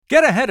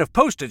Get ahead of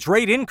postage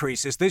rate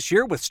increases this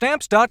year with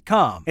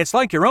Stamps.com. It's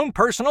like your own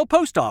personal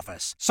post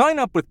office. Sign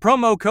up with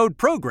promo code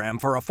PROGRAM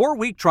for a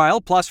 4-week trial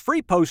plus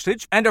free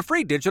postage and a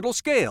free digital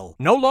scale.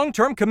 No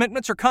long-term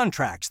commitments or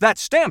contracts.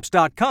 That's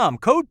Stamps.com,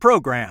 code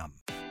PROGRAM.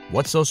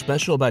 What's so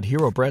special about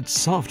Hero Bread's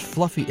soft,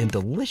 fluffy, and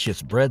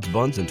delicious breads,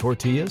 buns, and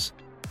tortillas?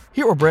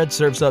 Hero Bread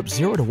serves up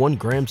 0 to 1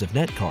 grams of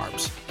net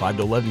carbs, 5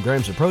 to 11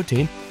 grams of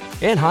protein,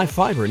 and high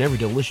fiber in every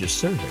delicious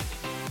serving.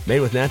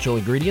 Made with natural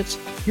ingredients,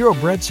 Hero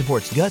Bread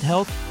supports gut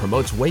health,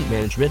 promotes weight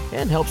management,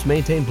 and helps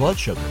maintain blood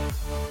sugar.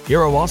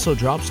 Hero also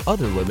drops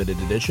other limited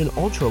edition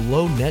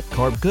ultra-low net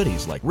carb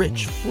goodies like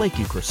rich,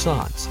 flaky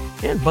croissants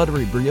and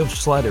buttery brioche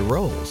slider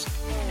rolls.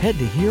 Head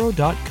to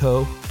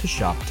hero.co to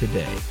shop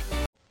today.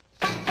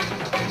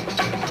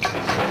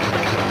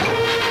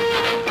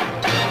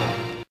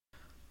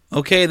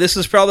 Okay, this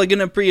is probably going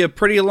to be a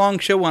pretty long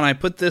show when I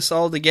put this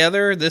all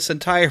together. This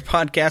entire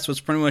podcast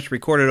was pretty much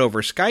recorded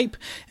over Skype,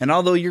 and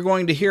although you're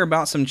going to hear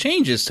about some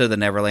changes to the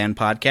Neverland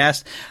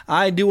podcast,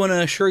 I do want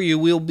to assure you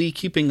we'll be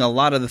keeping a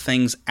lot of the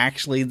things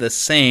actually the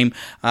same.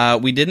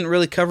 We didn't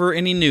really cover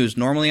any news.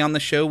 Normally on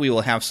the show we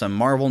will have some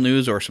Marvel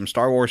news or some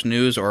Star Wars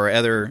news or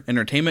other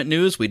entertainment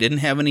news. We didn't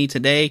have any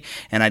today,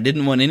 and I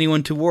didn't want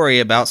anyone to worry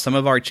about some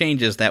of our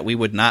changes that we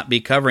would not be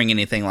covering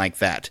anything like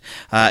that.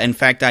 In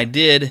fact, I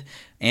did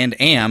and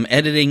am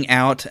editing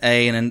out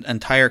an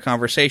entire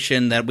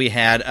conversation that we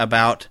had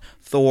about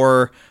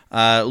Thor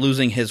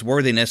losing his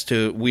worthiness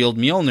to wield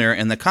Mjolnir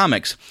in the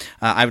comics.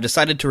 I've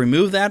decided to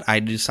remove that. I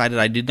decided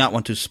I did not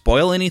want to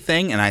spoil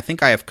anything, and I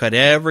think I have cut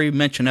every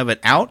mention of it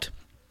out.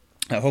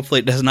 Hopefully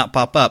it does not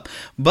pop up.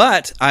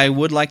 But I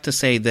would like to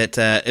say that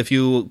if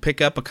you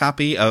pick up a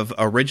copy of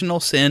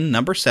Original Sin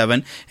number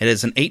 7, it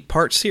is an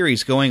 8-part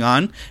series going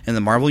on in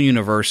the Marvel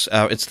Universe.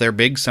 It's their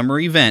big summer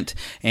event.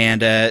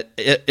 And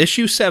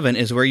issue 7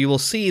 is where you will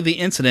see the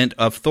incident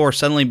of Thor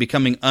suddenly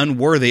becoming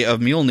unworthy of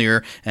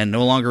Mjolnir and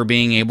no longer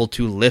being able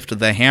to lift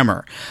the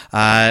hammer.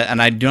 And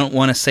I don't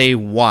want to say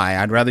why.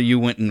 I'd rather you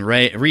went and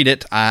read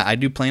it. I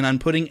do plan on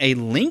putting a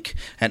link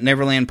at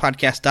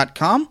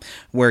neverlandpodcast.com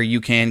where you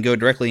can go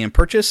directly and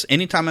purchase.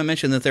 Anytime I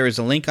mention that there is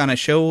a link on a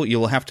show, you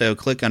will have to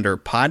click under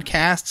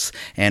podcasts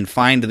and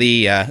find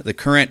the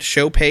current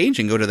show page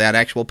and go to that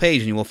actual page,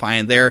 and you will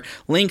find there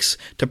links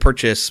to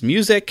purchase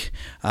music,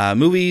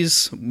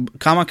 movies,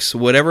 comics,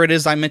 whatever it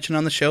is I mentioned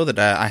on the show that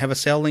I have a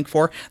sale link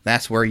for.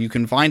 That's where you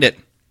can find it.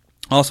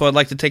 Also, I'd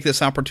like to take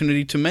this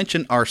opportunity to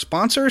mention our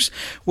sponsors,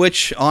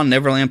 which on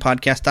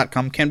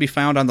NeverlandPodcast.com can be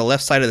found on the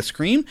left side of the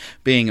screen,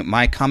 being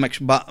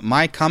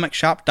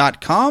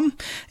mycomicshop.com,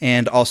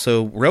 and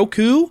also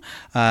Roku,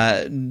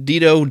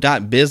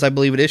 Dido.biz, I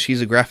believe it is.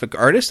 She's a graphic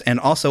artist, and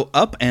also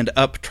Up and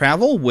Up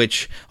Travel,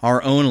 which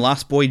our own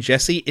Lost Boy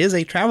Jesse is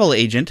a travel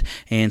agent,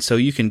 and so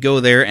you can go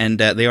there, and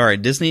they are a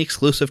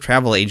Disney-exclusive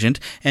travel agent,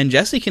 and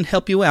Jesse can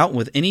help you out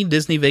with any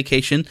Disney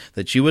vacation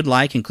that you would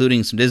like,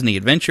 including some Disney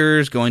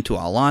adventures, going to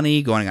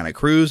Aulani, going on a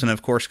cruise, and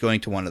of course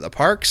going to one of the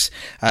parks.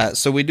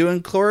 So we do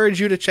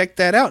encourage you to check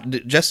that out.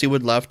 Jesse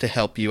would love to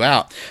help you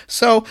out.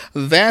 So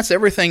that's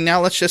everything. Now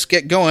let's just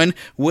get going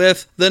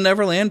with the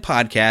Neverland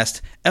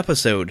Podcast,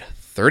 episode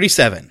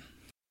 37.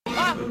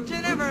 Up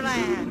to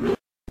Neverland!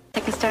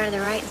 Second star to the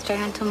right, straight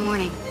on till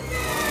morning.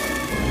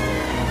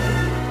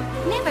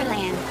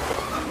 Neverland.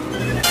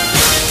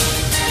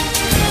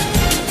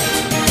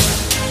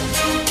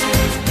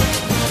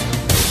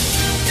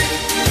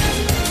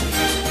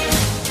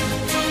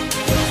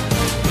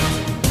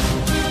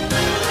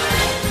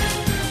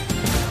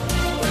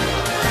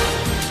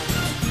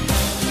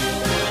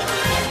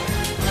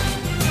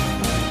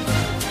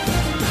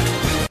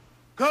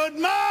 Good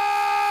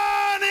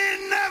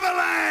morning,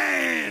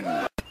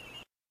 Neverland!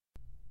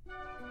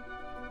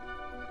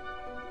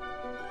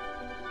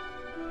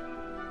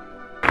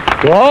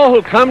 To all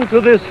who come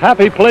to this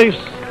happy place,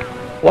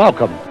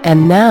 welcome.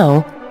 And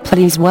now,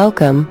 please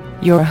welcome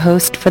your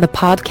host for the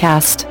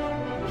podcast.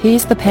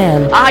 He's the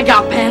pen. I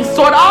got pen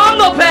sword. I'm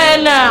the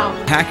pen now!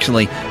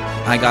 Actually,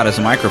 I got his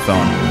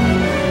microphone.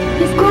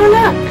 You've grown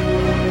up.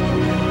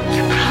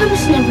 You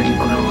promised never to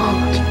grow old.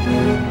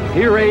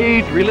 Here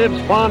age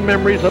relives fond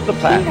memories of the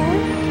past.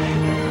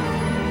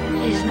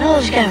 His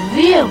nose got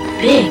real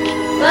big.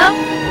 Well,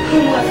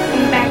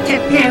 welcome back to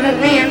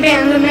Neverland,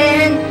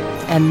 Benjamin.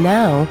 And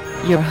now,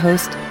 your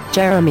host,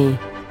 Jeremy.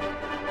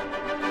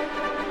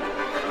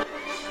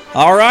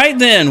 All right,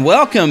 then.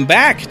 Welcome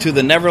back to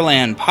the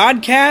Neverland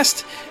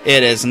Podcast.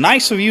 It is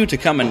nice of you to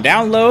come and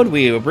download.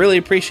 We really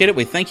appreciate it.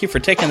 We thank you for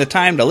taking the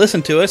time to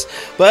listen to us.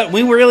 But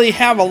we really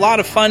have a lot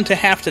of fun to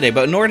have today.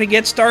 But in order to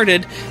get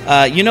started,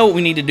 you know what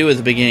we need to do at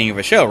the beginning of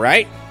a show,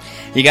 right?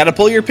 You got to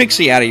pull your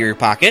pixie out of your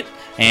pocket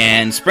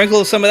and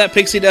sprinkle some of that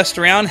pixie dust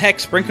around. Heck,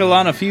 sprinkle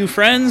on a few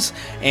friends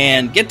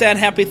and get that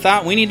happy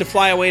thought. We need to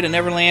fly away to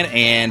Neverland,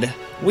 and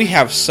we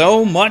have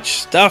so much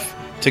stuff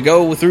to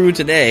go through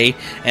today,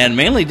 and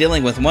mainly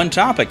dealing with one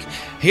topic.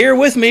 Here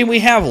with me, we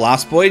have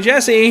Lost Boy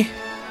Jesse.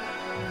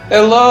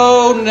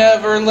 Hello,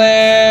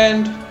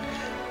 Neverland.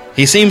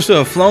 He seems to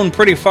have flown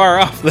pretty far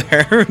off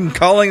there and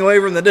calling away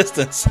from the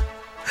distance.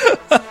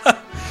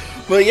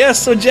 But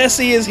yes, so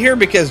Jesse is here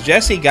because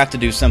Jesse got to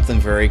do something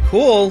very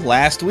cool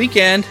last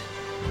weekend.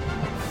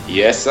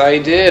 Yes, I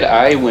did.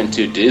 I went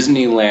to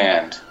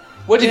Disneyland.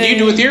 What did you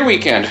do with your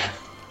weekend?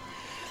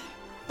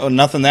 Oh,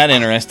 nothing that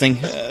interesting.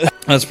 I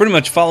was pretty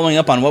much following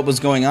up on what was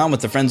going on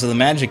with the Friends of the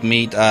Magic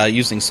meet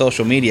using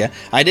social media.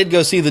 I did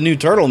go see the new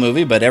Turtle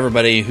movie, but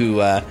everybody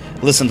who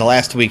listened to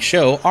last week's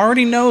show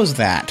already knows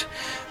that.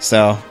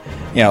 So,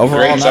 yeah,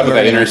 overall, great job with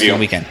that interview.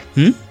 Weekend.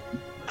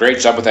 Great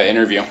job with that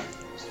interview.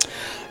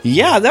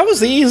 Yeah, that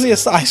was the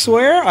easiest, I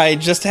swear. I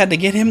just had to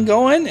get him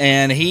going,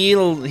 and he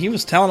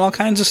was telling all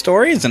kinds of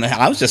stories, and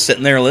I was just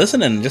sitting there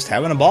listening and just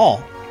having a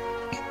ball.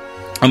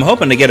 I'm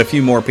hoping to get a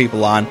few more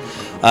people on,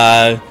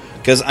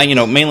 because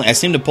mainly I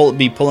seem to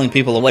be pulling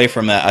people away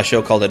from a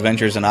show called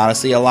Adventures in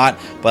Odyssey a lot,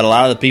 but a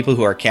lot of the people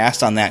who are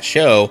cast on that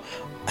show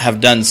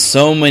have done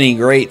so many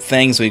great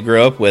things we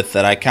grew up with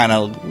that I kind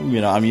of,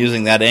 I'm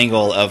using that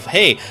angle of,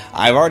 hey,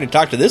 I've already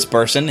talked to this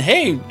person.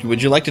 Hey,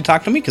 would you like to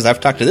talk to me? Because I've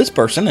talked to this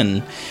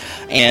person.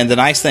 And the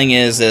nice thing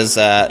is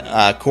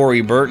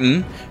Corey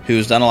Burton,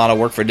 who's done a lot of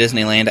work for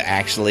Disneyland,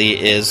 actually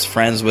is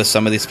friends with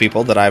some of these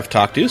people that I've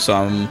talked to. So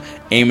I'm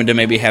aiming to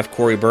maybe have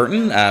Corey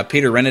Burton.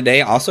 Peter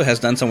Renaday also has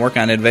done some work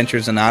on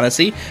Adventures in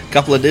Odyssey. A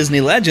couple of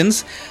Disney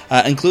legends,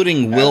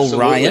 including Will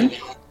Ryan.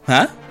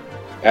 Huh?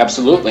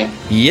 Absolutely.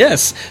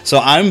 Yes. So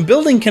I'm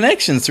building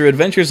connections through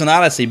Adventures in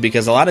Odyssey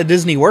because a lot of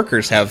Disney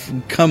workers have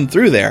come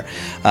through there.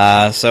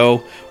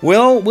 So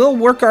we'll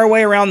work our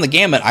way around the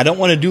gamut. I don't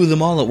want to do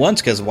them all at once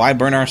because why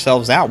burn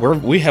ourselves out?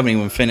 We haven't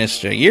even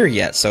finished a year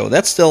yet, so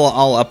that's still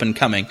all up and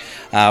coming.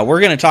 We're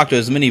going to talk to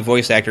as many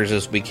voice actors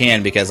as we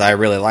can because I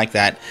really like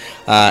that.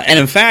 And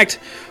in fact,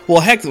 well,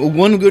 heck,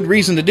 one good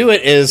reason to do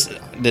it is,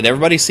 did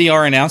everybody see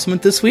our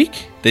announcement this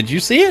week? Did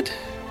you see it?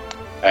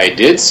 I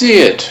did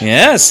see it.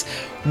 Yes.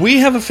 We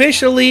have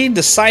officially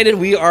decided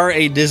we are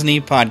a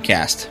Disney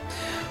podcast,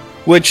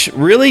 which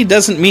really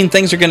doesn't mean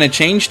things are going to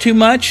change too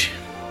much.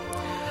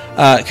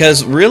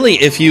 Because really,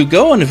 if you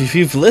go and if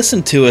you've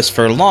listened to us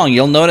for long,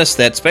 you'll notice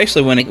that,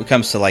 especially when it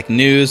comes to like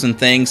news and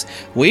things,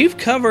 we've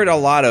covered a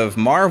lot of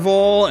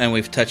Marvel and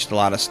we've touched a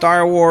lot of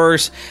Star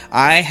Wars.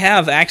 I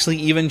have actually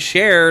even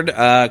shared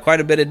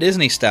quite a bit of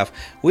Disney stuff.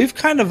 We've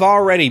kind of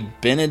already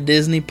been a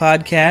Disney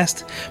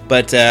podcast,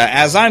 but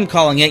as I'm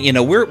calling it,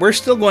 we're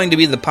still going to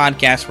be the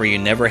podcast where you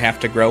never have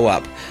to grow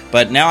up.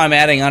 But now I'm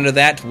adding onto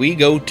that, we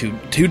go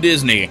to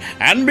Disney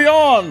and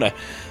beyond.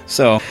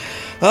 So.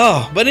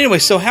 Oh, but anyway,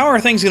 so how are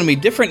things going to be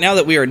different now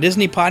that we are a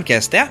Disney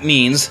podcast? That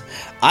means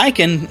I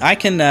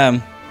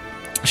can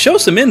show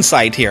some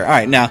insight here. All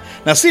right, now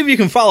see if you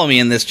can follow me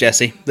in this,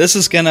 Jesse. This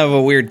is kind of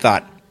a weird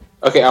thought.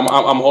 Okay, I'm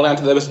holding on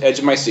to the edge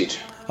of my seat.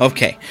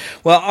 Okay,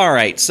 well, all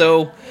right.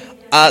 So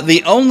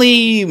the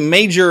only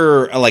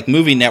major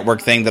movie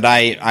network thing that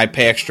I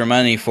pay extra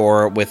money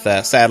for with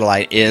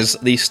satellite is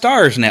the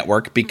Starz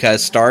network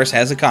because Starz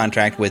has a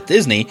contract with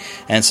Disney,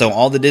 and so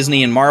all the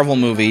Disney and Marvel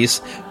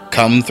movies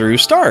come through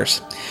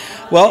Starz.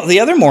 Well, the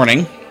other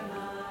morning,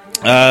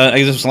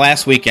 this was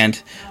last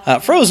weekend,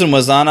 Frozen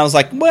was on. I was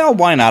like, well,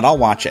 why not? I'll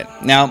watch it.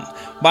 Now,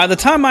 by the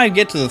time I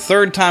get to the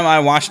third time I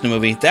watched the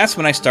movie, that's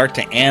when I start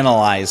to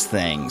analyze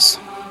things.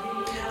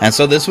 And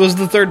so this was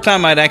the third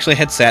time I'd actually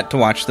had sat to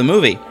watch the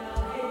movie.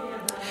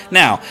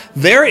 Now,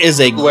 there is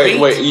a great...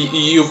 Wait,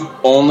 you've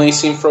only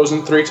seen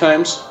Frozen 3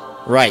 times?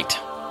 Right.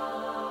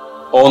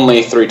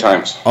 Only 3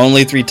 times?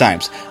 Only 3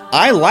 times.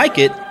 I like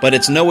it, but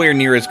it's nowhere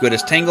near as good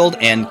as Tangled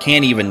and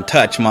can't even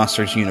touch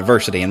Monsters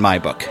University in my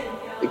book.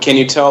 Can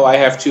you tell I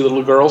have 2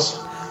 little girls?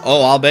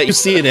 Oh, I'll bet you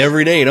see it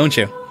every day, don't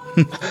you?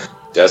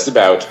 Just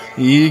about.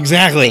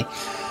 Exactly.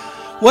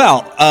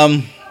 Well,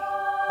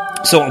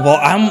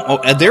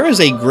 there is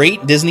a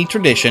great Disney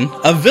tradition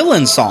of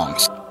villain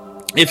songs.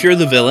 If you're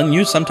the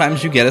villain,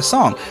 sometimes you get a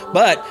song.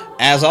 But,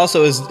 as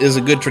also is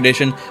a good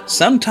tradition,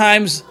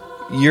 sometimes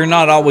you're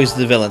not always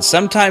the villain.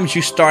 Sometimes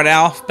you start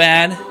off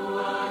bad,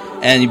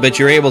 but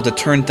you're able to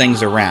turn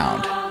things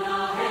around.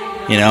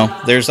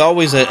 There's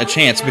always a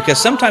chance, because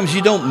sometimes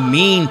you don't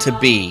mean to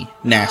be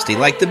nasty.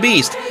 Like the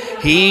Beast,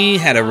 he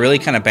had a really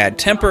kind of bad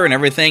temper and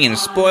everything, and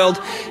is spoiled.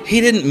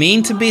 He didn't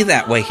mean to be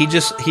that way.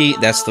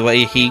 That's the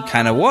way he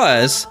kind of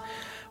was.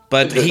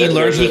 But he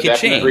learned he could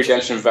change. There's a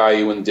definite redemption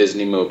value in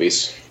Disney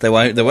movies. The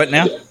what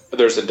now?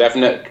 There's a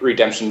definite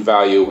redemption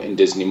value in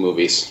Disney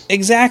movies.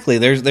 Exactly.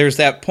 There's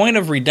that point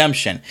of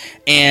redemption.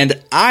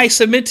 And I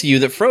submit to you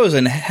that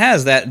Frozen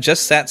has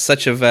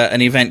such of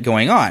an event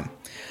going on.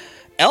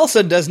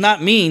 Elsa does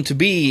not mean to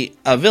be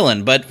a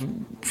villain, but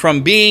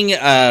from being,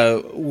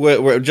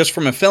 just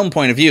from a film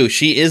point of view,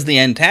 she is the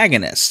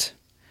antagonist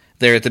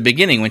there at the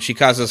beginning when she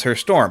causes her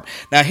storm.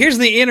 Now, here's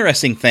the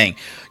interesting thing.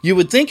 You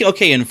would think,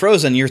 okay, in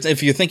Frozen,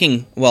 if you're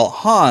thinking, well,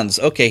 Hans,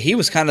 okay, he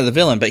was kind of the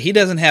villain, but he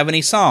doesn't have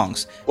any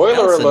songs.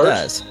 Spoiler Elsa alert.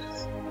 Does.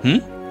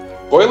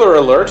 Spoiler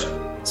alert.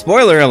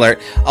 Spoiler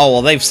alert. Oh,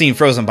 well, they've seen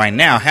Frozen by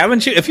now,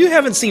 haven't you? If you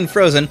haven't seen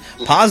Frozen,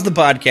 pause the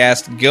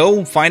podcast,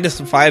 go find a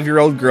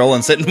 5-year-old girl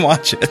and sit and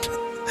watch it.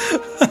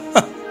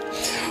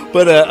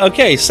 But,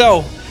 okay,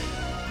 so,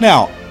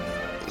 now,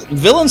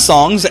 villain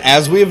songs,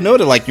 as we have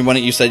noted, like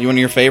you said, one of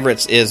your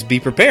favorites is Be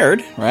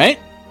Prepared, right?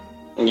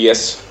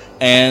 Yes.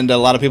 And a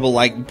lot of people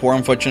like Poor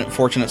Unfortunate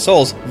Fortunate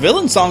Souls.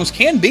 Villain songs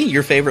can be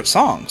your favorite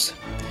songs.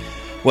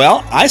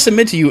 Well, I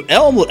submit to you,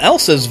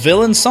 Elsa's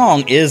villain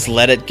song is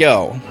Let It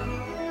Go.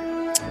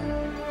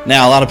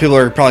 Now, a lot of people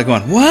are probably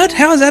going, what?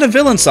 How is that a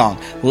villain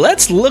song?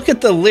 Let's look at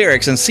the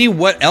lyrics and see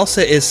what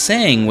Elsa is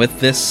saying with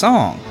this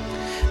song.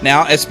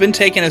 Now, it's been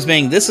taken as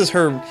being, this is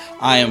her,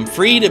 I am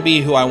free to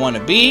be who I want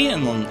to be,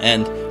 and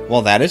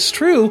well, that is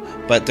true,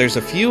 but there's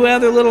a few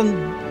other little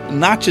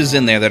notches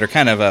in there that are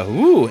kind of,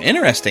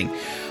 interesting.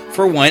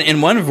 For one,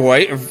 in one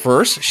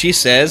verse, she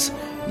says,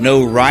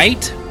 no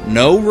right,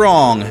 no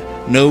wrong,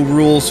 no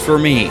rules for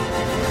me.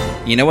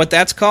 You know what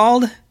that's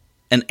called?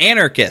 An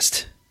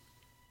anarchist.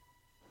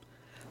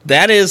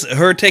 That is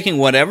her taking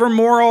whatever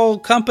moral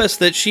compass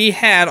that she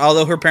had,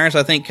 although her parents,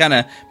 I think, kind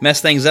of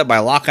messed things up by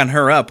locking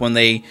her up when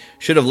they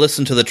should have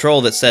listened to the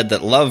troll that said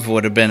that love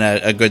would have been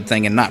a good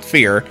thing and not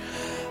fear.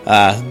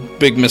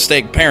 Big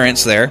mistake,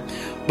 parents there.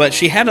 But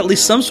she had at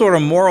least some sort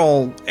of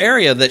moral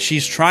area that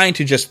she's trying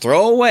to just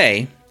throw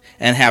away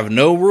and have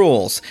no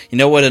rules. You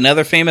know what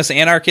another famous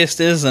anarchist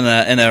is in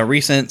a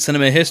recent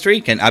cinema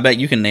history? I bet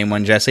you can name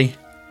one, Jesse.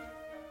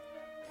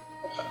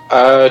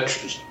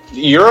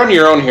 You're on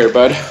your own here,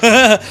 bud.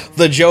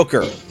 The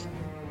Joker.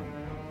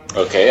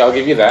 Okay, I'll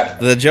give you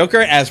that. The Joker,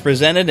 as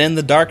presented in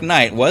The Dark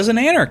Knight, was an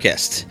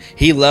anarchist.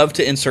 He loved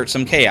to insert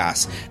some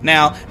chaos.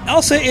 Now,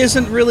 Elsa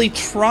isn't really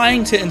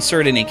trying to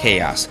insert any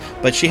chaos,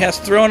 but she has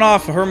thrown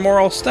off her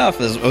moral stuff,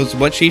 is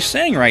what she's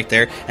saying right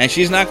there, and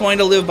she's not going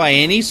to live by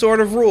any sort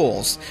of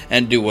rules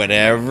and do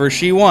whatever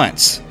she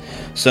wants.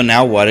 So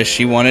now what does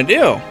she want to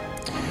do?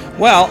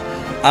 Well,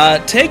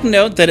 take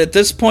note that at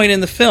this point in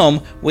the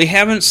film, we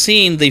haven't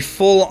seen the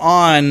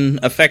full-on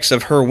effects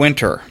of her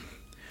winter.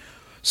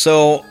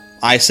 So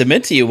I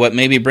submit to you what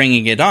may be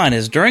bringing it on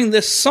is during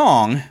this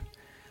song,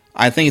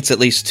 I think it's at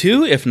least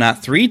 2, if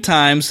not 3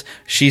 times,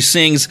 she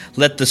sings,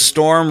 "Let the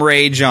storm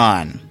rage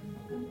on."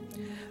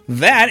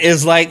 That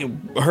is like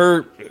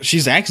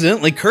she's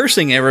accidentally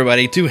cursing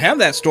everybody to have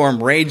that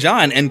storm rage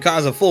on and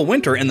cause a full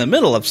winter in the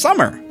middle of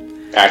summer.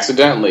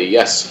 Accidentally,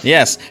 yes.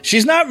 Yes.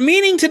 She's not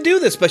meaning to do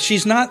this, but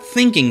she's not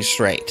thinking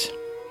straight.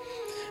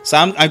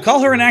 So I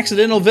call her an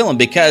accidental villain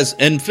because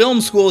in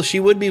film school she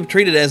would be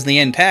treated as the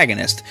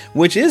antagonist,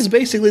 which is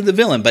basically the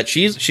villain, but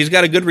she's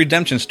got a good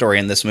redemption story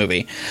in this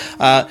movie.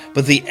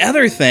 But the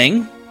other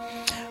thing,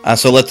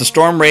 so let the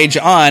storm rage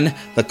on,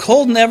 the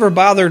cold never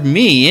bothered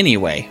me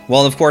anyway.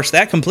 Well, of course,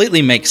 that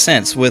completely makes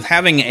sense. With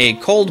having a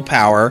cold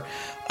power,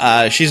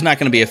 she's not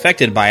going to be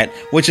affected by it,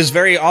 which is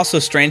very also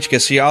strange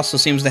because she also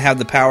seems to have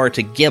the power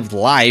to give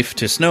life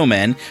to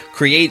snowmen,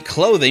 create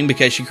clothing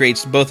because she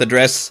creates both a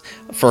dress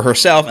for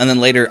herself and then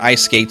later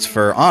ice skates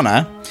for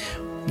Anna.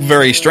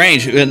 Very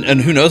strange, and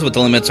who knows what the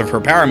limits of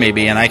her power may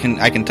be, and I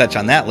can touch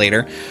on that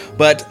later.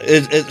 But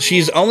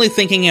she's only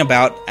thinking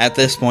about, at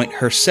this point,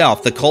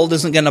 herself. The cold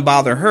isn't going to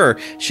bother her.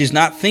 She's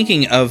not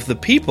thinking of the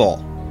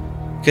people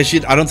because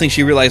I don't think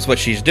she realized what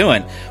she's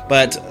doing.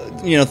 But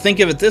think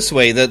of it this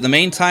way, that the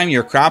main time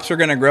your crops are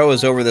going to grow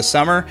is over the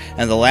summer,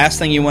 and the last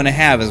thing you want to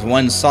have is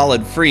one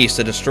solid freeze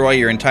to destroy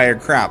your entire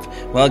crop.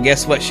 Well,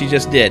 guess what she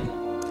just did?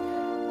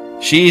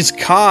 She's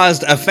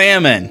caused a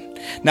famine.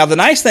 Now, the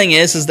nice thing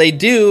is they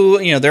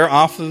do, they're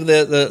off of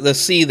the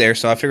sea there,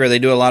 so I figure they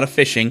do a lot of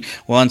fishing.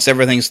 Once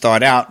everything's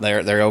thawed out,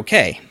 they're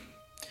okay.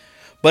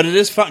 But it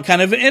is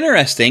kind of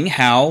interesting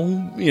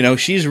how,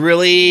 she's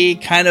really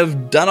kind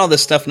of done all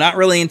this stuff, not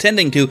really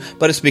intending to,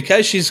 but it's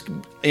because she's,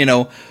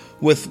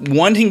 with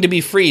wanting to be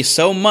free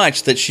so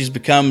much that she's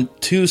become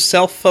too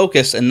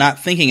self-focused and not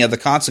thinking of the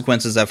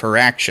consequences of her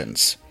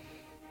actions.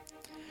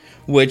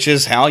 Which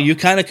is how you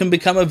kind of can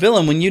become a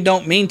villain when you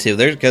don't mean to.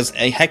 Because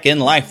heck, in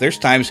life, there's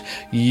times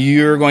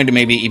you're going to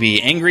maybe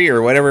be angry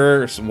or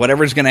whatever's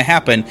going to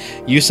happen.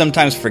 You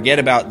sometimes forget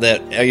about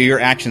that your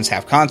actions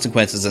have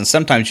consequences, and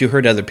sometimes you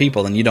hurt other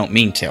people and you don't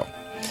mean to.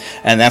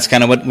 And that's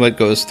kind of what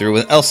goes through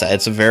with Elsa.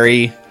 It's a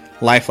very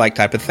lifelike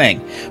type of thing.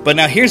 But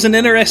now here's an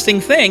interesting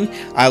thing.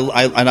 I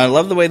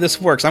love the way this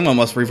works. I'm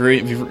almost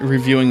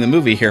reviewing the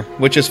movie here,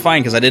 which is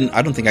fine because I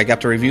don't think I got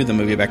to review the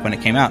movie back when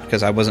it came out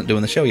because I wasn't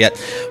doing the show yet.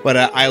 But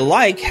I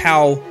like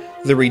how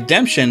the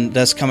redemption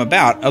does come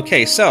about.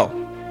 Okay, so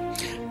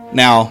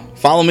now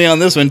follow me on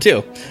this one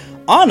too.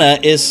 Anna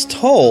is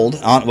told,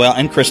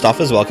 and Kristoff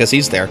as well because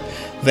he's there,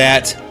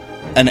 that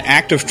an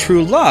act of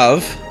true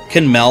love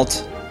can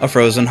melt a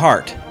frozen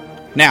heart.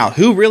 Now,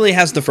 who really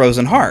has the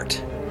frozen heart?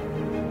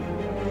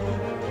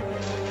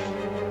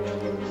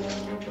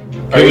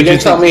 Are you going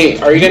to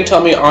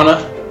tell me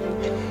Anna?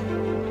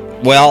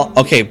 Well,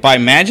 okay, by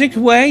magic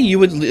way,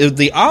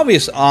 the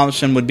obvious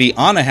option would be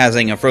Anna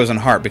having a frozen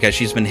heart because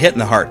she's been hit in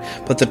the heart.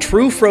 But the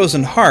true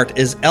frozen heart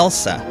is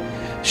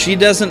Elsa. She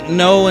doesn't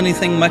know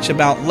anything much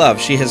about love.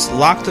 She has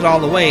locked it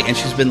all away, and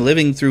she's been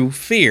living through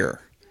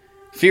fear.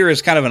 Fear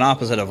is kind of an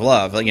opposite of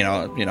love.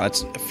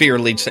 It's fear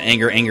leads to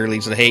anger, anger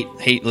leads to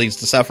hate leads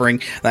to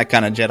suffering, that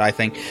kind of Jedi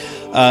thing.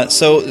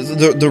 So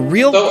the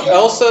real... So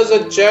Elsa's a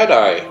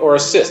Jedi, or a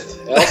Sith.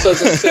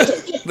 Elsa's a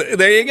Sith.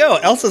 There you go.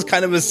 Elsa's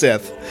kind of a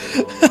Sith.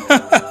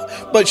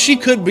 But she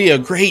could be a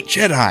great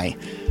Jedi.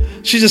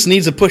 She just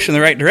needs a push in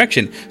the right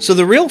direction. So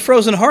the real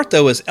frozen heart,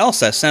 though, is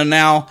Elsa. So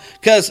now,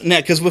 because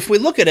if we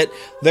look at it,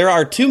 there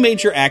are two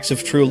major acts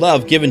of true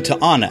love given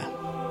to Anna.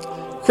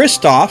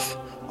 Kristoff,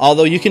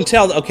 although you can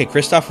tell, okay,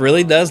 Kristoff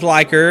really does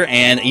like her,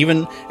 and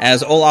even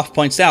as Olaf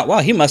points out, wow,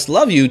 he must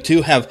love you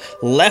to have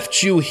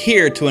left you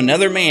here to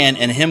another man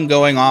and him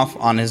going off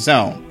on his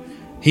own.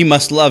 He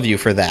must love you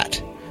for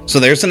that. So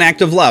there's an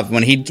act of love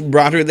when he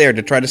brought her there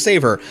to try to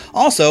save her.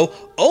 Also,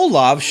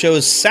 Olaf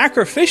shows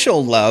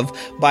sacrificial love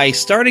by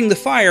starting the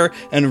fire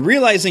and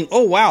realizing,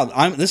 oh wow,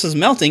 this is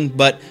melting,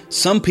 but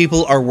some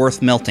people are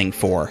worth melting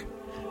for.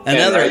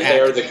 Another and right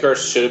there, the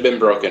curse should have been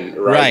broken.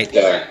 Right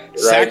there. Right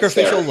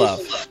sacrificial there.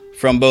 Love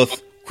from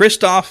both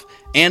Kristoff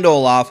and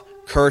Olaf,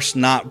 curse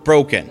not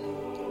broken.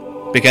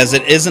 Because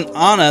it isn't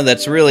Anna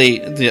that's really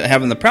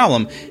having the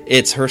problem,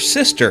 it's her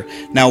sister.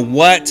 Now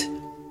what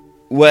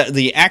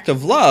the act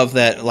of love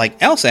that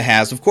like Elsa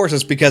has, of course,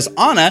 is because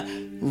Anna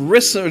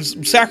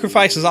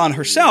sacrifices on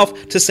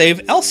herself to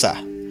save Elsa.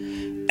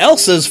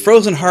 Elsa's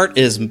frozen heart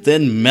is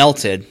then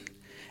melted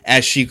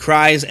as she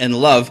cries in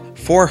love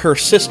for her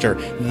sister.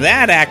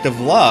 That act of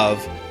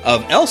love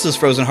of Elsa's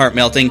frozen heart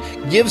melting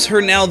gives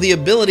her now the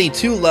ability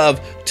to love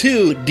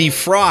to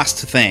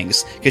defrost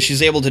things, because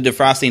she's able to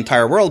defrost the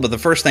entire world, but the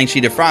first thing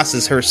she defrosts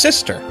is her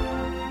sister.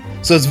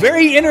 So it's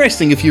very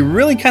interesting if you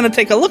really kind of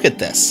take a look at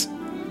this.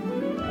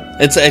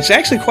 It's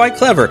actually quite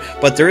clever,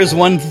 but there is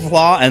one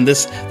flaw, and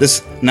this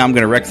now I'm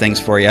going to wreck things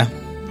for you,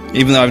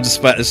 even though I've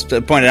just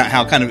pointed out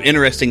how kind of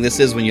interesting this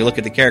is when you look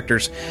at the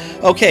characters.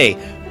 Okay,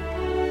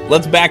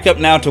 let's back up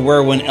now to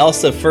where when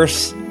Elsa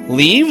first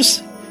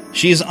leaves,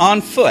 she's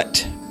on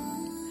foot.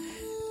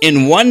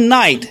 In one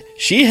night,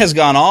 she has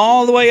gone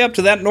all the way up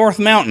to that North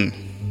Mountain.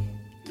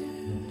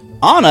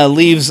 Anna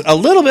leaves a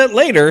little bit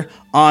later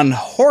on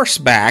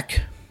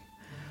horseback.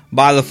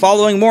 By the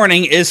following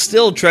morning, is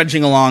still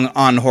trudging along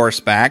on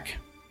horseback.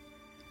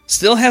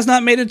 Still has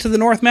not made it to the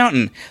North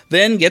Mountain.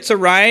 Then gets a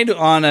ride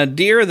on a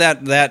deer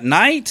that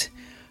night.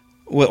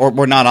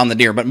 Or not on the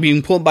deer, but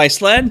being pulled by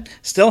sled.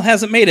 Still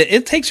hasn't made it.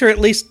 It takes her at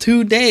least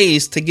 2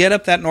 days to get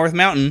up that North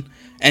Mountain.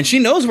 And she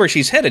knows where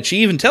she's headed. She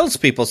even tells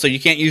people, so you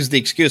can't use the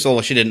excuse, oh,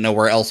 well, she didn't know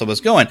where Elsa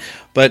was going.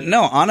 But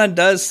no, Anna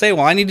does say,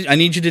 well, I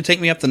need you to take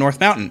me up the North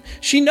Mountain.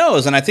 She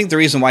knows, and I think the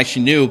reason why she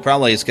knew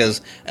probably is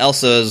because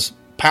Elsa's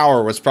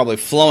power was probably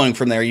flowing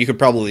from there. You could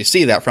probably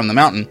see that from the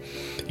mountain.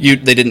 They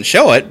didn't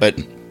show it, but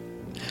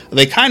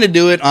they kind of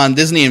do it on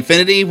Disney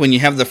Infinity. When you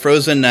have the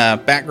frozen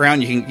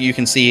background, you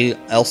can see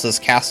Elsa's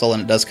castle,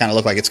 and it does kind of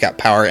look like it's got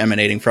power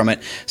emanating from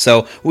it.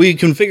 So we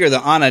can figure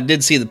that Anna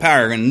did see the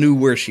power and knew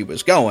where she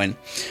was going.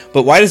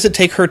 But why does it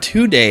take her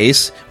 2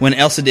 days when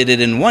Elsa did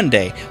it in 1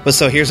 day? But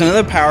so here's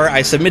another power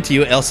I submit to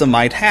you Elsa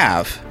might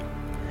have.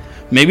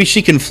 Maybe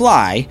she can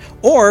fly,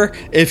 or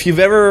if you've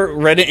ever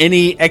read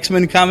any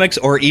X-Men comics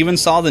or even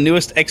saw the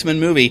newest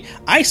X-Men movie,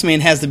 Iceman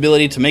has the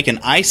ability to make an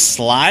ice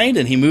slide,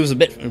 and he moves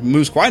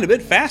quite a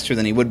bit faster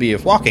than he would be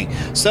if walking.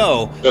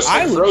 So just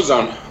like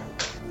Frozen.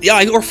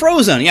 Yeah, or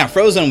Frozen. Yeah,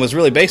 Frozen was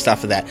really based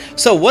off of that.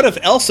 So what if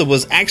Elsa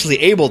was actually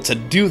able to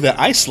do the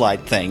ice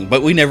slide thing,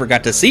 but we never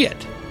got to see it?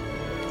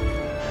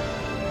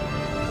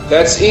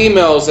 That's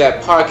emails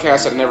at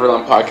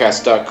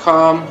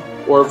podcast@neverlandpodcast.com.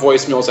 or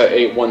voicemails at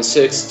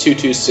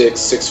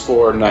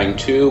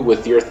 816-226-6492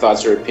 with your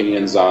thoughts or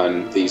opinions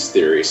on these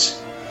theories.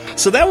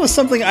 So that was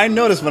something I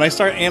noticed when I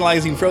started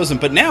analyzing Frozen,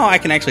 but now I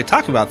can actually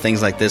talk about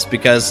things like this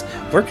because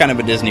we're kind of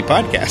a Disney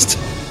podcast.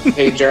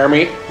 Hey,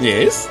 Jeremy?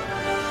 Yes?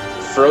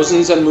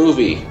 Frozen's a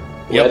movie.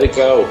 Yep. Let it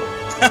go.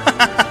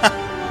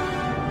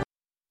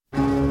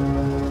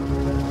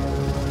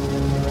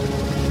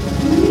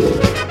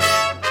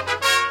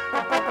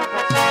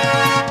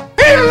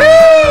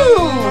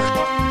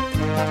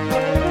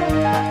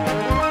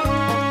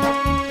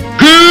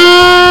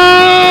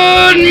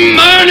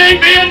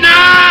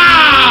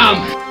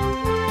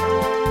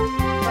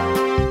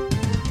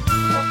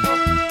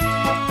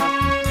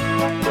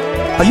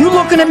 Are you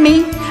looking at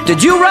me?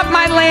 Did you rub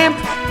my lamp?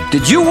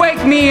 Did you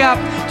wake me up?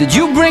 Did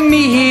you bring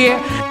me here?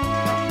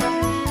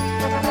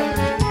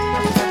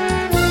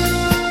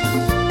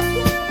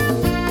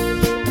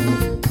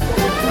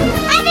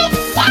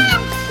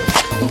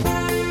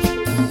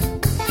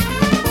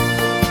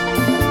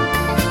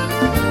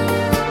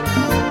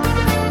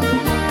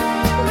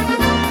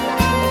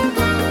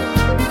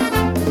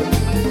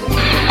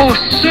 Oh,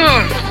 sir,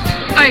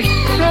 I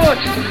thought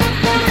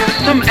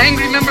some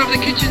angry member of the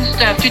kitchen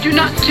staff. Did you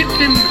not tip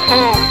them?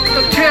 Oh,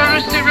 the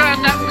terrorists, they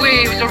ran that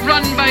way. It was a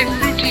run by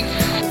fruiting.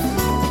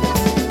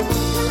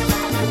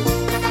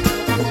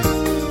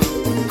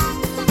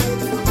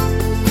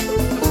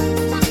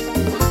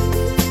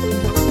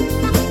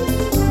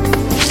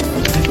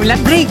 Will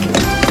that break?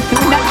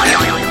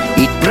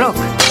 It broke.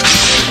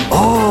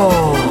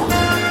 Oh.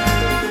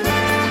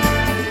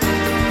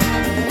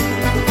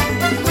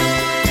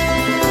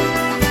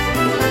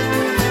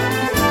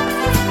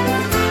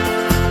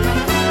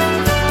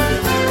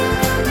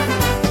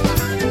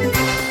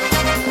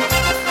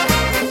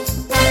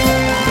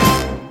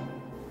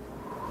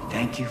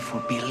 Thank you for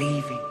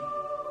believing.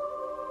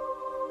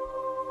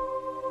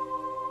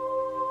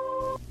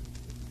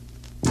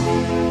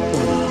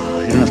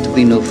 to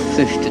be no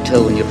fish to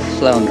tell when you're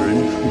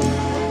floundering.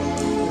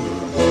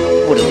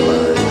 What am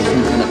I,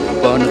 some kind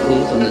of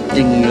barnacles on the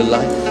dinghy of your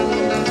life?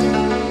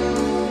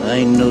 I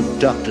ain't no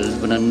doctors,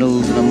 but I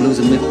knows when I'm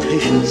losing my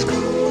patience.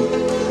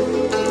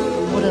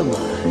 What am I,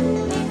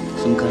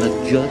 some kind of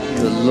judge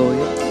or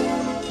lawyer?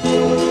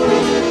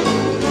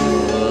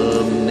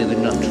 Maybe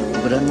not,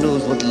 but I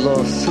knows what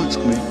law suits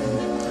me.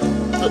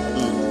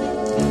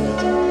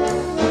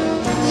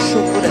 So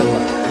what am I?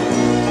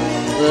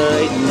 I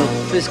ain't no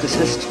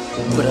physicist,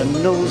 but I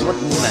knows what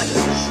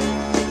matters.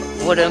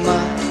 What am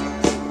I?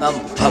 I'm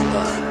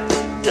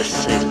Popeye, the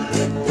sailor.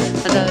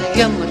 And I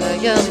am what I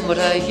am, what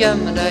I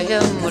am, and I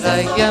am what I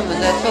am,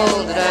 and that's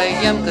all that I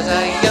am, 'cause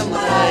I am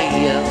what I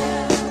am.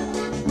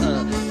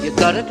 You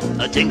got it?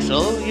 I think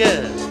so,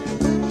 yeah.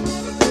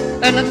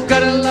 And I've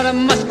got a lot of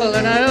muscle,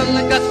 and I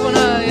only got one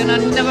eye, and I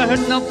never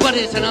hurt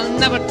nobody's, and I'll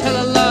never tell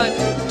a lie.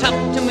 Top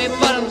to me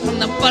bottoms, from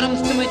the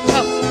bottoms to me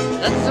top.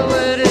 That's the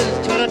way it is,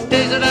 till the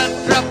days that I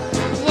drop.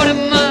 What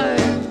am I?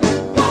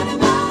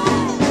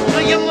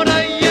 I am what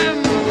I am.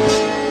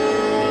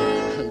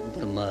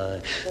 What am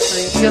I?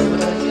 I am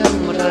what I am,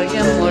 what I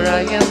am, what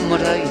I am,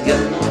 what I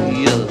am.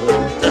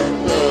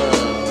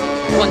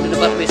 Wondered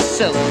about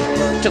myself,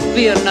 to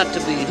be or not to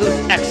be, who's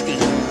asking?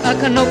 I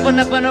can open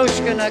up an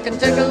ocean, I can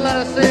take a lot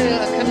of sail,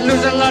 I can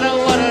lose a lot of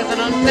waters, and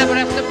I'll never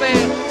have to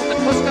bail. The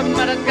coast of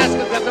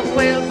Madagascar, grab the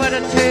whale by the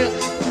tail.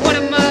 What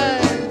am I?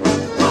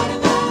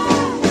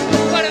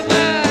 What am I?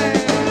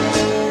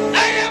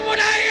 I am what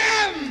I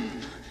am!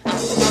 I'm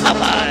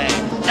Popeye,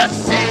 the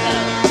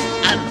sailor.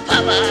 I'm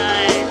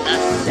Popeye, the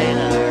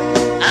sailor.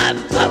 I'm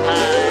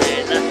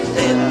Popeye, the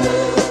sailor.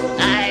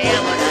 I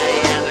am what I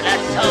am, and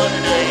that's all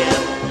that I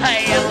am. I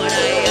am what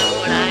I am,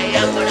 what I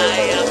am, what I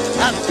am.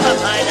 I'm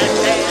Popeye, the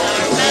sailor.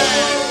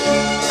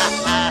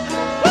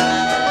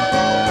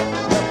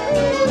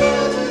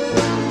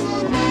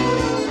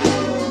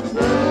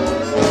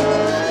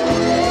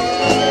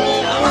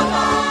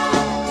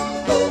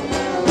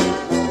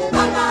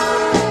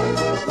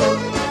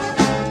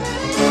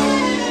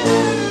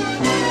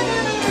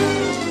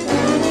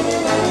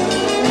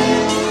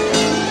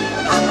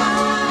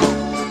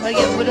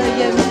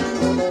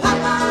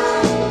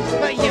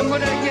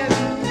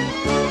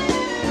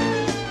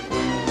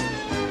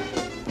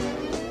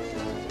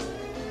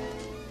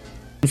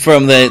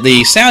 From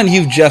the sound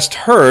you've just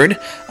heard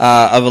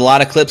of a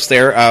lot of clips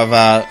there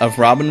of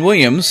Robin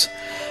Williams,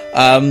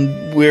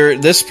 we're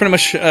this pretty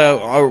much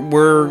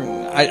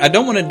I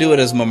don't want to do it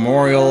as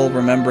memorial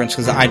remembrance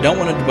because I don't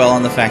want to dwell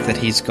on the fact that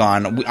he's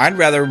gone. I'd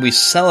rather we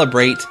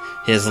celebrate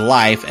his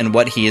life and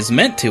what he has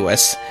meant to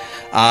us.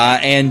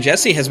 And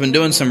Jesse has been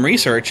doing some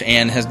research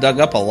and has dug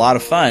up a lot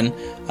of fun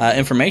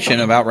information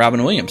about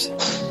Robin Williams.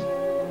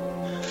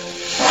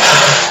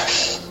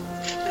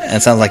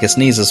 It sounds like a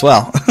sneeze as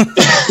well.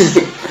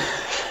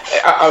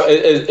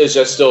 It's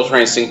just still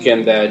trying to sink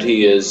in that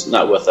he is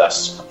not with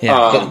us. Yeah,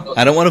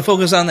 I don't want to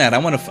focus on that. I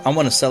want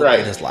to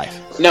celebrate his life.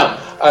 No,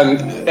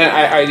 and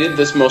I did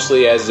this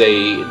mostly as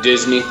a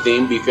Disney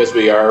theme because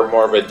we are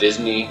more of a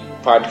Disney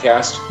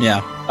podcast.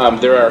 Yeah.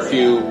 There are a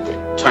few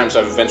times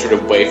I've ventured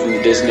away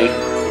from Disney,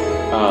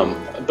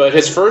 but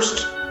his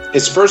first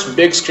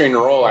big screen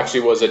role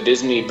actually was a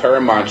Disney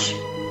Paramount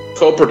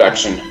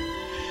co-production.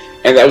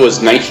 And that was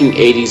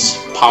 1980's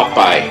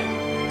Popeye.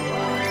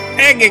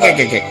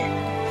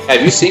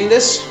 Have you seen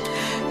this?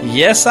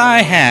 Yes,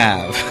 I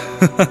have.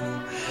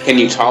 Can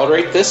you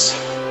tolerate this?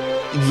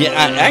 Yeah,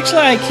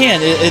 actually I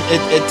can.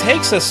 It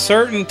takes a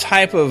certain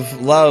type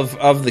of love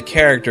of the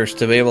characters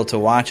to be able to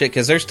watch it,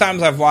 because there's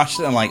times I've watched it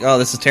and I'm like, oh,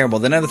 this is terrible.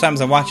 Then other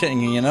times I watch it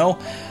and you know,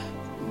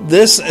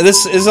 this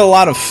is a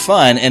lot of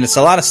fun and it's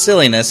a lot of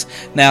silliness.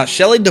 Now,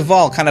 Shelley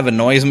Duvall kind of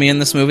annoys me in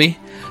this movie,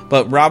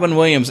 but Robin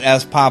Williams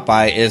as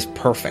Popeye is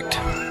perfect.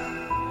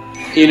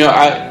 You know,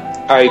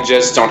 I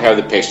just don't have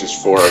the patience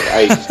for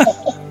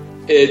it.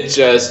 It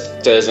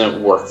just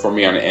doesn't work for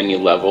me on any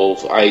level.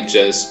 I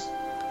just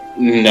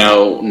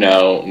no.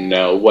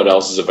 What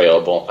else is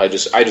available? I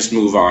just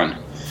move on.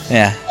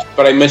 Yeah.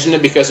 But I mentioned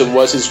it because it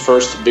was his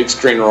first big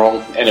screen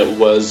role, and it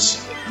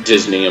was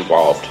Disney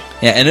involved.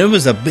 Yeah, and it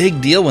was a big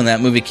deal when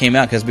that movie came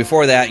out, because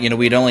before that, you know,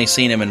 we'd only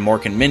seen him in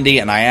Mork and Mindy,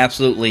 and I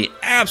absolutely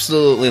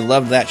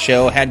loved that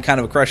show. Had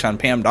kind of a crush on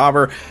Pam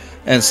Dauber,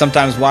 and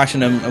sometimes watching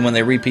them when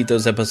they repeat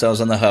those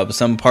episodes on the Hub,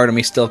 some part of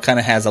me still kind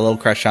of has a little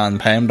crush on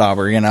Pam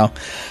Dauber, you know.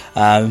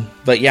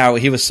 But yeah,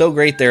 he was so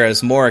great there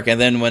as Mork, and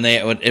then when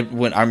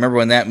I remember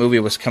when that movie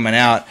was coming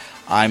out,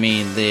 I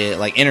mean, the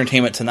like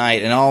Entertainment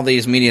Tonight and all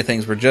these media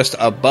things were just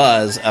a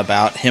buzz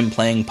about him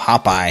playing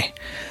Popeye.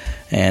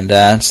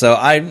 And so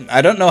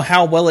I don't know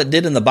how well it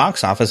did in the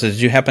box office.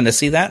 Did you happen to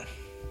see that?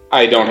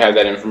 I don't have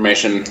that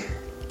information.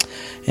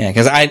 Yeah,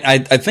 because I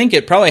think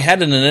it probably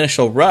had an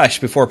initial rush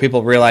before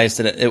people realized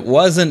that it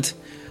wasn't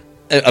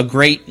a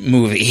great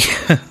movie.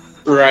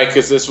 Right,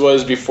 because this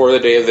was before the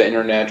day of the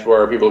internet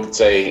where people could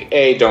say,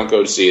 hey, don't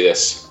go to see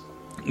this.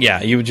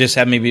 Yeah, you would just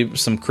have maybe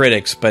some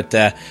critics, but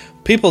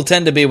people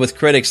tend to be with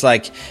critics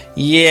like,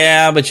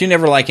 yeah, but you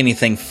never like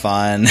anything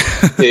fun.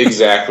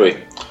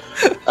 Exactly.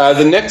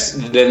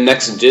 The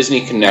next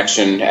Disney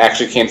connection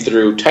actually came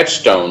through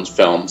Touchstone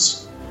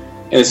Films,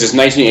 and this is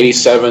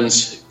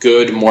 1987's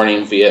Good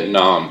Morning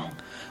Vietnam.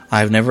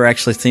 I've never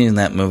actually seen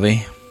that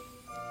movie.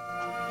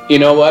 You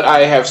know what? I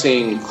have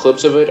seen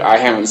clips of it. I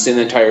haven't seen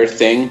the entire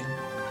thing.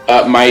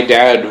 My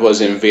dad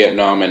was in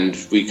Vietnam, and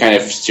we kind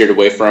of steered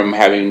away from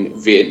having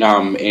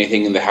Vietnam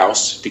anything in the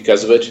house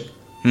because of it.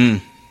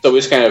 So we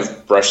just kind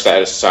of brushed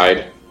that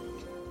aside.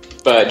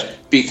 But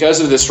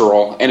because of this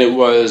role, and it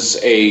was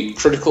a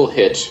critical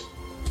hit,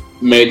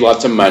 made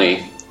lots of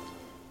money.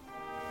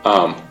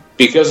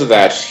 Because of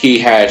that,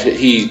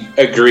 he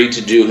agreed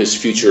to do his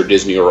future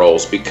Disney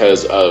roles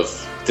because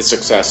of the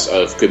success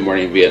of Good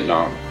Morning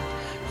Vietnam.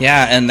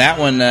 Yeah, and that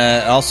one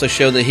also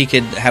showed that he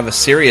could have a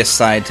serious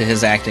side to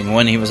his acting.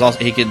 When he was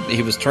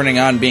turning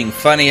on being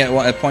funny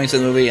at points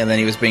in the movie, and then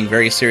he was being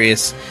very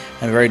serious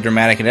and very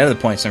dramatic at other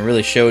points, and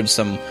really showed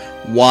some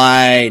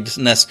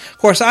wideness. Of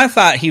course, I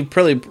thought he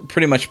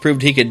pretty much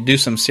proved he could do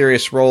some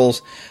serious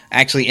roles.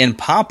 Actually, in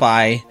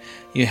Popeye,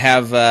 you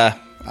have.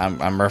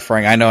 I'm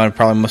referring. I know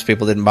probably most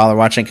people didn't bother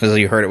watching because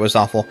you heard it was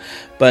awful.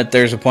 But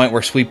there's a point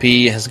where Sweet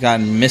Pea has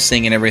gone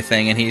missing and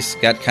everything, and he's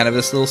got kind of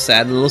this little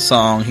sad little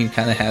song he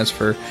kind of has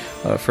for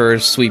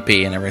Sweet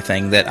Pea and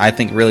everything that I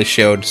think really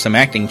showed some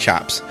acting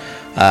chops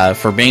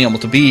for being able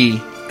to be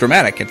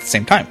dramatic at the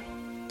same time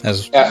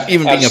as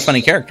even being a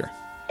funny character.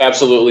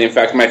 Absolutely. In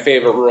fact, my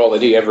favorite role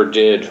that he ever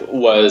did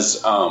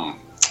was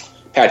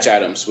Patch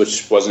Adams,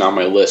 which wasn't on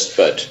my list,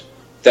 but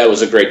that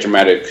was a great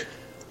dramatic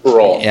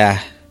role.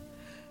 Yeah.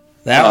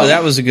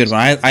 That was a good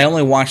one. I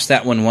only watched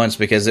that one once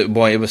because it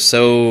was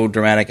so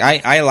dramatic.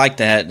 I like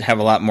to have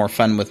a lot more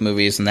fun with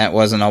movies, and that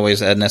wasn't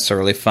always a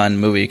necessarily fun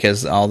movie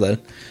because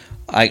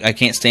I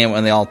can't stand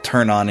when they all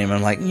turn on him.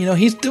 I'm like,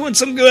 he's doing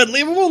some good.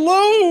 Leave him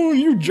alone,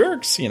 you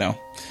jerks.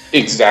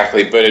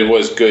 Exactly, but it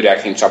was good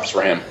acting chops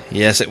for him.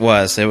 Yes, it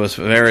was. It was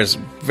very,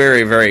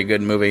 very, very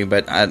good movie.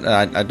 But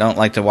I don't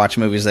like to watch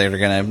movies that are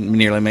going to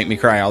nearly make me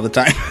cry all the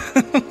time.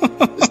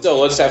 Still,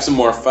 let's have some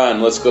more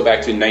fun. Let's go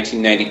back to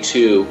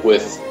 1992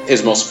 with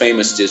his most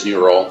famous Disney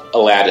role,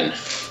 Aladdin.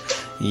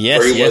 Yes,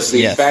 where he was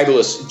the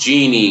fabulous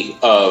genie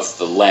of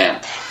the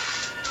lamp.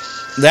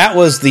 That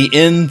was the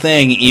in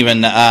thing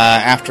even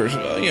after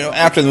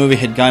the movie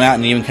had gone out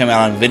and even come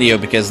out on video,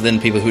 because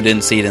then people who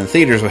didn't see it in the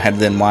theaters had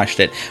then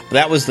watched it. But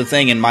that was the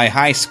thing in my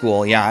high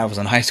school. Yeah, I was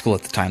in high school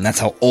at the time. That's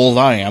how old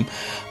I am.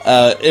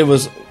 It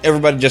was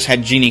everybody just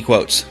had genie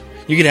quotes.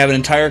 You could have an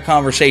entire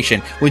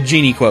conversation with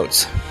genie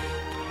quotes.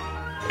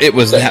 It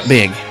was that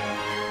big.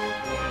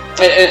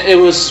 It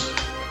was,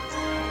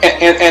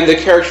 and the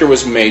character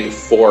was made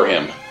for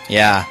him.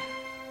 Yeah.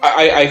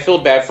 I feel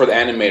bad for the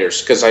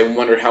animators because I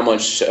wonder how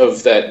much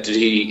of that did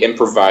he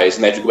improvise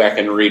and they had to go back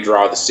and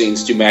redraw the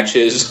scenes to match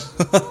his.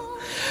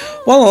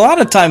 Well, a lot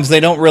of times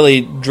they don't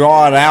really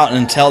draw it out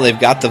until they've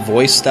got the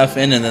voice stuff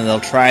in, and then they'll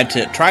try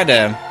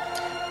to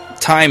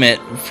time it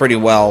pretty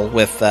well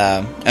with,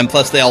 and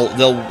plus they'll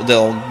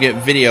get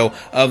video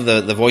of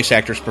the voice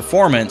actor's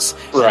performance,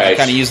 right?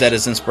 Kind of use that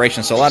as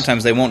inspiration. So a lot of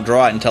times they won't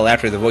draw it until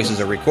after the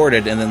voices are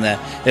recorded, and then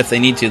if they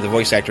need to, the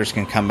voice actors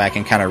can come back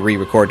and kind of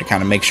re-record to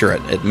kind of make sure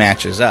it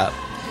matches up.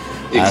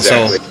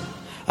 Exactly. So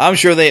I'm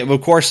sure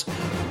of course.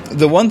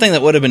 The one thing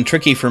that would have been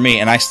tricky for me,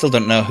 and I still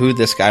don't know who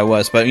this guy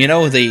was, but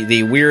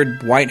the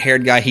weird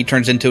white-haired guy he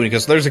turns into, and he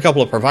goes, "There's a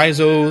couple of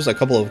provisos, a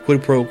couple of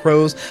quid pro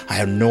quos." I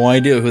have no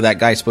idea who that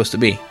guy's supposed to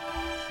be.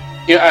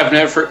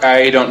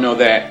 I don't know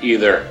that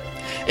either.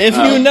 If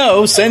you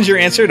know, send your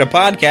answer to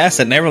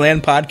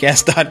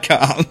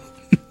podcast@neverlandpodcast.com.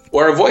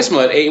 Or a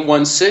voicemail at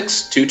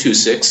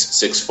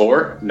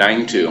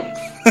 816-226-6492.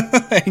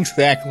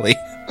 Exactly.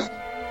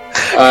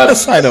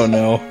 I don't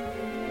know.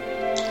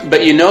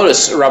 But you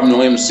notice Robin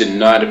Williams did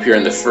not appear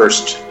in the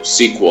first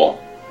sequel,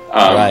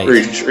 right.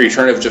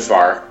 Return of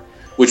Jafar,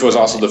 which was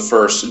also the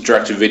first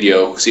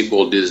direct-to-video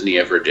sequel Disney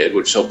ever did,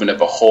 which opened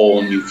up a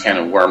whole new can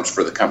of worms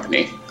for the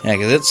company. Yeah,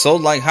 because it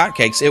sold like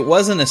hotcakes. It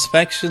wasn't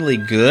especially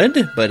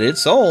good, but it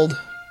sold.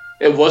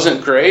 It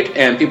wasn't great,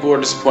 and people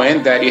were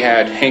disappointed that he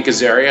had Hank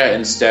Azaria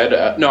instead.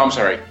 Wrong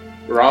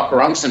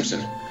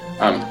Simpson.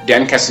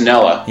 Dan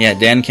Castanella. Yeah,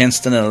 Dan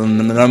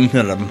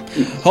Castanella.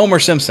 Homer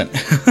Simpson.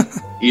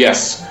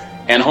 Yes,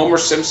 and Homer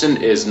Simpson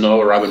is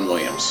no Robin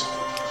Williams.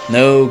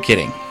 No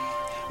kidding.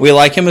 We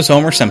like him as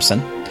Homer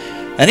Simpson.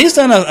 And he's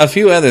done a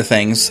few other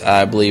things,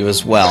 I believe,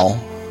 as well.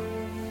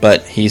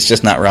 But he's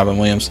just not Robin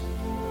Williams.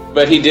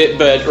 But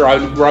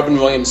Robin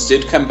Williams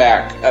did come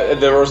back.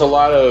 There was a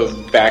lot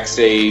of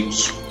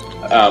backstage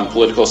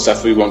political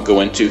stuff we won't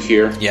go into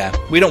here. Yeah,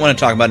 we don't want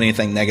to talk about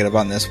anything negative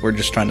on this. We're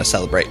just trying to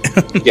celebrate.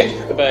 Yeah,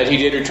 but he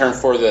did return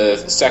for the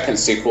second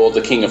sequel,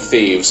 The King of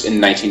Thieves,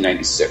 in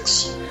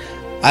 1996.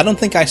 I don't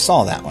think I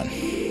saw that one.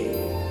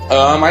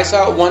 I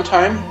saw it one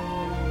time.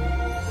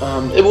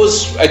 It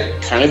was a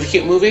kind of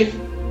cute movie.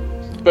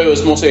 But it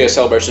was mostly a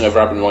celebration of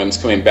Robin Williams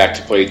coming back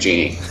to play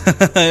Genie.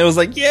 It was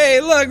like,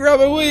 yay, look,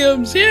 Robin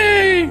Williams,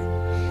 yay!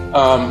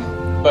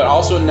 But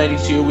also in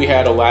 92, we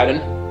had Aladdin.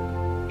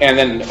 And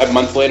then a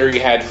month later, you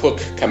had Hook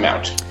come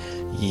out.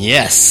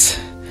 Yes.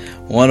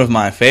 One of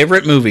my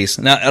favorite movies.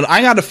 Now,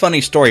 I got a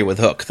funny story with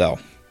Hook, though.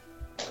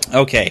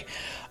 Okay.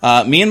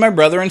 Me and my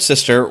brother and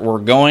sister were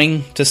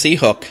going to see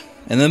Hook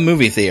in the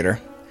movie theater.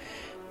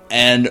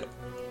 And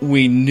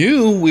we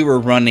knew we were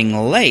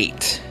running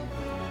late.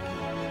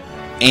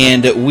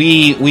 And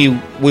we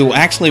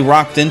actually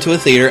rocked into a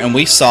theater and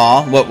we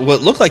saw what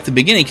looked like the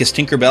beginning, because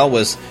Tinkerbell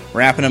was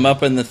wrapping him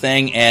up in the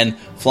thing and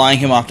flying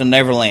him off to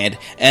Neverland.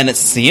 And it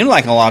seemed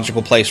like a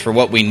logical place for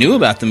what we knew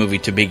about the movie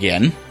to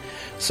begin.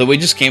 So we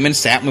just came and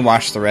sat and we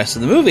watched the rest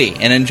of the movie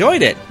and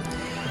enjoyed it.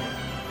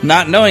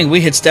 Not knowing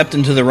we had stepped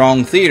into the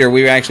wrong theater.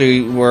 We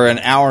actually were an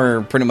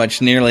hour pretty much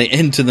nearly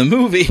into the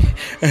movie.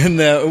 And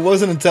it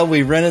wasn't until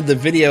we rented the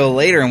video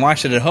later and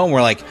watched it at home,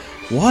 we're like,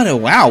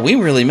 wow, we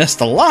really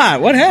missed a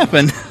lot. What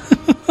happened?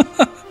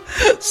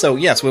 So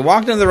yes, we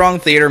walked into the wrong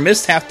theater,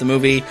 missed half the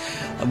movie,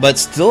 but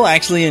still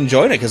actually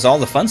enjoyed it because all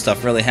the fun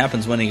stuff really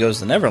happens when he goes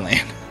to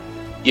Neverland.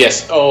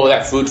 Yes. Oh,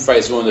 that food fight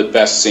is one of the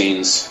best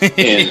scenes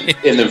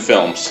in the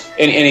films.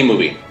 In any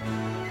movie.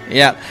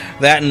 Yeah,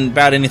 that and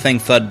about anything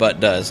Thud Butt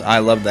does. I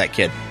love that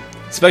kid.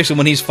 Especially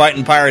when he's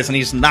fighting pirates and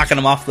he's knocking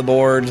them off the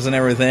boards and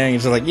everything.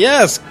 He's just like,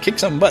 yes, kick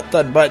some butt,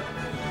 Thud Butt.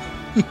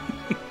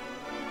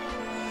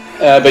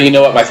 But you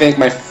know what? I think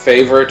my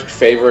favorite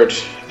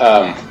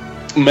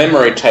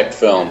memory type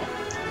film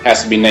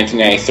has to be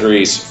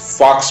 1993's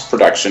Fox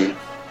production,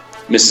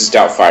 Mrs.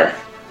 Doubtfire.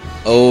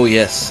 Oh,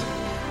 yes.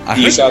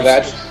 You saw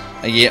that?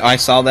 Yeah, I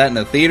saw that in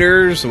the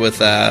theaters with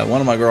one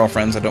of my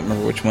girlfriends. I don't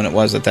remember which one it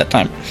was at that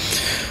time.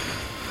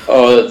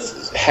 Oh,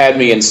 it had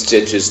me in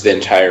stitches the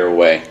entire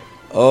way.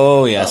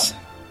 Oh, yes.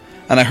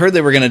 And I heard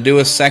they were going to do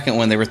a second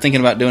one. They were thinking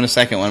about doing a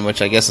second one,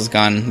 which I guess has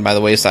gone by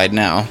the wayside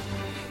now.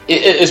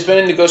 It's been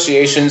in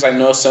negotiations. I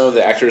know some of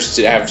the actors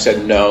have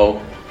said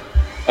no.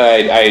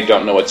 I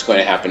don't know what's going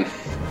to happen.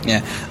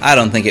 Yeah, I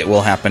don't think it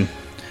will happen.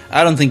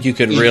 I don't think you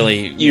could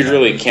really... You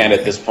really can't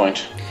at this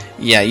point.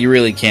 Yeah, you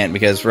really can't,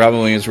 because Robin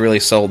Williams really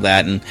sold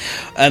that, and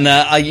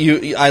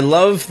I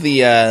love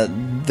the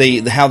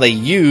how they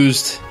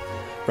used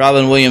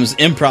Robin Williams'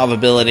 improv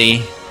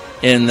ability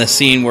in the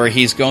scene where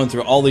he's going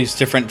through all these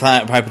different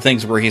type of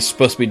things where he's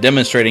supposed to be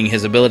demonstrating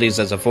his abilities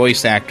as a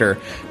voice actor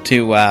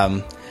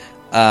to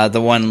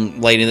the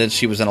one lady that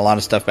she was in a lot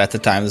of stuff at the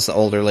time. This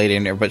older lady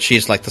in there, but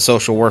she's like the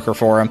social worker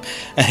for him,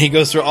 and he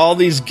goes through all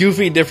these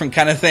goofy different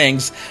kind of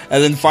things,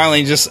 and then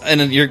finally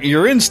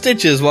you're in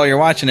stitches while you're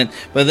watching it,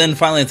 but then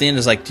finally at the end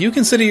is like, do you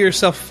consider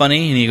yourself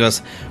funny? And he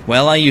goes,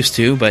 well, I used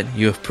to, but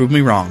you have proved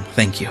me wrong.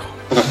 Thank you.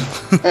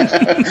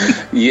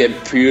 Yeah,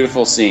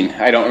 beautiful scene.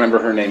 I don't remember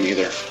her name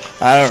either.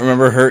 I don't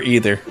remember her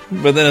either.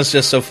 But then it's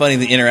just so funny,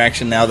 the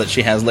interaction now that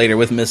she has later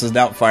with Mrs.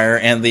 Doubtfire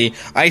and the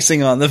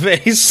icing on the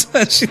face.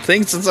 She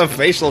thinks it's a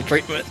facial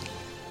treatment.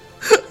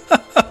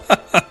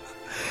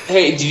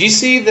 Hey, did you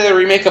see the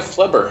remake of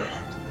Flubber?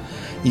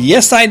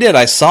 Yes, I did.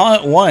 I saw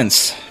it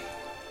once.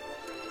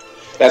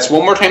 That's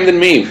one more time than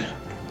me.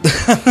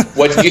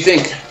 What did you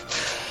think?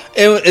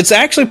 It's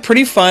actually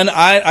pretty fun.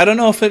 I don't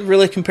know if it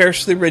really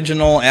compares to the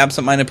original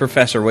Absent-Minded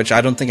Professor, which I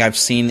don't think I've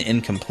seen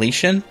in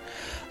completion.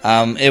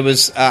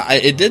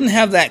 It didn't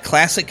have that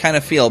classic kind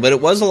of feel, but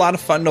it was a lot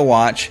of fun to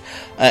watch.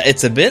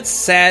 It's a bit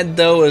sad,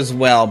 though, as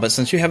well, but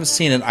since you haven't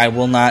seen it, I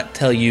will not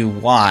tell you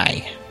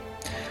why.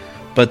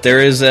 But there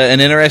is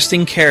an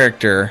interesting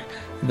character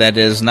that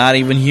is not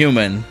even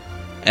human,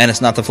 and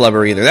it's not the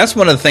Flubber either. That's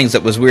one of the things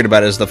that was weird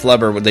about it, is the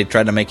Flubber, what they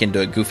tried to make into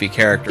a goofy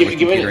character.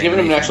 Giving him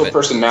an actual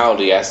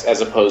personality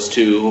as opposed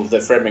to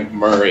the Fred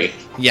McMurray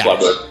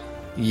Flubber.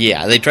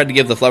 Yeah, they tried to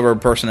give the Flubber a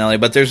personality,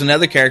 but there's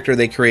another character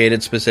they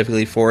created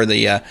specifically for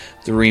the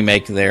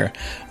remake there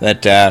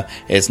that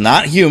is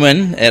not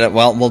human.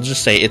 Well, we'll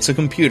just say it's a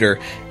computer,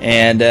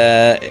 and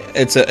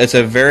it's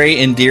a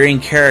very endearing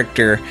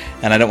character.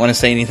 And I don't want to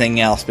say anything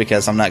else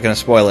because I'm not going to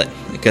spoil it,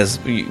 because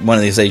one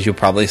of these days you'll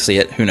probably see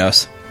it. Who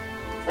knows?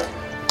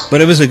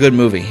 But it was a good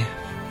movie.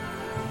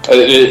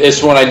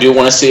 It's one I do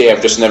want to see.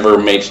 I've just never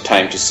made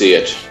time to see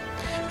it.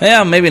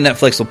 Yeah, maybe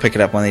Netflix will pick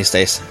it up one of these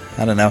days.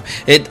 I don't know.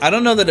 I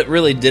don't know that it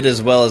really did as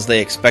well as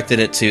they expected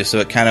it to, so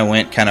it kind of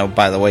went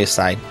by the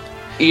wayside.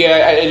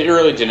 Yeah, it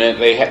really didn't.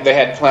 They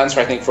had plans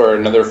for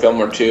another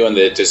film or two, and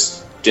they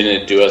just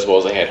didn't do as well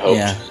as they had hoped.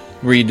 Yeah,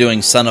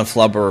 redoing Son of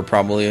Flubber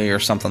probably, or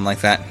something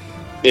like that.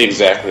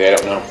 Exactly, I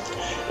don't know.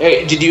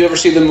 Hey, did you ever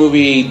see the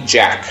movie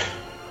Jack?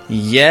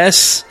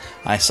 Yes,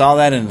 I saw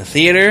that in the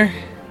theater.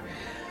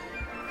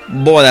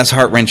 Boy, that's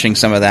heart-wrenching,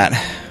 some of that.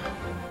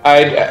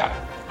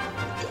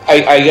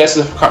 I guess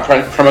the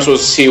premise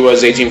was he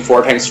was aging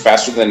 4 times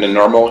faster than a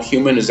normal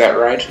human. Is that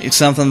right? It's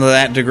something to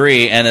that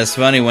degree, and it's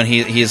funny when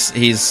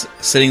he's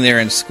sitting there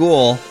in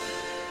school,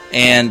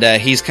 and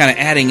he's kind of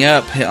adding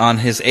up on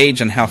his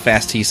age and how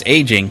fast he's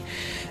aging.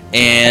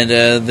 And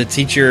the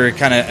teacher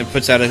kind of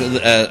puts out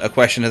a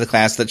question to the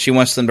class that she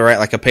wants them to write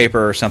like a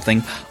paper or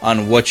something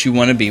on what you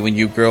want to be when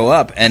you grow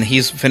up. And he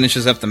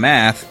finishes up the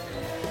math,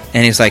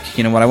 and he's like,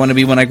 you know what I want to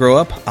be when I grow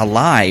up?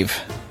 Alive.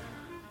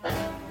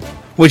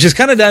 Which is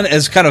kind of done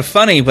as kind of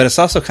funny, but it's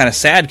also kind of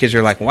sad because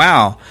you're like,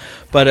 wow.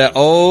 But,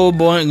 oh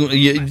boy,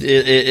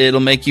 it'll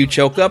make you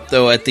choke up,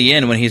 though, at the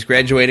end when he's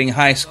graduating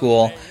high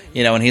school,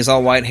 you know, and he's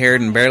all white-haired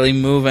and barely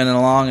moving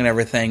along and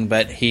everything,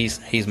 but he's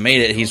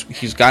made it.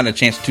 He's gotten a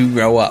chance to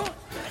grow up.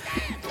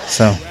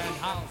 So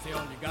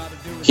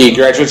he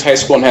graduates high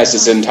school and has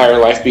his entire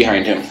life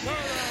behind him.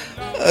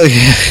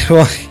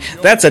 Well,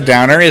 that's a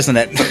downer, isn't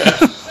it?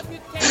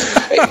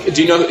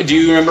 Do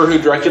you remember who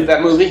directed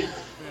that movie?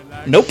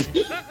 Nope.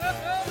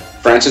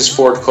 Francis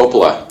Ford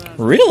Coppola.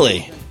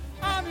 Really?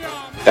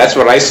 That's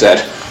what I said.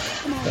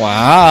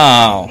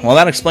 Wow. Well,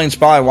 that explains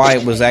probably why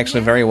it was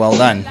actually very well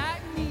done.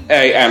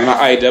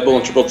 I double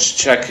and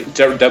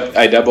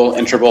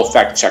triple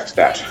fact checked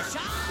that.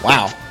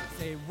 Wow.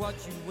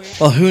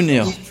 Well, who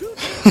knew?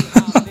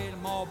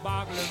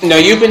 Now,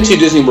 you've been to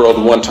Disney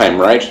World one time,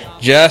 right?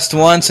 Just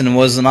once, and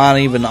was not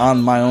even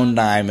on my own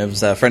dime. It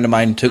was a friend of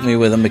mine who took me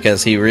with him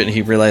because he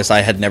realized I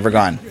had never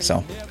gone.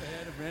 So,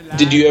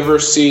 did you ever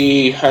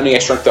see Honey, I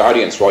Shrunk the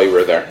Audience while you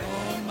were there?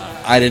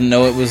 I didn't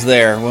know it was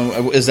there.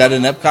 Is that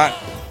in Epcot?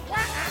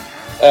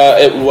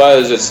 It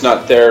was. It's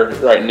not there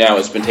right now.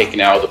 It's been taken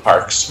out of the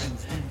parks.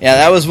 Yeah,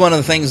 that was one of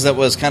the things that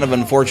was kind of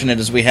unfortunate.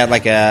 Is we had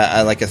like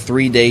a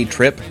 3-day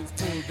trip,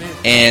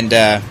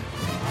 and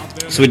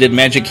so we did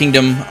Magic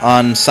Kingdom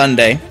on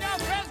Sunday,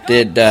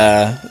 did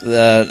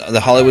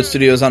the Hollywood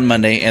Studios on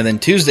Monday, and then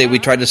Tuesday we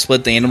tried to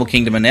split the Animal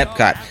Kingdom and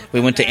Epcot. We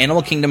went to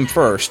Animal Kingdom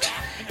first,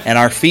 and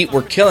our feet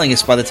were killing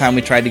us by the time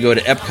we tried to go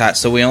to Epcot,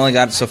 so we only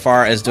got so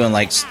far as doing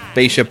like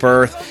Spaceship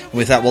Earth. And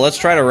we thought, well, let's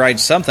try to ride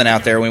something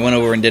out there. We went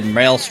over and did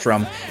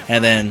Maelstrom,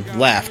 and then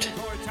left.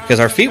 Because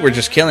our feet were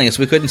just killing us.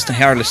 We couldn't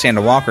hardly stand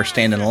to walk or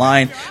stand in a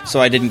line, so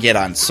I didn't get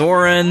on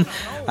Soarin'.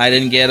 I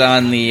didn't get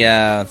on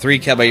the Three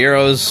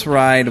Caballeros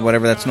ride,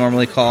 whatever that's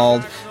normally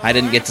called. I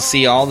didn't get to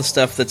see all the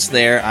stuff that's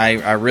there.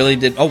 I really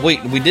did. Oh,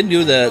 wait, we did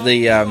do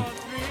the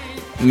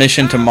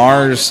Mission to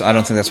Mars. I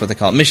don't think that's what they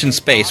call it. Mission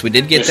Space. We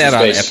did get Mission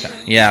that Space. On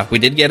Epcot. Yeah, we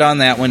did get on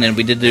that one, and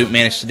we did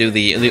manage to do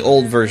the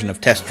old version of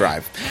Test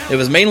Drive. It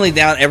was mainly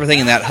down everything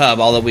in that hub,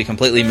 although we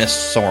completely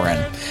missed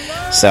Soarin'.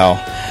 So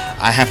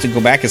I have to go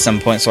back at some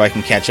point so I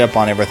can catch up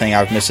on everything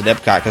I've missed at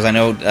Epcot, because I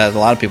know a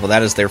lot of people,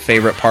 that is their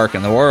favorite park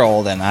in the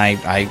world, and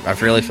I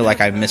really feel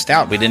like I've missed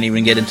out. We didn't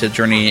even get into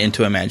Journey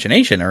into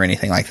Imagination or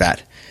anything like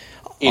that.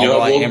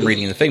 Although I am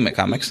reading the Figment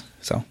comics,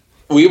 so.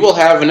 We will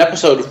have an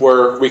episode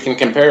where we can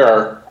compare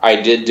our I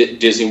did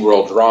Disney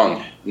World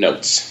wrong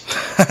notes.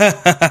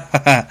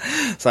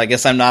 So I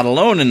guess I'm not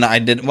alone, and I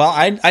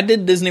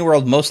did Disney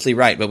World mostly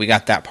right, but we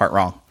got that part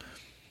wrong.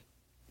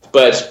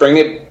 But bring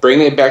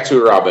it back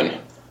to Robin.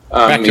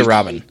 Back to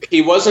Robin.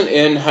 He wasn't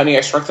in Honey,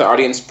 I Shrunk the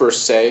Audience per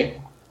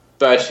se,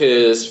 but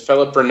his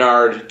Philip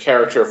Bernard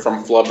character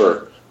from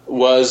Flubber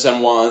was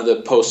on one of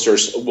the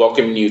posters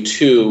welcoming you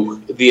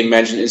to the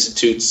Imagine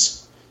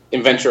Institute's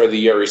Inventor of the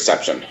Year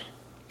reception.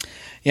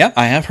 Yeah,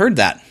 I have heard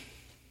that.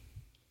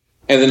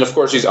 And then, of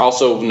course, he's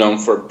also known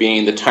for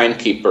being the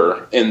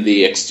timekeeper in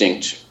the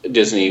extinct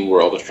Disney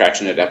World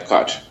attraction at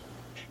Epcot.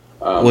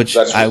 Which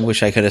I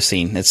wish I could have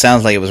seen. It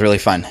sounds like it was really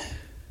fun.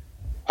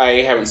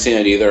 I haven't seen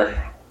it either.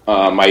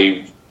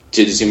 I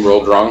did Disney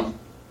World wrong.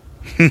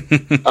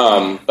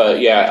 But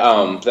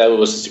yeah, that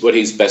was what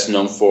he's best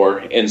known for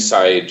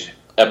inside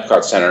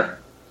Epcot Center.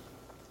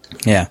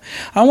 Yeah.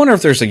 I wonder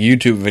if there's a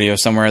YouTube video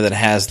somewhere that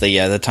has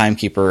the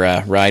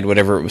Timekeeper ride,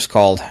 whatever it was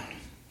called.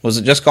 Was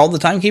it just called the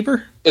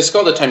Timekeeper? It's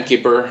called the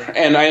Timekeeper,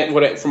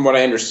 and from what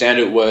I understand,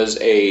 it was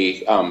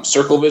a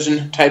Circle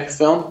Vision type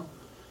film.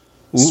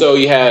 Ooh. So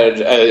you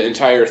had an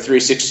entire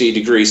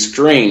 360-degree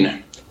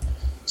screen,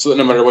 so that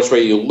no matter which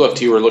way you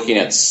looked, you were looking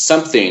at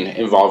something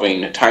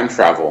involving time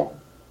travel.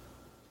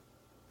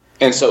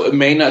 And so it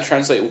may not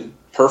translate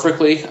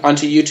perfectly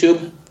onto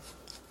YouTube,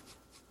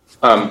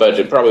 but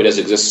it probably does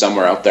exist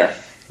somewhere out there.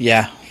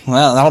 Yeah,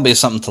 well, that'll be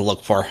something to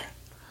look for.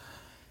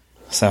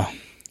 So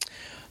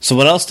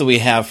what else do we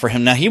have for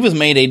him? Now, he was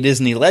made a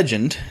Disney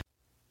legend.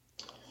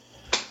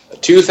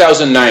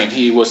 2009.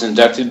 He was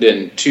inducted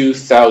in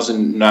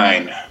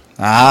 2009.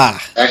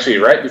 Ah. Actually,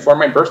 right before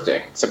my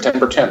birthday,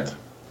 September 10th.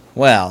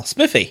 Well,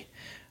 spiffy.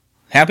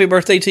 Happy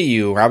birthday to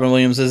you. Robin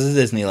Williams is a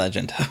Disney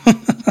legend.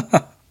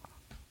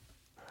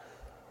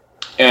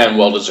 And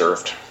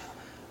well-deserved.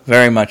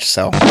 Very much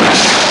so.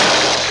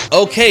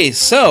 Okay,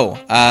 so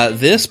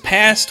this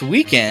past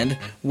weekend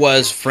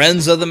was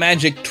Friends of the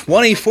Magic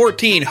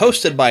 2014,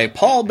 hosted by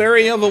Paul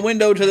Berry of A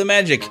Window to the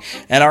Magic,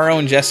 and our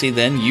own Jesse.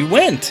 Then you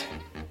went.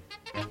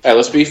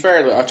 Let's be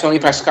fair. Tony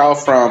Pascal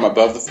from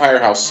Above the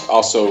Firehouse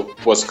also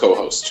was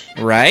co-host.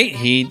 Right,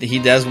 he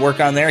does work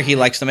on there. He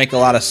likes to make a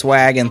lot of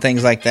swag and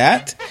things like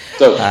that.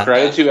 So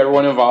credit to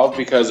everyone involved,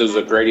 because it was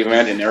a great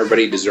event and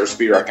everybody deserves to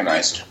be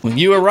recognized.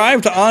 You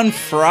arrived on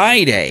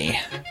Friday.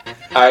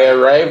 I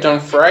arrived on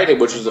Friday,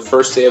 which was the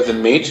first day of the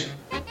meet.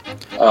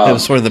 It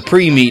was sort of the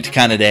pre-meet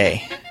kind of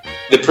day.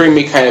 The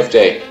pre-meet kind of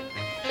day.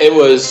 It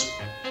was,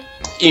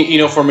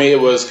 for me,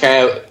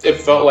 it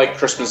felt like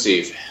Christmas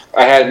Eve.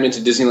 I hadn't been to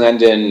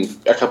Disneyland in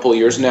a couple of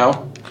years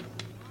now,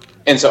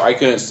 and so I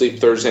couldn't sleep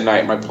Thursday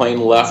night. My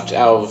plane left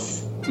out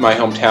of my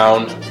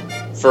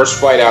hometown First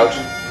flight out,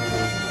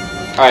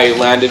 I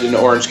landed in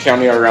Orange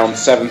County around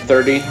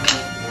 7:30.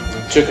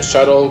 Took a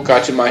shuttle,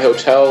 got to my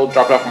hotel,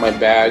 dropped off my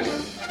bag,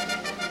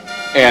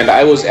 and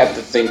I was at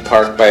the theme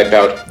park by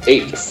about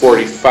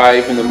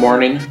 8:45 in the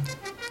morning.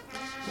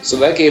 So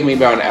that gave me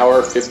about an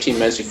hour, 15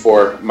 minutes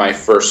before my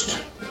first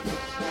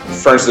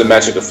Friends of the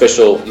Magic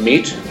official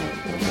meet.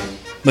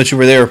 But you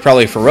were there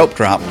probably for rope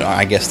drop,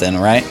 I guess, then,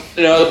 right?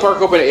 No, the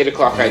park opened at 8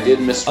 o'clock. I did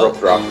miss rope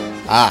drop.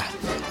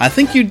 I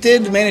think you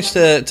did manage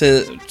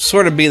to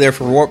sort of be there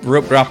for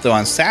rope drop, though,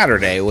 on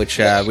Saturday, which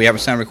we have a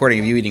sound recording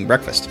of you eating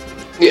breakfast.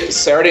 Yeah,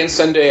 Saturday and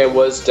Sunday I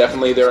was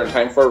definitely there in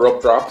time for a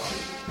rope drop.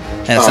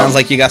 And it sounds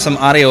like you got some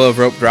audio of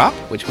rope drop,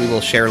 which we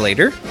will share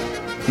later.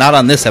 Not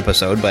on this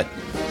episode, but...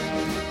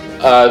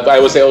 I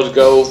was able to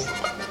go...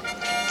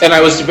 And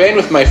I was debating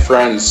with my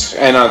friends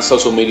and on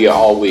social media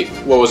all week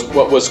what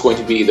was going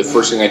to be the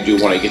first thing I do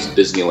when I get to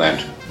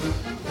Disneyland.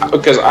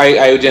 Because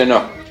I didn't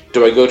know.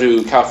 Do I go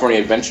to California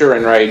Adventure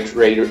and ride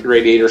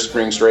Radiator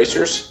Springs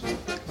Racers?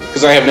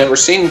 Because I have never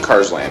seen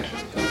Cars Land.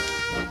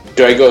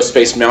 Do I go to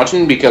Space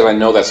Mountain because I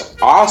know that's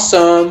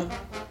awesome?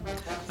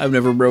 I've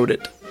never rode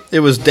it. It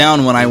was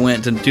down when I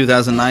went in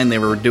 2009. They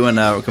were doing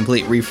a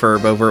complete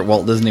refurb over at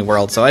Walt Disney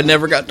World, so I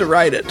never got to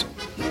ride it.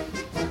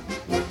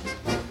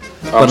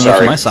 I'm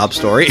sorry. My sob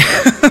story.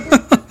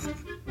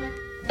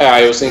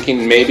 I was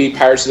thinking maybe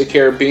Pirates of the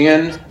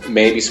Caribbean,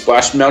 maybe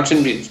Splash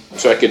Mountain,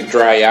 so I could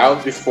dry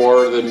out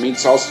before the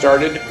meets all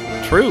started.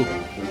 True.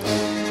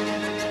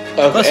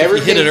 Plus, if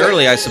you hit it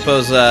early, I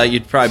suppose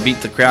you'd probably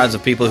beat the crowds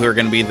of people who are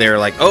going to be there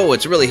like, oh,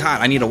 it's really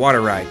hot, I need a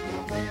water ride.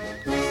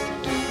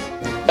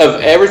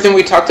 Of everything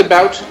we talked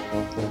about,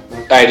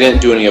 I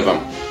didn't do any of them.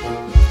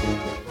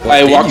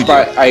 I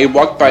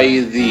walked by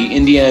the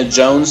Indiana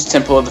Jones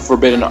Temple of the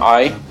Forbidden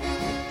Eye,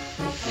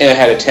 and it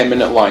had a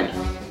 10-minute line.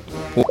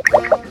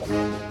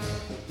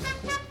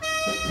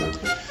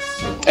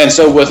 And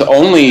so with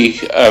only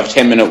a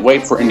 10-minute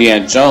wait for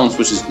Indiana Jones,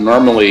 which is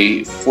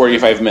normally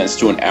 45 minutes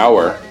to an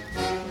hour,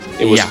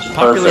 it was perfect.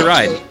 Popular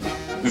ride.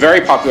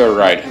 Very popular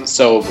ride.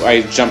 So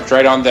I jumped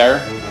right on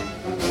there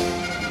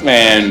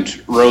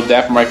and rode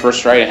that for my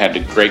first ride and had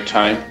a great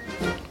time.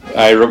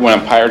 I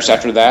went on Pirates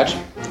after that.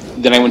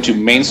 Then I went to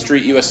Main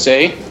Street,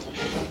 USA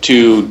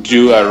to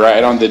do a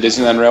ride on the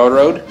Disneyland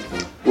Railroad,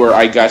 where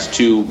I got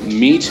to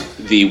meet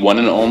the one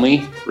and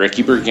only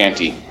Ricky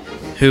Briganti,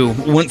 who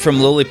went from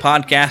lowly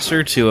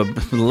podcaster to a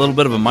little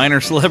bit of a minor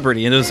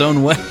celebrity in his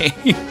own way.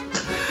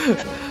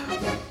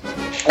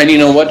 And you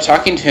know what?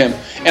 Talking to him,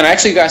 and I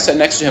actually got sat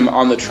next to him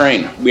on the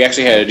train. We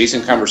actually had a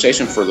decent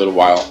conversation for a little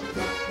while.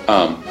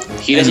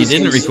 He and you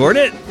didn't record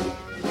it?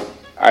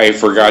 I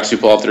forgot to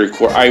pull out the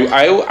record.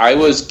 I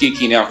was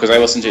geeking out because I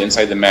listen to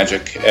Inside the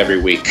Magic every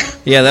week.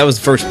 Yeah, that was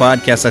the first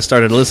podcast I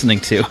started listening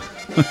to.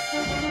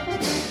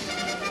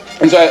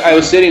 And so I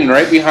was sitting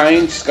right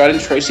behind Scott and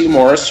Tracy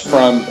Morris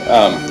from...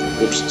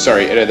 oops,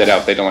 sorry, edit that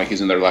out. They don't like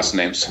using their last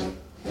names.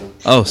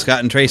 Oh,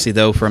 Scott and Tracy,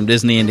 though, from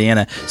Disney,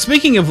 Indiana.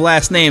 Speaking of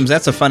last names,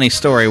 that's a funny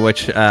story,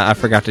 which I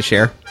forgot to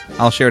share.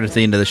 I'll share it at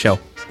the end of the show.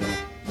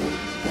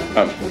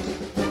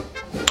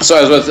 So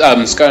I was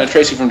with Scott and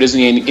Tracy from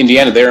Disney,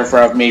 Indiana. They're in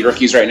front of me.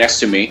 Ricky's right next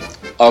to me.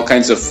 All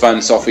kinds of fun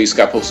selfies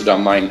got posted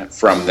online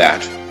from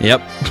that. Yep.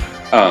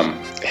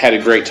 Had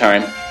a great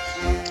time.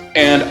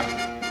 And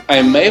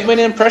I may have made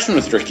an impression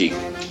with Ricky.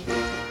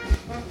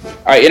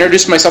 I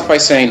introduced myself by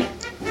saying,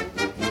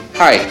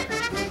 "Hi,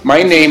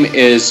 my name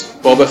is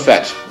Boba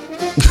Fett.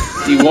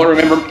 You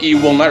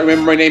will not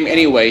remember my name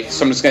anyway,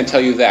 so I'm just going to tell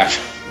you that."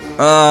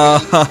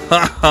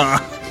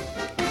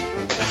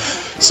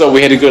 So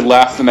we had a good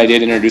laugh, and I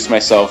did introduce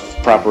myself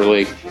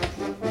properly,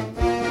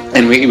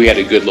 and we had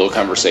a good little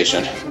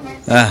conversation.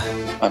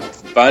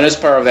 Funnest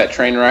part of that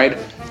train ride,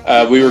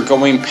 we were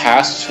going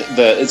past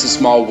the "It's a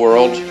Small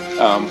World"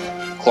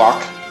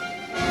 clock.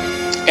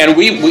 And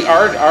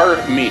our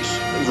meet,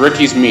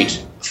 Ricky's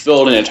meet,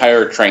 filled an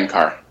entire train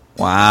car.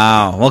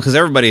 Wow. Well, because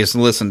everybody has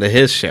listened to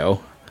his show.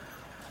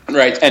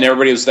 Right, and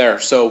everybody was there.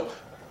 So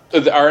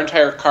our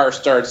entire car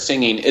started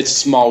singing "It's a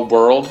Small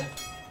World."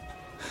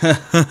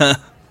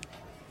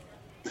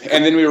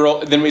 And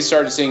then we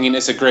started singing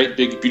 "It's a Great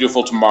Big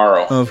Beautiful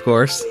Tomorrow." Of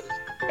course.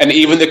 And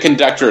even the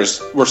conductors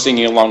were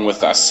singing along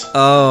with us.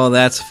 Oh,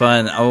 that's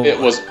fun. Oh, it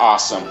was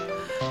awesome.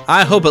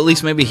 I hope at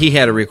least maybe he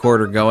had a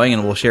recorder going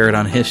and we'll share it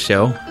on his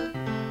show.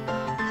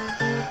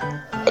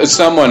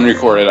 Someone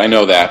recorded, I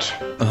know that.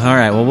 All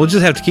right, well, we'll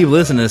just have to keep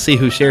listening to see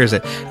who shares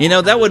it. You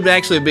know, that would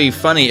actually be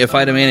funny if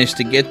I'd have managed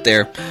to get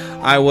there.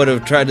 I would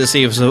have tried to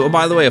see if... So, oh,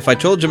 by the way, if I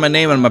told you my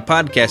name on my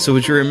podcast, so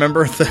would you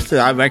remember that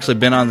I've actually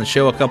been on the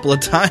show a couple of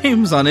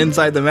times on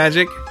Inside the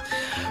Magic?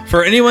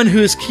 For anyone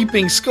who's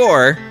keeping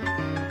score,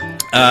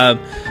 I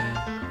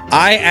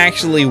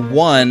actually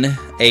won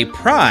a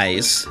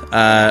prize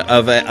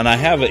and I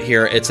have it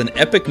here. It's an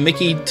Epic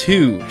Mickey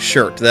 2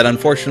 shirt that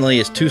unfortunately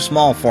is too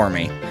small for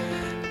me.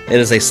 it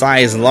is a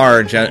size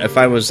large. If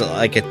I was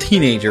like a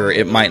teenager,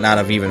 it might not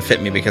have even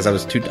fit me because I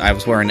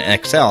was wearing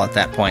an XL at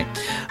that point.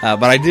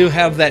 But I do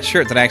have that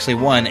shirt that I actually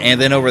won, and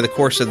then over the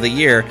course of the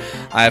year,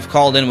 I've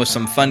called in with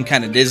some fun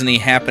kind of Disney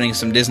happenings,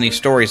 some Disney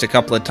stories a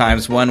couple of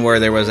times. One where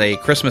there was a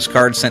Christmas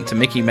card sent to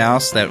Mickey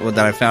Mouse that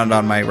I found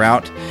on my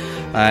route.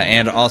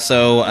 And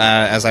also,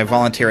 as I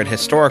volunteer at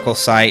Historical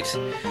Site,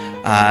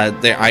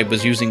 I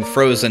was using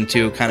Frozen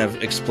to kind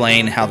of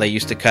explain how they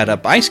used to cut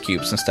up ice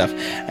cubes and stuff.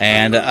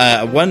 And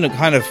one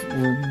kind of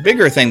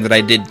bigger thing that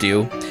I did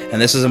do, and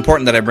this is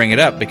important that I bring it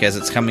up because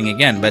it's coming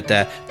again, but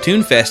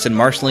Toonfest in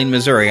Marceline,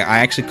 Missouri, I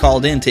actually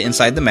called in to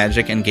Inside the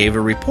Magic and gave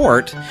a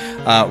report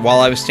while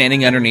I was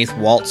standing underneath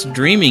Walt's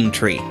Dreaming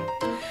Tree.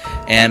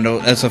 And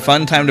it's a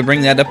fun time to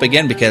bring that up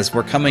again because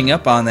we're coming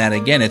up on that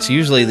again. It's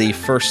usually the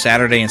first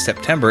Saturday in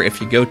September.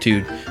 If you go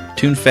to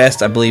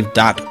Toonfest, I believe,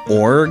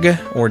 .org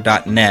or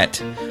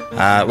 .net.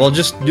 Well,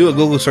 just do a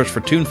Google search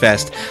for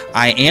Toonfest.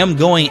 I am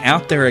going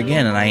out there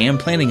again, and I am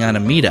planning on a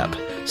meetup.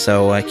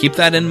 So keep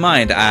that in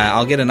mind.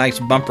 I'll get a nice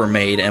bumper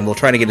made, and we'll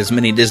try to get as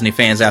many Disney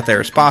fans out there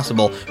as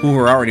possible who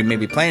are already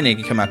maybe planning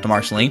to come out to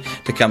Marceline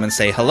to come and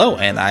say hello.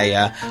 And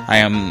I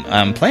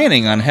am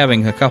planning on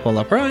having a couple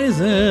of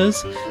prizes.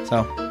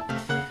 So...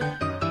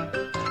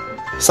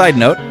 Side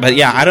note, but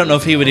yeah, I don't know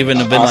if he would even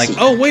have been awesome.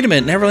 Like, oh, wait a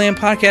minute, Neverland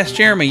Podcast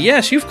Jeremy,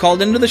 yes, you've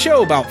called into the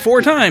show about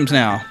 4 times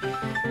now.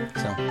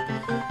 So,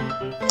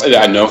 I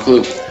had no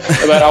clue.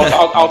 But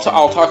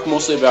I'll talk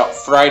mostly about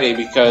Friday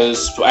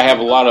because I have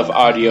a lot of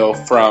audio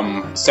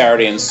from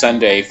Saturday and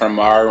Sunday from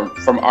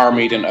our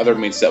meet and other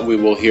meets that we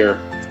will hear.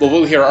 Well,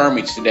 we'll hear our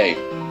meets today.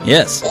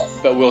 Yes.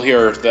 But we'll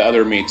hear the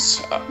other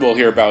meets. We'll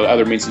hear about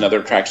other meets and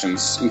other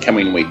attractions in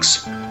coming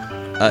weeks.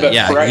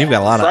 Yeah, you've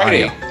got a lot of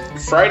audio.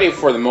 Friday,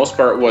 for the most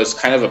part, was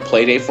kind of a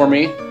play day for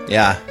me.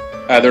 Yeah.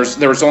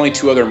 There was only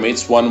 2 other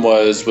meets. One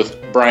was with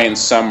Brian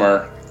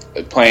Summer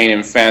playing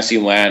in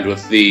Fantasyland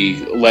with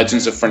the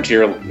Legends of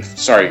Frontierland.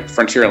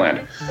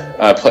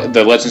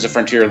 The Legends of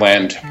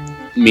Frontierland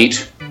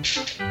meet,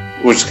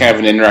 which is kind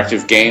of an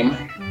interactive game.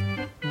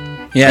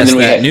 Yeah, it's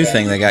that new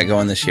thing they got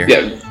going this year.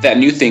 Yeah, that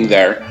new thing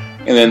there.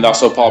 And then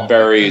also Paul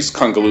Berry's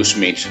Congaloosh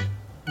meet.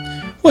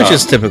 Which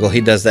is typical.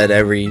 He does that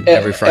every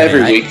Friday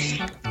every night.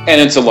 week. And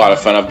it's a lot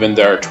of fun. I've been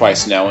there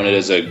twice now, and it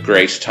is a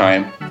great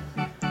time.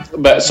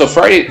 But so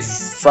Friday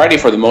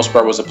for the most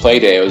part was a play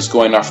day. I was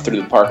going off through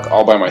the park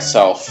all by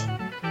myself,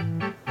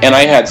 and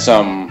I had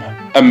some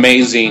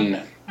amazing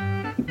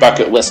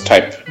bucket list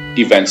type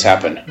events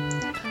happen.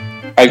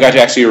 I got to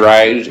actually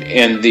ride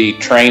in the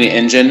train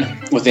engine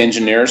with the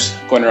engineers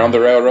going around the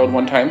railroad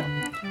one time,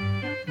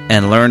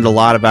 and learned a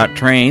lot about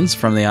trains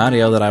from the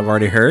audio that I've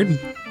already heard.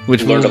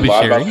 Which learned a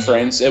lot about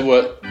trains.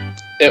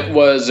 It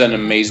was an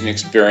amazing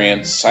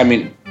experience. I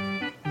mean,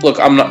 look,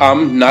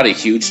 I'm not a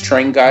huge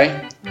train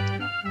guy,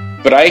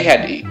 but I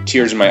had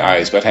tears in my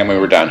eyes by the time we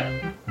were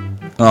done.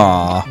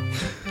 Aww.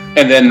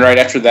 And then right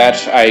after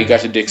that, I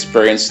got to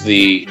experience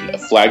the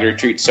flag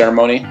retreat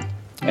ceremony,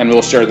 and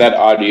we'll share that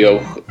audio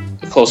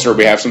closer.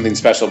 We have something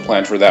special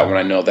planned for that one.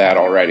 I know that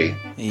already.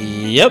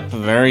 Yep,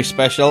 very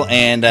special,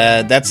 and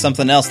that's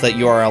something else that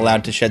you are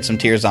allowed to shed some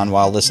tears on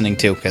while listening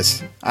to,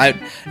 because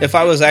if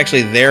I was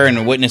actually there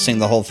and witnessing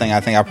the whole thing, I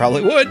think I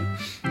probably would.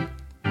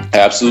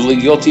 Absolutely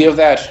guilty of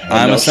that.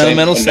 I'm a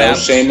sentimental sap.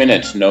 No shame in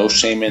it. No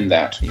shame in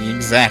that.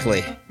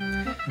 Exactly.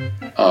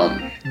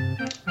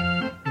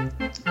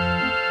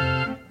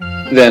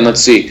 Then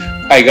let's see.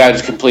 I got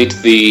to complete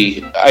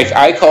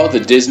I call it the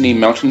Disney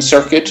Mountain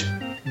Circuit,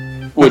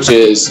 which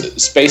is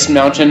Space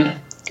Mountain,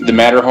 the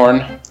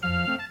Matterhorn,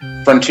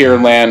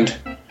 Frontierland,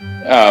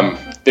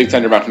 Big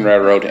Thunder Mountain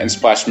Railroad, and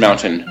Splash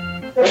Mountain.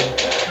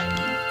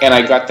 And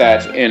I got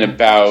that in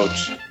about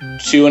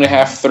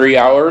 2.5-3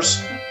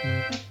 hours.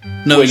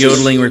 No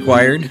yodeling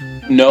required?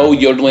 No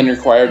yodeling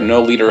required,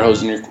 no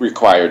lederhosen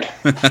required.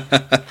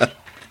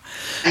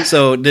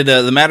 So, did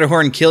the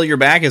Matterhorn kill your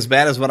back as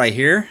bad as what I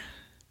hear?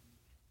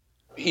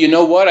 You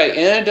know what? I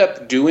ended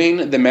up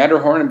doing the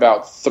Matterhorn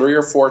about 3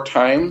 or 4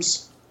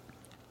 times.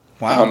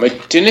 Wow.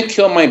 It didn't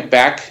kill my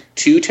back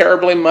too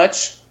terribly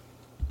much.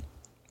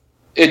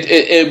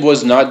 It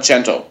was not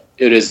gentle.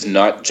 It is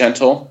not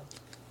gentle,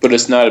 but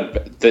it's not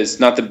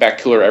the back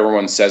killer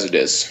everyone says it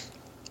is.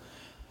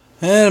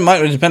 It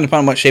might depend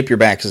upon what shape your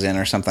back is in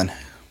or something.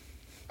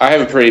 I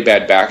have a pretty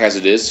bad back as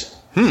it is.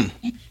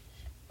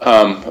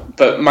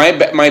 But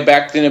my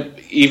back didn't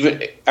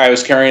even. I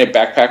was carrying a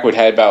backpack which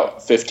had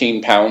about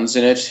 15 pounds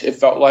in it. It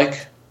felt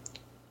like.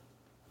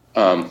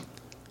 And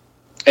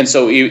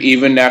so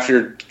even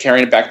after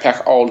carrying a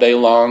backpack all day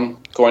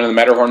long, going to the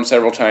Matterhorn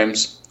several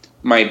times,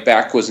 my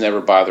back was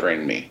never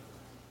bothering me.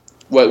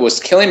 What was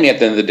killing me at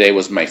the end of the day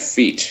was my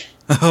feet.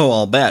 Oh,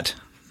 I'll bet.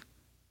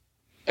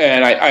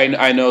 And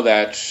I know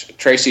that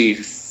Tracy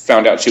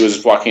found out she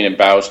was walking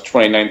about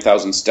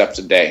 29,000 steps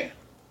a day.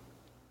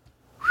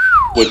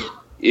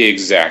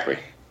 Exactly.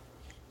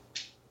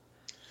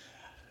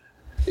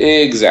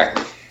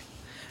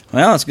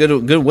 Well, it's a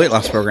good weight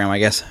loss program, I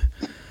guess.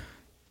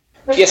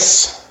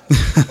 Yes.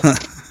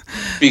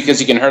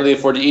 Because you can hardly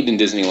afford to eat in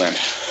Disneyland.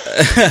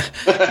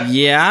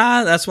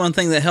 Yeah, that's one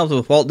thing that helped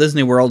with Walt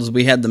Disney World is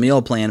we had the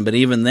meal plan, but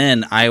even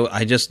then,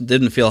 I just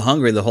didn't feel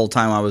hungry the whole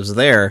time I was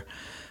there.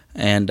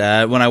 And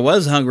when I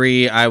was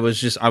hungry, I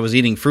was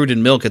eating fruit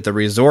and milk at the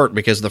resort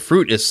because the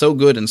fruit is so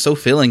good and so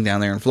filling down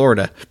there in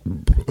Florida.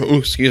 Oh,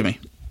 excuse me.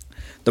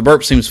 The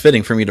burp seems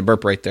fitting for me to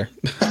burp right there.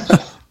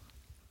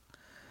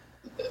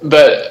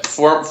 But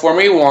for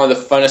me, one of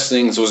the funnest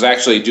things was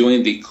actually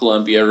doing the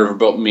Columbia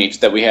Riverboat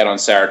meet that we had on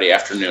Saturday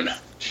afternoon.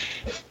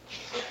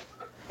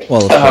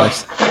 Well, of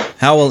course.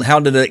 How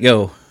did it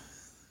go?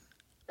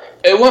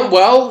 It went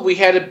well. We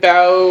had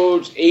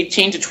about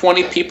 18 to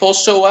 20 people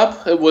show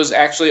up. It was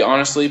actually,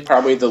 honestly,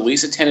 probably the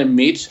least attended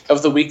meet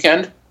of the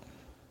weekend.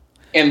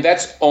 And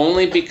that's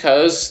only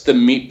because the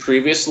meet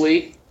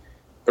previously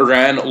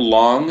ran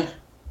long.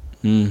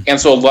 And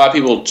so a lot of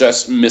people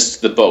just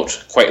missed the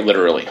boat, quite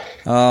literally.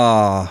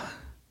 Oh.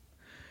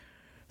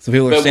 So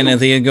people are standing at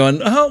the end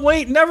going, oh,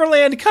 wait,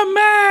 Neverland, come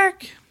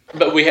back!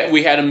 But we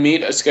had a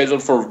meet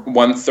scheduled for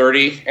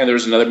 1:30, and there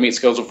was another meet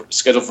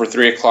scheduled for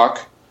 3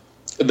 o'clock.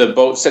 The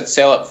boat set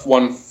sail at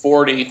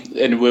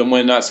 1:40, and we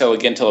would not sail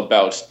again until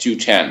about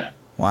 2:10.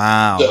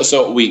 Wow.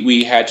 So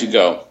we had to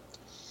go.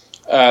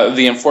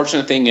 The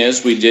unfortunate thing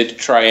is we did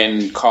try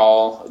and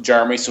call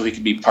Jeremy so he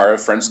could be part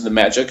of Friends of the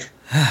Magic.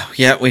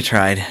 Yeah, we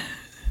tried.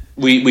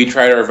 We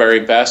tried our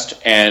very best,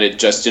 and it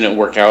just didn't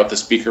work out. The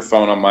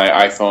speakerphone on my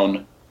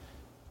iPhone,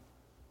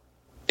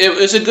 it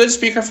was a good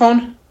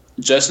speakerphone,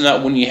 just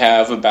not when you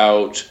have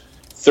about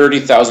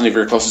 30,000 of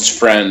your closest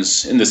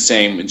friends in the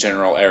same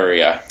general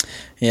area.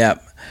 Yeah,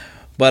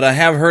 but I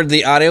have heard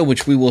the audio,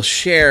 which we will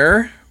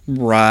share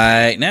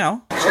right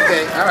now.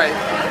 Okay, all right.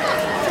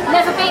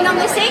 Never been on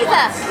this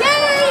either.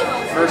 Yay!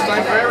 First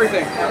time for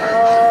everything.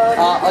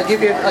 I'll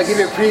give you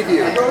a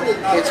preview.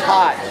 It's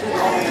hot.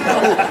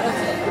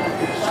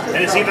 And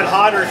it's even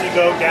hotter if you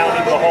go down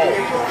into the hole.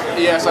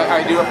 Yes,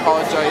 I do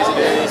apologize.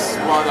 It is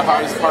one of the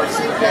hottest parts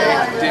of the day.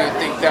 Didn't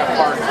think that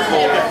part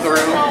pulled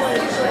through.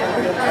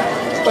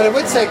 But I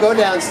would say go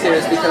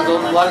downstairs because a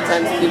lot of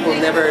times people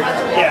never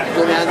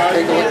go down to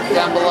take a look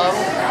down below.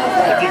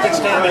 If you can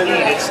stand the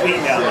heat, it's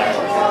sweet down there.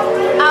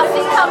 I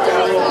think I'll do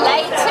it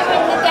later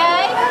in the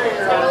day.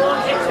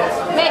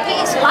 Maybe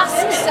it's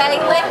last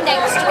sailing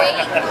next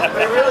week.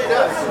 It really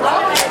does.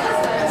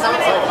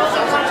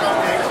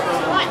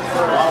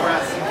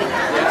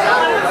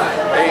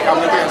 Hey,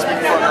 I'm looking at the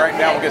speakerphone right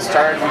now. We'll get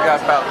started. We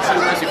got about 2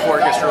 minutes before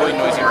it gets really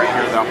noisy right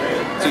here, though.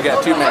 So you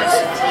got 2 minutes.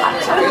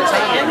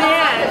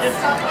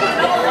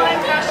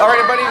 All right,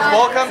 everybody.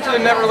 Welcome to the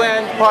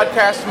Neverland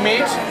podcast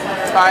meet.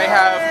 I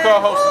have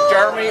co-host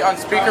Jeremy on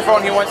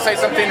speakerphone. He wants to say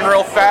something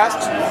real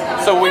fast.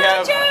 So we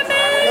have...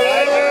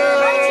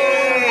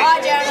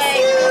 Hi,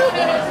 Jeremy.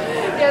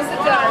 Yes,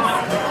 it does.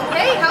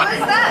 Hey, how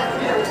is that?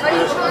 Are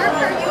you sure?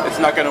 It's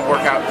not going to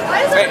work out.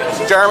 Hey,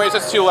 Jeremy, it's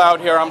just too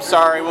loud here. I'm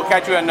sorry. We'll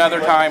catch you another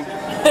time.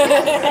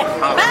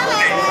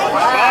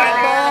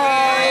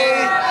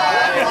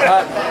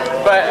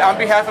 But on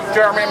behalf of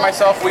Jeremy and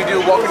myself, we do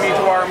welcome you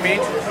to our meet.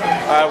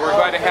 We're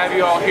glad to have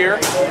you all here.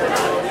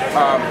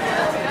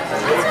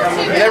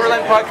 The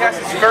Neverland podcast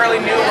is fairly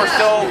new. We're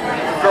still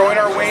growing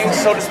our wings,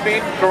 so to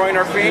speak, growing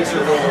our feet,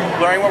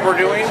 learning what we're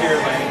doing.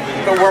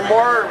 But we're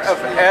more of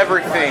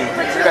everything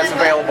that's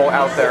available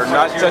out there,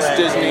 not just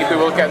Disney. We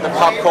look at the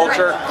pop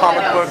culture,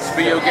 comic books,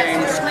 video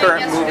games,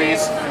 current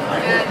movies.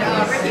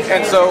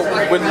 And so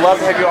we'd love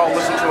to have you all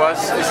listen to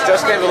us. It's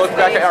just going to look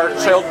back at our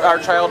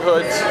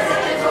childhoods.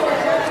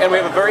 And we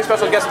have a very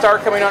special guest star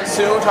coming on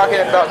soon, talking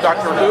about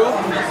Doctor Who.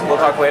 We'll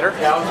talk later.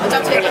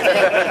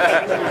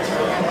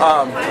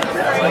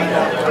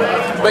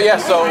 But yeah,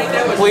 so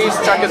please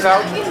check us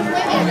out.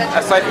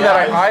 Aside from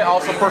that, I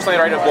also personally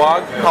write a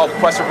blog called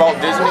Quest for Walt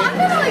Disney.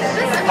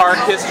 Park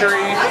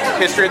history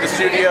of the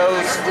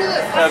studios,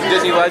 of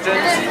Disney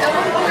Legends.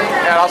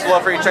 And I'd also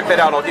love for you to check that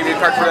out. I'll give you a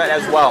card for that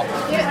as well.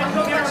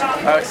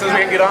 As soon as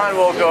we can get on,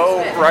 we'll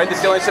go ride the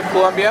sailing ship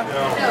Columbia.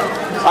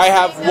 I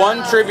have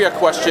one trivia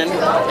question,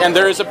 and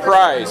there is a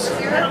prize.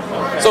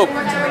 So,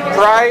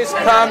 prize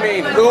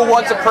coming. Who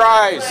wants a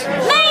prize?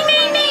 Me!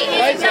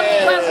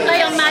 Somebody won't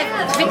play on my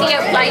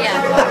video player.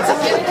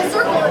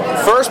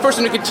 First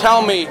person who can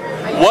tell me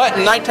what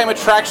nighttime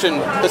attraction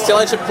the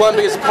sailing ship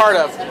Columbia is a part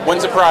of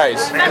wins a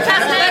prize.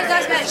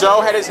 Fantastic.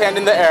 Joe had his hand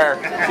in the air.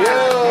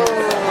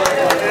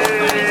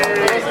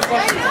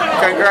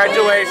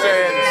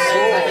 Congratulations.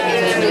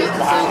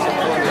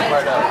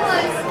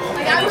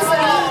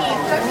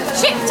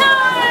 Ship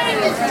time!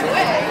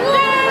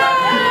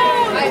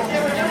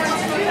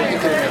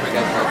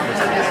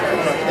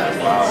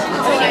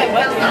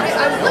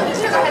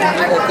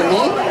 To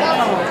me?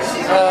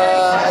 I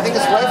think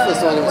his wife was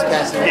the one who was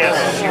passing. Yes,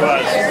 she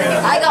was.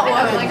 I got one.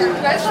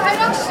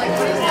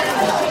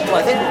 Well,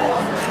 I think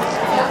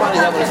we'll probably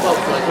have one as well.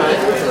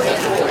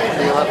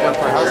 You'll have one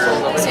per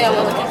household. See how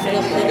we're looking for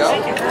them. There you go.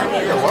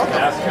 You're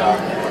welcome.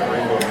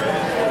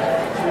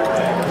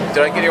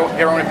 Did I get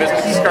everyone a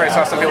business card? I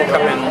saw some people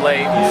come in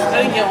late.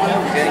 I didn't get one.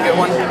 You didn't get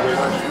one?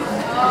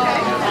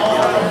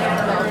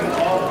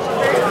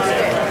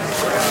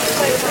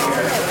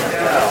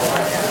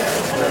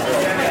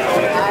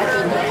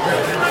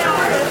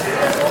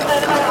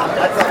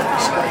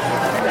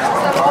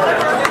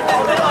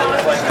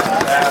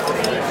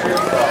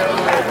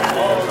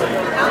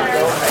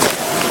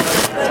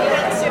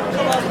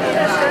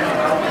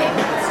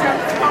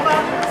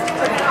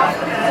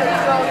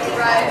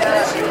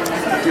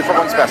 for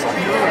one special.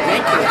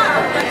 Thank you.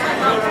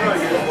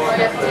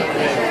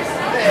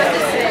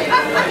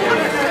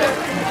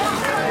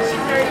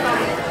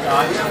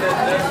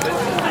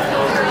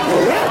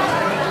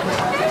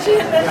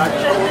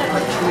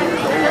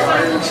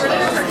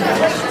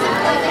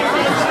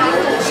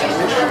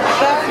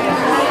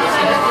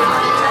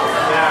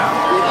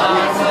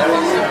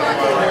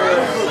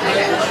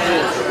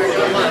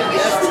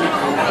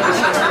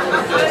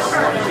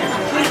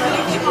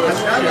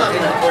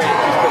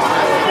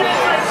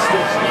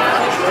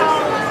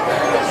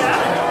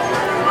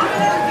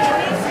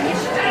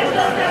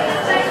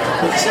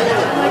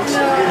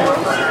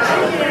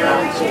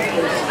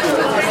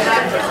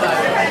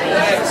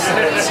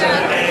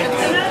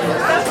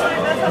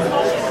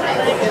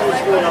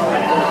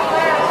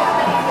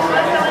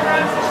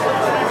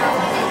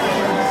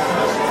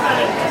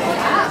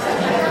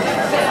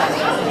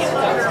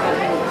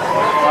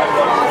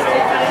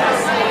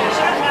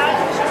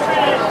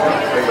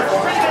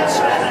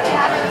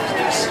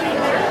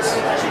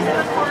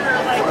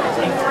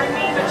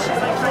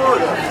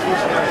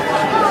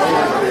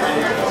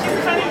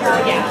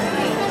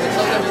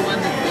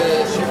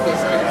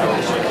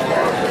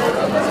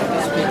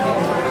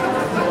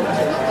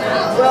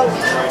 Well,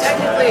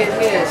 technically it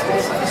is,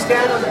 because if you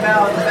stand on the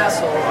bow of the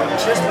vessel,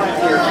 just like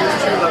your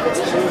true levels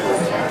of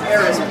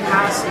air is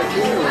passing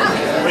through.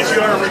 But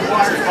you are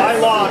required by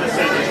law to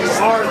say that you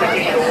are the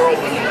king of the world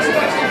when you do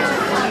that.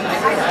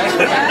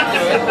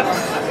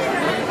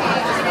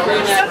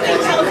 Something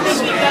tells me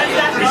he does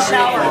that in the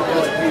shower.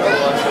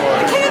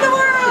 The king of the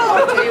world!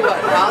 I'll tell you what,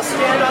 I'll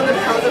stand on the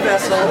front of the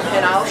vessel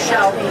and I'll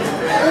shout, hold me,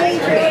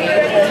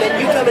 and then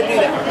you come and do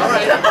that. All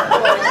right.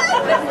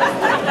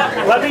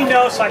 Let me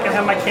know so I can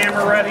have my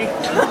camera ready.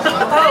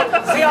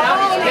 See,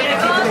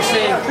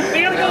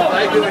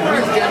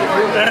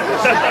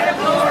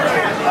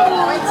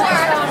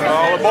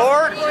 All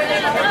aboard!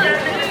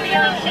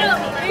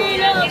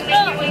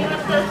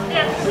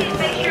 Please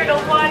make sure to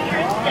watch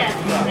your steps.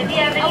 If you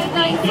have anything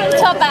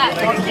Top back.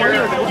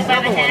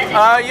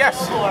 Yes.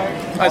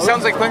 It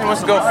sounds like Clinton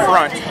wants to go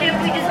front. we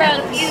just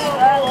have a few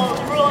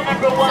rule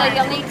number one. So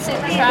you'll need to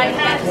try Do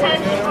not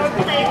touch or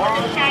play with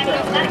the shiny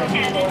left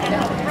cannon at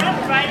the front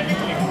right of the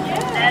ship.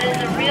 That is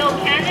a real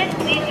cannon.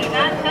 Please do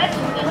not touch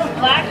the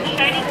black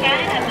shiny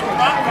cannon at the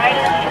front right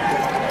of the ship.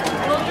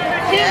 Rule number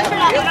two,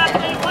 do not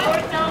place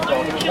port cells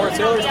or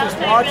children on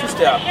the outside of the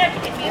ship.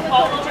 If you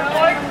fall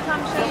overboard, you'll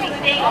be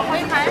staying on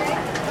the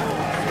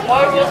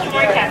More rules from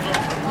our captain.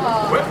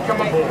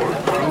 Welcome aboard.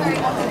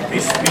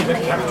 This be the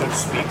captain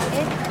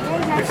speaking.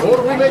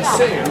 Before we make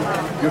sail,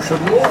 you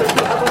should know that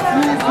you have a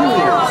few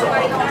rules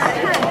about this.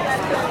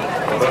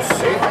 For a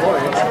safe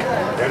voyage,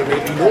 there may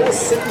be no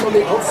sitting on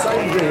the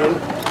outside rail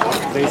or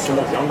placing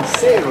of young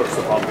sailors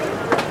upon them,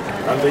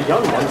 and the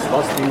young ones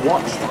must be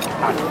watched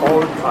at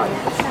all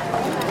times.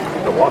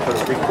 The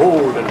waters be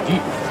cold and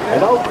deep,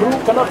 and our crew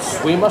cannot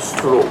swim a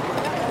stroke.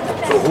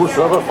 So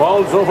whosoever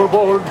falls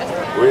overboard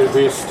will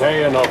be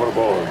staying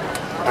overboard,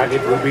 and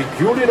it will be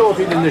duly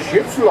noted in the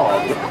ship's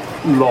log,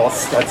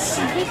 lost at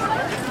sea.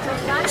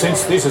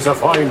 Since this is a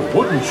fine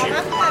wooden ship,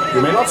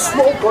 you may not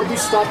smoke or be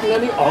starting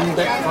any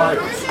on-deck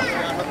fires.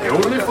 The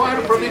only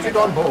fire permitted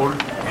on board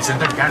is in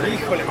the galley,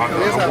 under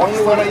the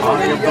watchful eye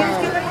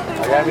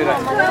of the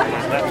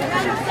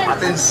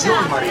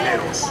Atención,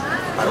 marineros.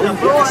 Para un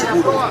viaje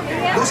seguro,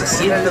 no se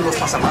sienten los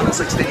pasamanos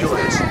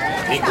exteriores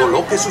ni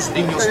coloque sus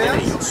niños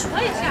pequeños.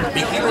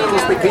 Vigilen a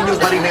los pequeños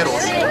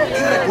marineros y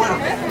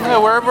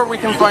recuerden. Wherever we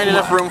can find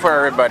enough room for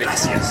everybody.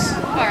 Gracias.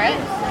 All right.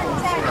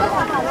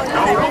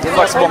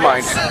 Flexible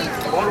mind.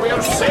 For we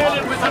are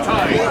sailing with the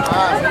tide,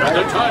 and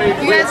the tide You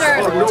guys waits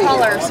are for no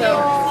taller, one. so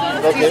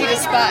it's easy to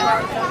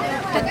spot.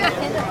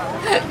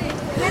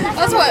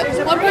 That's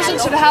what one person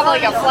should have,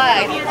 like a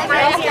flag.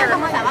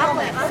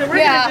 So we're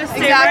Yeah, going to just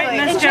stay exactly.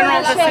 right in this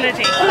general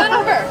vicinity. Come on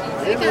over.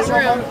 I think there's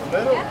room.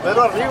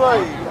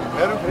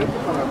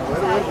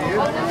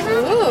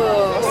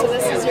 Ooh, so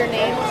this is your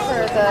name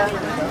for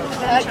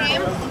that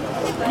game?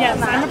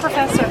 Yes, I'm a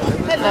professor.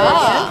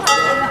 Hello.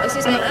 This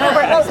is my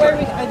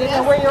I didn't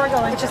know where you were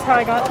going. Which is how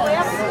I got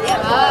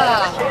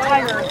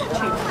tiger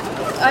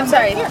tooth. I'm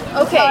sorry.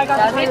 Okay. I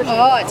got the tiger tooth.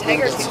 Oh, a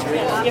tiger tooth.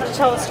 You have to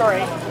tell the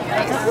story.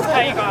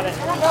 How you got it.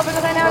 No,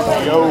 because I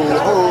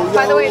know.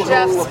 By the way,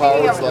 Jeff,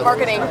 speaking of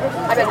marketing,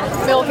 I've been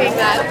milking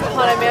that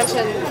Haunted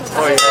Mansion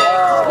like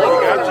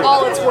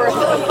all it's worth.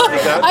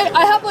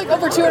 I have like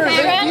over 200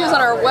 views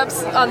on our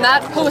on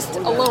that post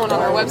alone on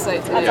our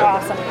website. That's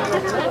awesome.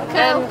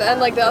 And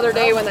like the other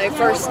day when they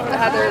first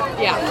had their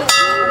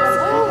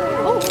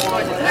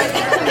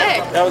Hey.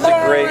 That was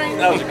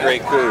a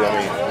great coup. I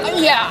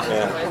mean, Yeah.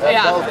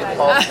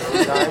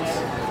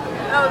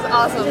 That was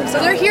awesome. So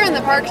they're here in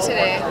the park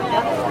today.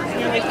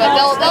 But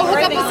they'll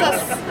hook up with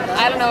us,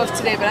 I don't know if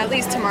today, but at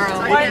least tomorrow.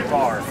 I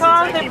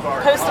saw they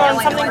posted on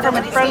something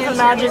from Friends of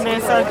Magic. They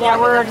said, yeah,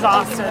 we're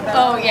exhausted.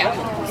 Oh, yeah.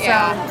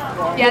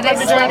 Yeah, they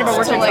slept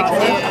until like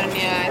noon, I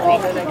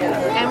think.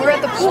 And we're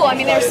at the pool. I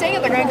mean, they were staying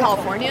at the Grand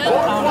California.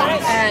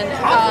 And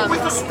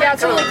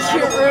it's a really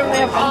cute room. They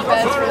have bunk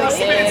beds,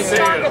 really safe.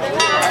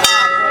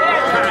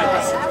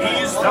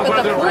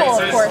 But the pool,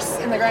 of course,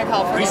 in the Grand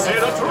California is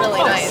really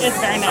nice. It's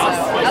very nice.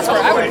 So that's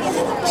where I would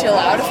chill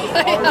out.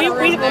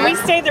 When we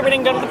stayed there, we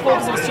didn't go to the pool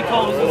because it was too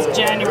cold. It was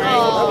January. So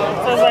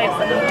I was like,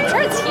 I'm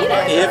sure it's heated.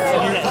 If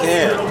you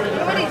can,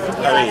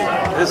 I mean,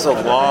 this is a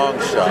long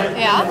shot.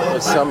 Yeah.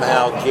 But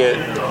somehow get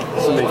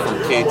somebody from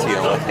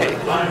KTLA.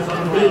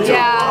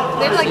 Yeah,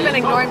 they've like been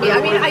ignoring me.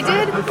 I mean, I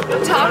did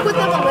talk with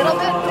them a little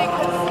bit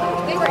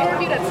because they were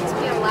interviewed at 6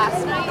 p.m.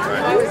 last night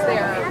when I was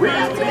there.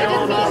 So they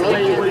did meet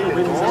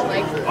me. And,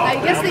 like, I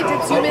guess they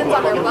did zoom ins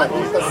on their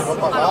buttons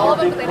on all of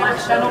them, but they never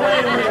showed them.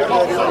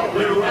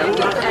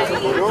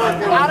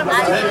 Adam was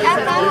just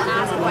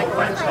asked like,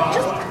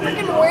 just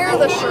freaking wear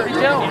the shirt.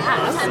 Don't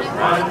ask.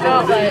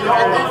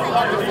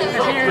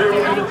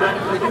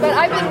 But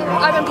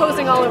I've been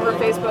posting all over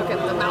Facebook and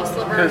the mouse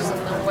livers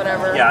and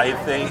whatever. Yeah, even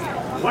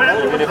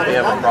if they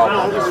have a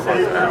problem, just front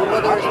it out.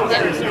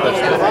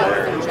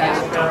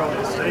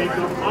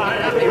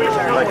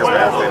 Like a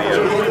bad video.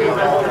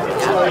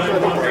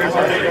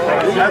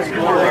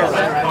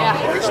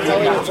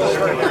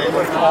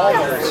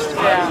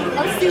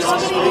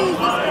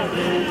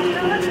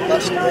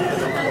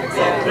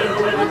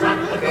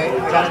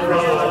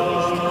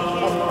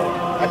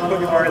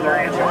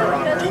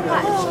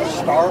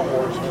 Star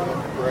Wars.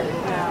 Great.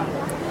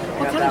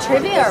 What kind of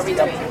trivia are we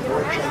doing?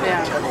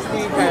 We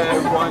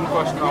had one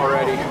question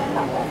already.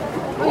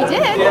 We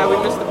did? Yeah, we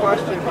missed the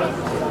question.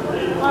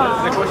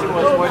 The question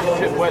was,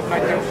 what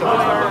night show was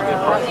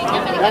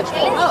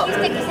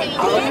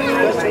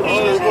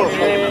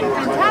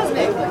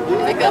Fantastic.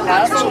 Like a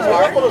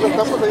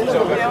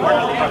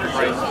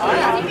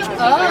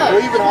We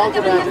even talked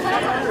about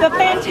the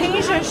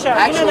Fantasia show.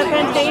 You know, the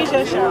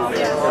Fantasia show.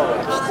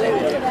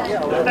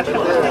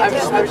 I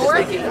was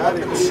thinking.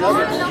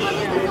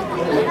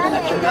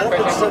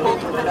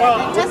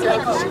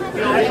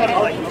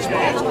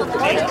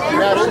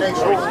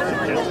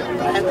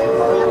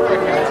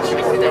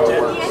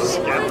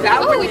 That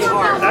would be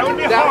hard. That would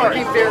be That hard. would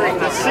be very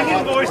The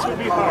singing voice would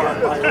be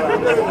hard.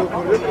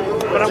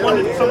 But I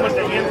wanted someone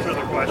to answer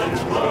the question.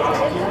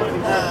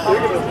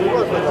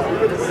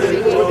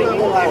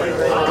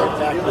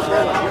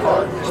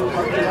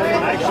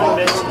 Actually,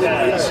 missed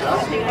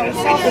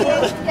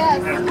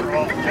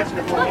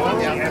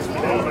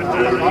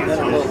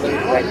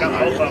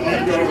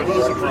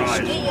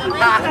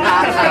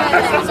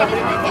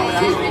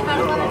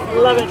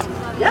Love it.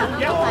 Yeah.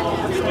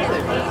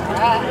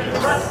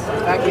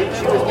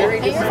 She was very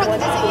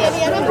disappointed. I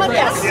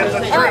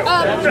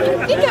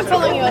think I'm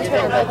following you on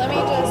Twitter, but let me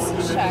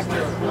just check.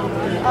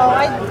 Oh,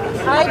 I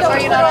don't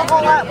Twitter a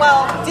whole lot.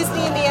 Well,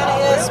 Disney Indiana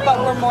is, but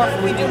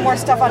we do more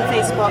stuff on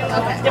Facebook.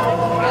 Okay.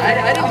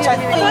 I didn't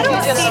think you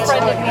just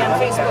friended me on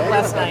Facebook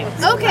last night.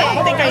 Okay. I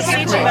don't think I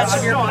see too much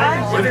of your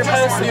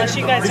posts unless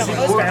you guys don't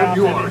post very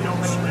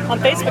often. On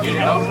Facebook, you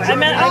know. I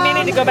may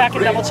need to go back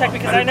and double check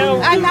because I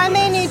know. I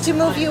may need to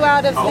move you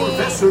out of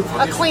the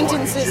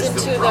acquaintances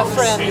into the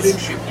friends.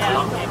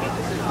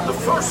 The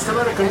first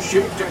American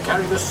ship to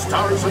carry the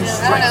stars and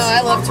stripes I don't know,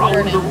 I love to around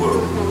learn the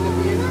world.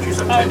 She's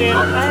attending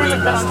on a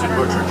three-masted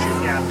merchant ship.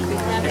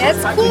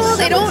 It's cool.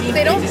 They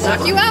don't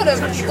lock you out of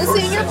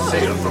listening your book.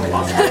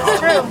 That's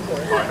true.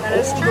 That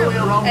is true.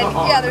 And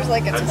yeah, there's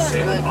like a ton of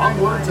it.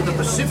 Onward to the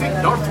Pacific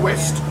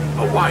Northwest,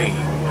 Hawaii,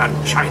 and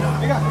China.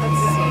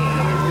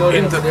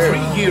 In the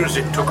 3 years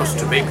it took us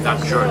to make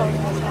that journey,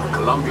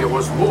 Columbia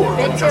was more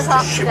than just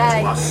a ship to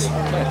us.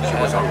 She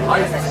was a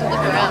life.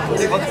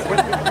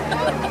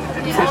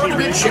 Fort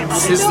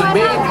Midships is the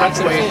main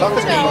hatchway being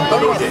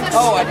burrowed in,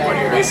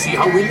 where you may see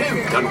how we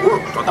lived and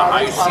worked on the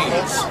high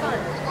seas.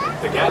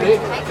 The galley,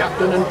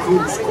 captain and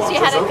crew's quarters. So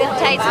you had a good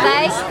day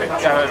today? I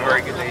had a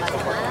very good day so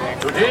far.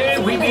 Today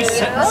we be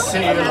set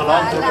sail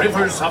along the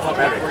rivers of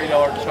America.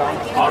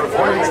 Our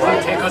voyage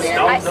will take us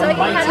down the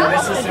mighty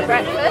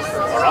Mississippi,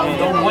 around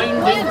the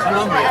winding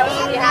Columbia,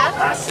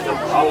 past the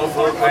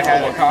powerful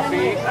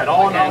coffee, and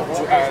on out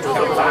to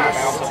the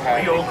vast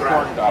Rio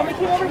Grande.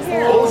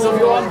 Those of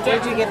you on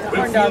deck will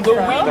feel the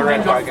wind in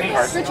your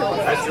face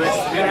as you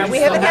experience We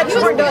haven't had the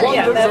corn dog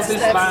yet. wonders That's of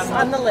this land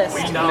on the list.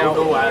 we now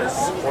know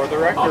as for the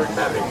record,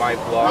 my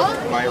blog,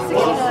 my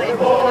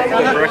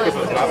record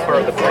was not part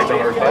of the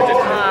 $5 budget.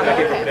 I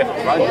gave them a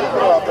different budget.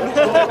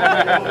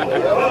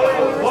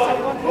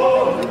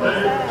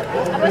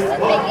 I must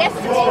admit,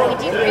 yesterday we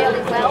did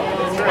really well.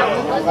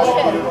 Lunch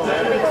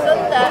with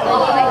Thunder,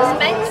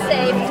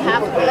 expensive to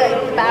have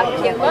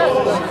barbecue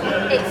lunch.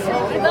 It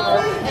filled him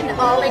up, and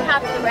all he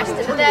had for the rest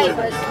of the day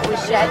was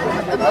shared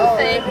a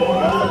muffin,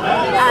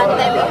 and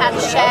then we had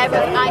a share of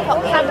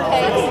IHOP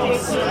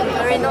pancakes.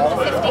 They're in under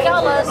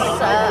 $50,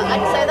 so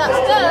I'd say that's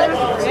good.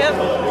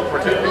 For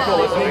two people,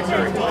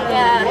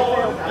 Yeah.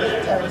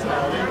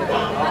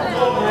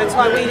 That's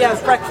why we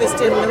have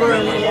breakfast in the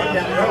room.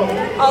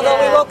 Although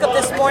we woke up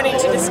this morning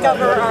to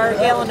discover our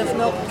gallon of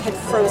milk had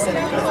frozen.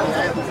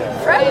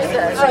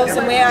 Frozen?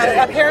 Frozen.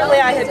 Apparently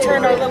I had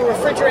turned our little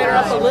refrigerator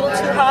up a little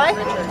too high.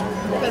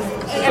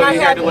 So you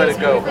had to let it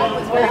go.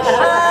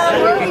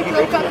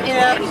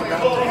 Yeah.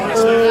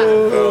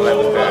 Oh, that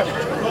was bad.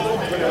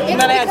 And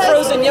then I had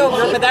frozen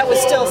yogurt, but that was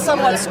still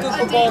somewhat scooped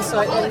a bowl,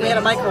 and we had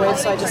a microwave,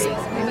 so I just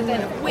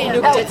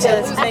nuked it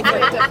to make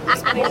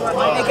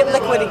it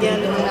liquid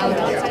again.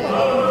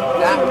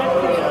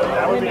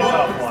 That would be a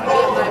tough one.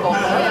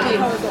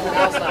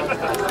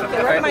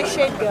 Okay, where did my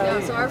shade go?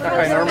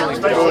 I normally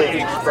do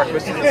eat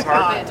breakfast in this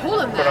park,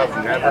 but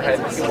I've never had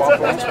any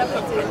waffles.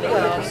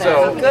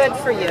 So good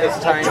for you. It's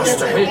time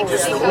Just ahead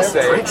is the most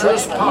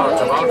treacherous part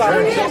of our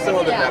journey.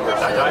 The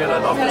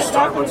island on the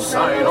starboard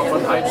side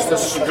often hides the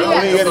skirt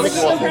of the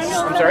seas.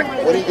 I'm sorry?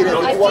 What do you get in the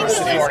water this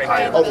morning?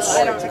 Oh, this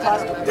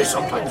morning. They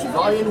sometimes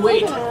lie in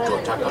wait to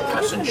attack a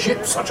passing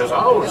ship such as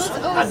ours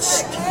and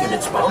steal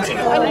its bounty.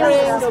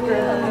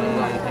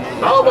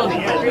 Now then,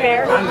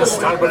 man the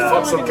starboard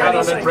forecastle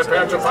cannon and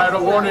prepare to fire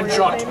a warning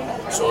shot,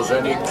 so as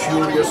any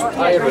curious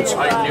pirates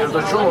hide near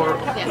the shore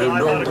will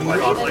know we are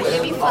well armed.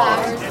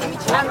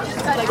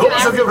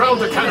 Those of you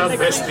round the cannon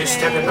best be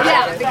stepping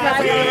back.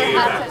 Way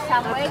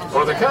back.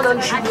 For the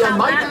cannon should be a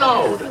mite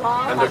loud,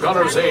 and the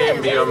gunner's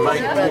aim be a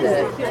mite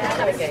poor. Be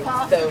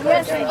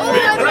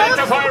ready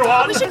to fire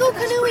one! We should go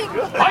canoeing.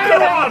 Fire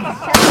one!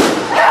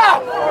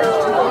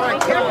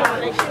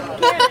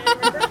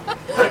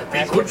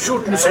 Be good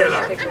shooting,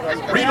 sailor.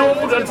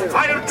 Reload and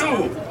fire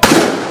two.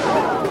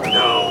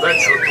 Now, that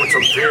should put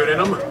some fear in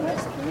them.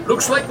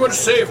 Looks like we're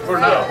safe for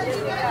now.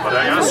 But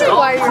I ask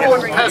all crew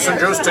and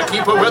passengers to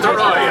keep a weather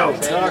eye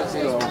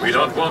out. We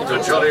don't want the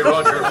Jolly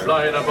Roger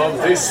flying above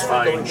this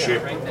fine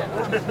ship. They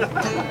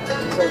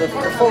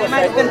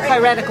might have been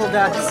piratical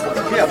ducks.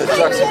 Yeah, the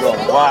ducks are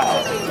going,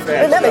 wow.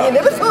 Remember, you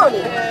never saw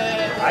me.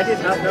 I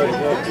did not know you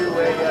could do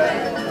a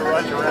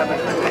Roger Rabbit.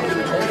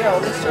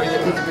 So you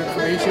have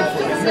information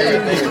for the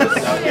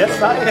Yes,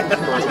 I am.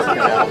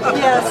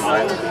 Yes.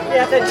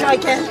 Yeah, the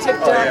gigantic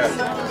ducks.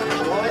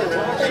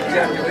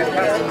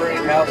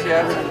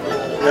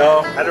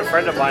 No. I had a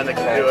friend of mine that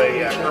could do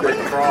a Kermit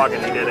the Frog,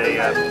 and he did a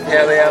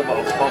Yeah, they have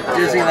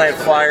Disneyland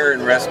Fire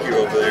and Rescue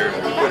over there,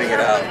 putting it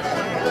out.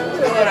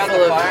 Put out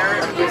the fire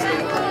at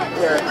Disney.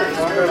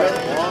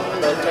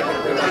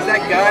 Is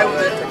that guy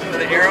with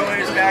the arrow in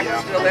his back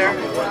still there?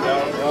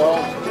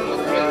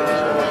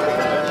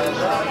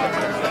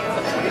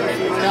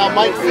 Now,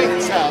 Mike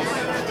Fink's house.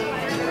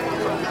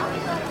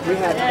 We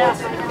had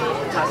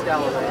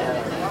Pascal and I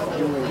had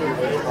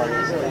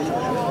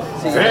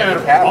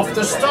There, off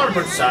the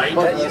starboard side,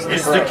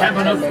 is the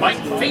cabin of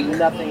Mike Fink,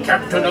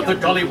 captain of the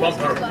Gully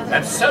Wumper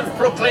and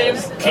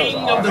self-proclaimed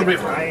king of the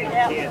river.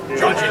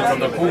 Judging from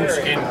the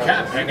coonskin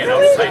cap hanging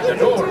outside the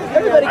door,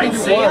 I'd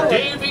say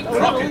Davy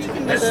Crockett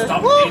has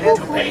stopped in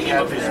to pay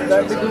him a visit.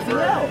 There's a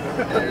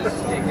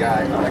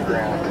guy on the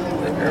ground.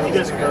 He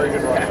does a very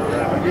good Roger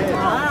Rabbit.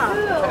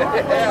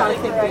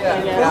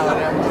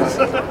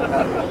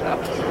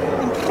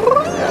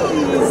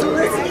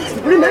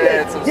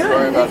 It's a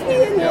story about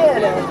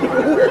Indiana.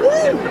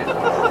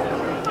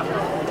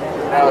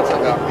 Now it's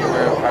about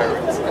beware of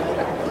pirates.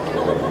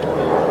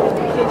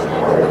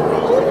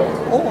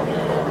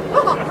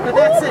 But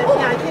that's it.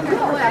 Yeah, I can't do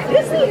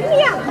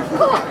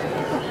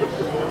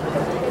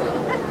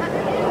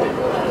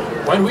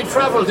When we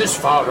travel this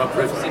far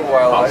upriver,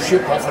 our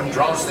ship often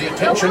draws the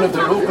attention of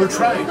the local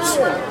tribes.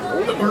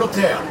 Look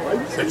there.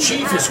 The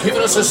chief has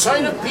given us a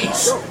sign of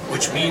peace,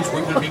 which means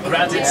we will be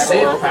granted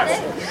safe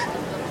passage.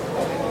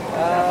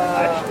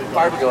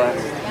 Fiberglass.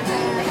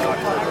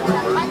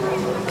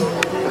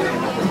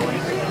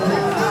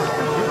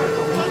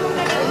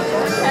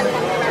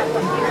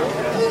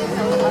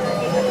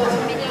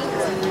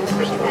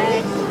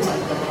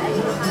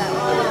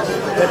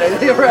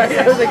 Right,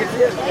 I was thinking,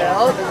 yeah,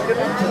 I'll just get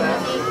into that.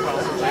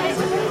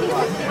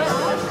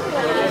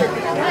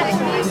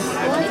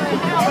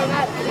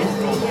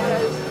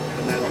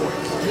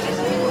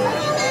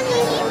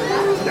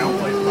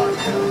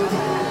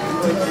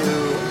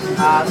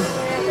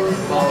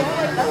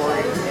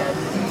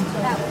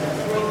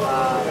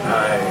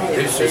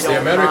 This is the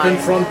American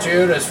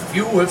frontier as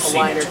few have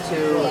seen it.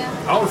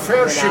 Our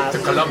fair ship, the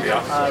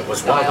Columbia,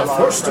 was one of the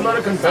first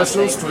American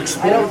vessels to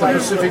explore the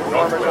Pacific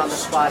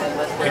Northwest.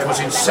 It was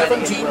in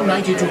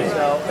 1792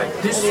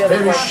 that this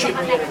very ship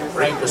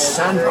braved the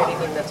sandbar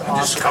and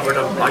discovered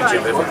a mighty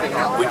river,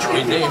 which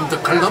we named the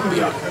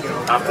Columbia,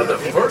 after the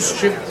first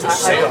ship to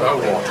sail our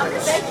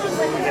waters.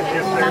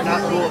 If they're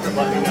not cool, then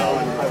let me know.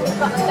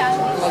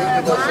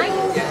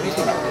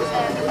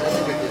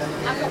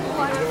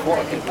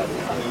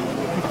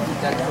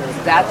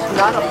 That's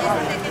not a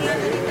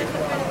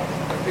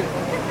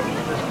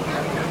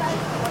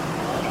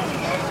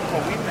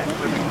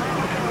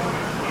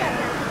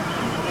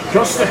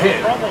Just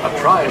ahead, a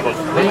tribe of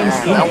Plains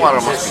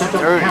Indians has set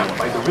up camp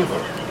by the river.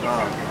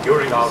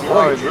 During our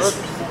voyages,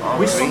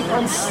 we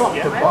sometimes stop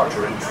to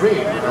barter and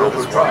trade with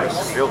local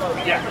tribes.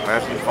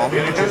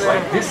 Villages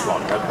like this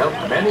one have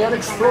helped many an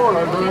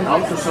explorer learn how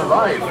to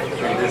survive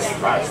in this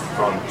vast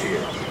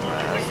frontier.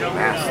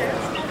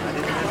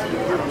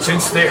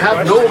 Since they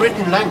have no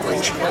written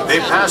language, they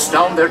pass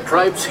down their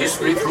tribe's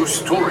history through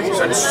stories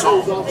and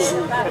songs.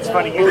 It's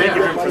funny, you think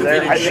of him for The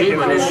there. I village think of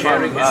shaman him is from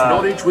sharing his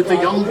knowledge with the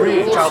young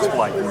braves. Child's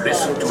Play.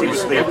 Listen to He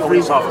his was the every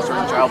police officer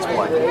in Child's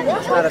Play.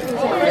 It's not a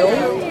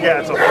film? Yeah,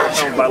 it's a horror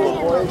film by a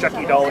little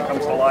Chucky doll that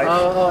comes to life.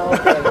 Oh,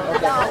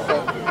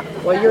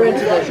 okay. Well, you're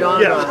into the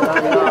genre, Yeah.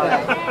 and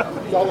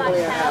I'm all the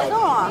way out.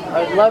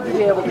 I'd love to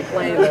be able to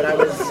claim that I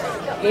was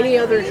any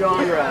other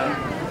genre.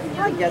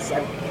 I guess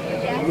I'm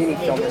a mini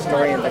film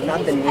historian, but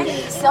not the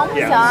niche stuff.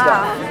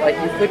 Like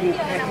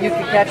you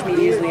could catch me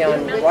easily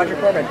on Roger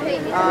Corman,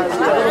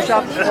 Little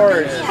Shop of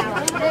Horrors.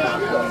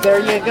 There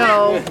you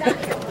go.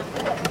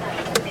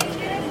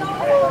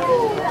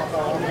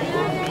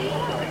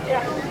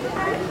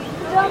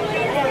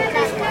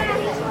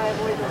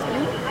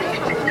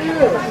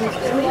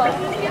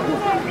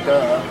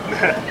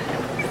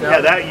 Yeah,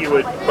 that you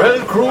would.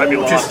 Well, crew, I'd be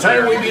it is lost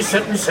time there. we be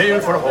setting sail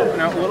for home.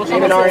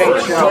 Even our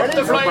age, Stop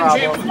the flying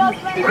jeep.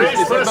 Brace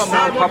Is for it a the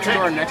mom and pop starboard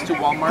store tack. next to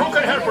Walmart? Who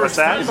can help us? What's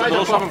that? Is it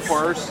Little Shop of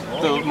Horrors?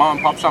 The mom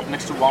and pop shop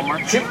next to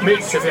Walmart?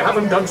 Shipmates, if you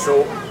haven't done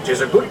so, it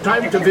is a good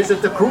time to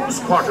visit the crew's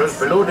quarters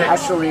below decks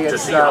Actually, to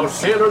it's, see how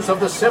sailors of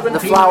the 1790s the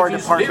flower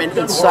department lived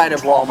and inside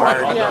of worked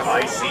Walmart. on the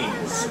high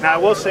seas. Now, I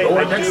will say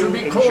Lower I decks do will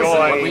be closer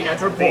when we enjoy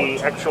enter the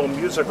port. actual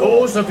musical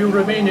Those of you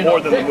remaining more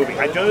on than the deck, movie.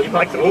 I do keep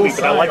like a the movie, close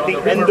but I eye like on the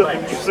the end of the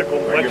riverbanks, musical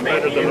where you much may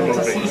better be than the able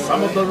to see movie.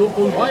 some of the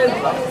local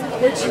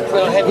wildlife.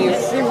 Well, have you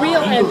the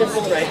real end of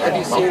the right? Have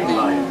you seen the?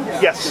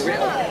 Yes.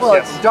 Well,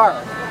 Yes. it's dark.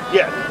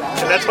 Yeah,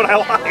 and that's what I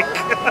like.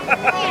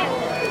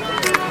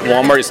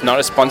 Walmart is not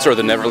a sponsor of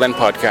the Neverland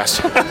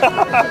podcast.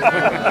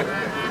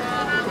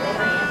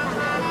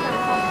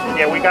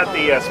 Yeah, we got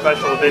the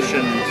special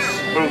edition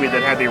movie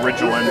that had the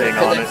original ending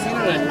on I've it. seen it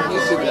on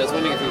YouTube, and I was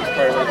wondering if it was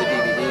part of one of the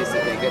DVDs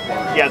that they get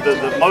there. Yeah, the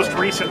most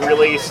recent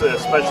release,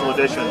 special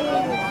edition,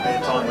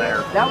 it's on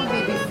there. That would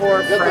be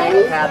before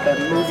Frank had the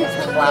movie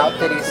clout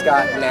that he's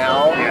got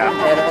now. Yeah.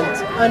 And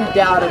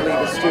undoubtedly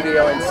the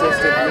studio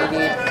insisted we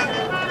need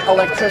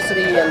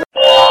electricity and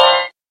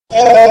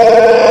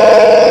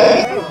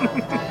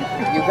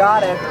you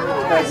got it.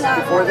 Because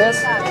before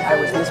this, I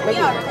was Miss Piggy.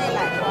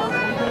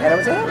 And I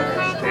was a hammer.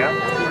 Yeah. I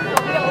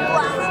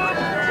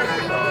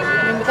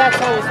mean, but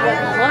that's always what we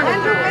wanted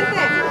to do.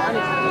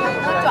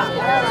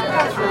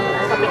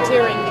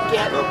 Puppeteering to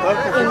get into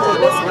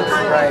this one.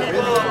 Right.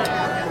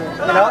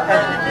 You know,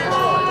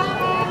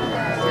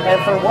 and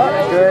for what? A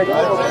good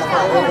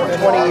over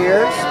 20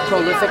 years,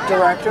 prolific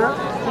director.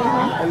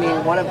 I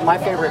mean, one of my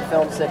favorite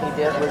films that he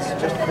did was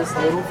just this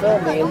little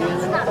film, The Indian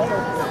in the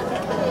Cover.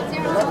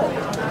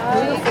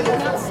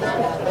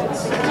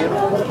 It's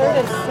beautiful little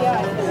film.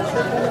 Yeah,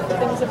 one of the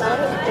things about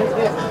it.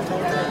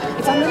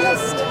 It's on the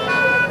list.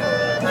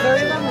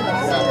 Very long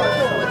list.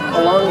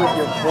 Along with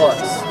your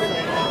books.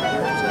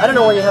 I don't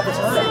know where you have the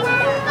time.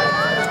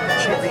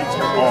 She reads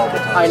all the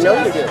time. I know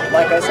you do.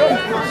 Like I said,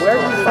 where do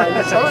you find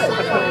the time?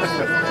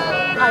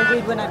 I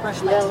read when I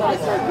brush my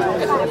teeth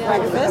at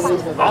breakfast.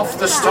 Off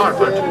the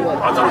starboard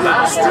are the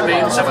last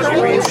remains of an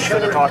old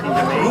ship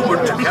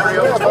rumored to carry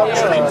out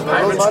functioning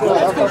pirates'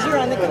 gold. Because you're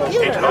on the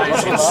computer. It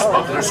lies in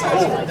Smuggler's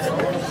Cove,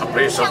 a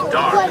place of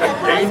dark and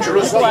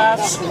dangerous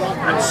deeds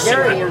and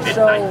secret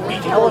midnight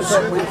meetings.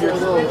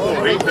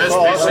 We best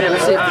be sailing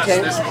past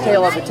this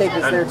Tale of the tape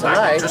is there and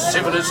back tonight. to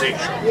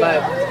civilization.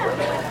 But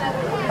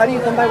how do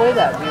you come by way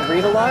that? Do you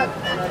read a lot?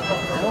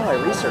 No, I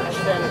research.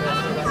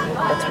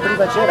 That's pretty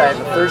much it. I have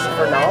a thirst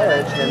for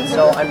knowledge, and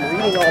so I'm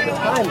reading all the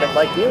time, but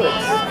like you,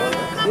 it's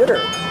theater.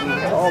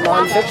 It's all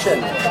nonfiction.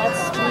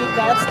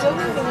 That's still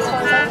reading as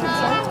far as I'm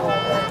concerned.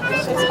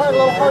 It's a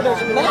little harder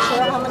to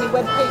measure how many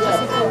web pages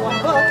equal one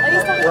book.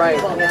 Right.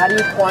 And how do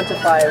you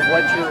quantify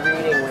what you're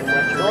reading when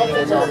what you're reading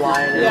is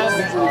online? And Yes. it's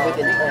usually with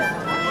intent.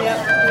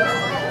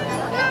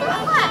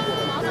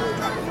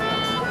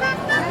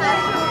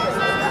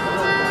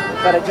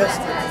 But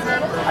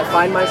I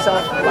find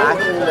myself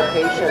lacking the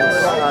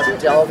patience of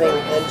delving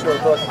into a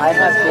book. I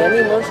have been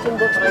immersed in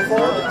books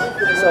before,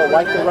 so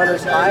like the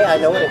runner's high, I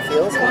know what it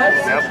feels like.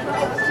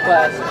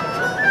 But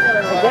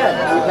again,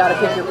 you've got to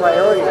pick your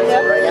priorities.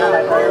 Right now,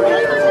 my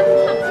priorities are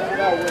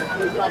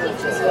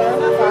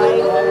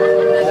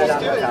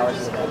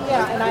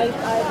Yeah, and I'm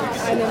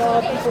in awe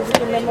of people who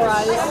can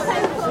memorize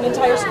the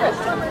entire script.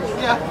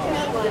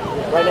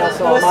 right now,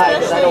 so am I,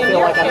 because I don't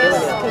feel like I'm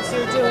doing it. Because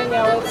you're doing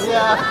it.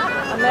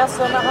 Yeah. And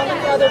also, how many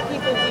other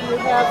people do you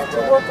have to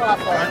work off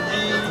of?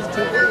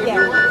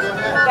 Yeah.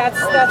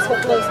 That's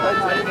what blows my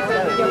mind. You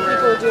know,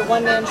 people who do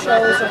one-man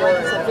shows or like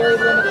it's a very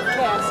limited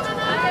cast.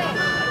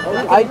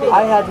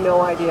 I had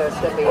no idea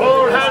stepping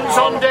All into hands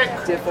on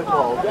deck.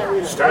 difficult.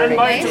 Stand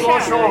by to go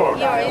ashore.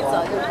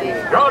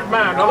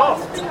 Yardman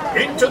aloft,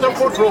 into the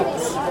foot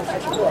ropes.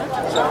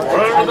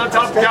 Furl the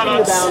top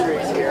gallants.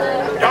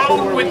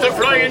 Down with the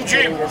flying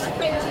jib.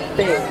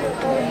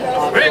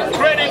 Make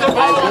ready the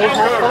bow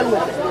anchor.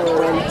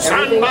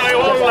 Stand by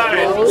all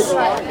lines.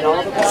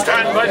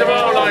 Stand by the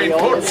bow line,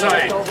 port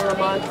side.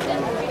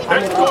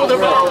 Let go the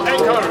bow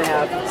anchor.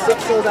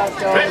 Six sold-out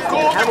shows. Let go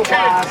Have the a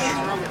blast.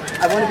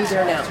 I want to be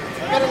there now.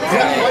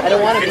 I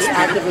don't want to be It's been a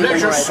actively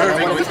pleasure memorizing. I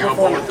serving want to with be you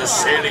performing. aboard the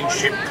sailing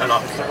ship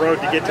Canuck. The road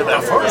to get to The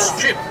first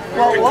ship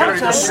Well, to a lot carry of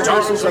the times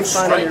stars traditions and are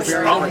fun and you're stripes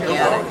very round the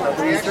organic, world. but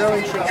when you throw in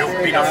You've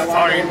Shakespeare been a dialogue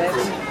fine in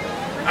crew, this,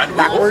 and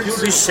we hope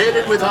you'll be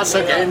sailing with us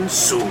again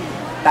soon.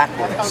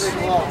 backwards.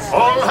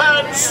 All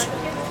hands,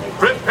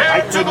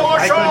 prepare to go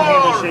I couldn't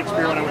handle ashore!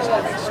 Shakespeare when I was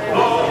in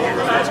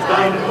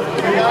school.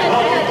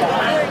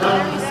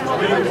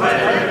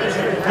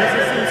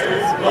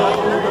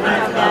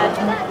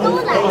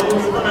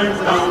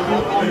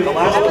 The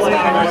last play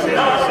I was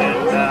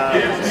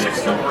in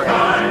sixth grade.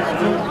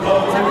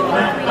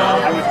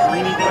 I was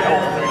Greenie the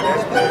Elf during that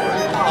school.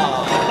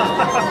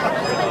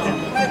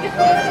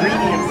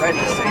 Greenie and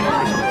Reddy sang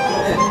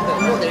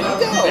Oh, there you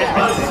go.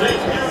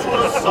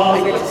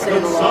 I get to say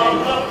the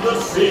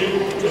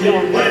line.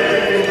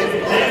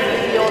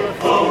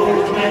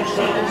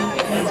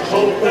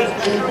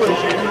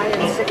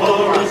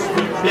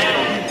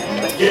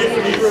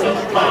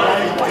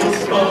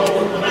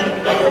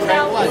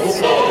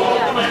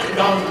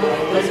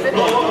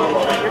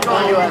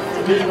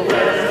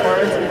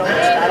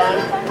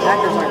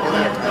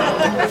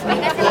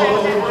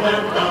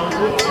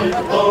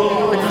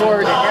 Look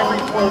forward to every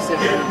close-up.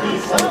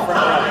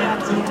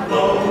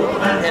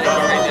 Panicking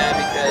right now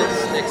because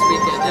next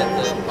weekend at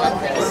the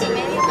podcast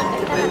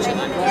convention,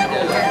 I'm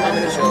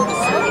going to show the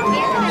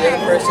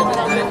other person was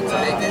not able to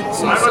make it.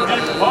 So suddenly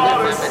I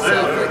find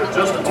myself like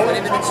just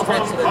 20 minutes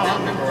stretch that I'm not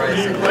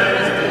memorizing.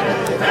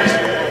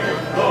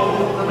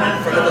 In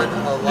front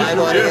of a live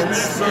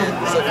audience,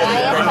 and so far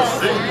the practice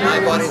for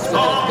live audience with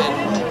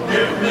has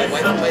been my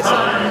wife and my son.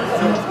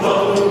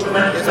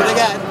 Here's what I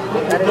got.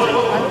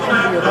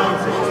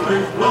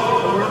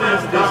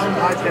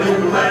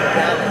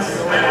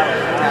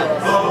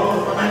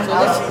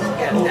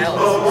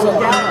 Dallas.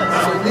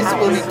 So this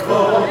will be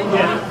cool. I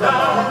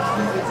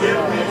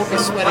won't be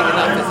sweating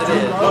enough as it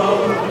is.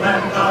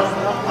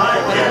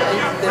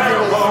 The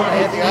thing was, I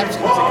had the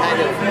option to kind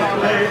of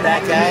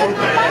back out, and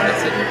I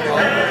said, well,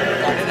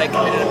 I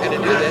committed, I'm going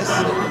to do this.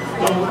 I'm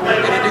going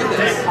to do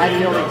this. I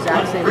feel the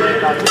exact same way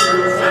about this.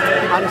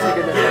 Honest to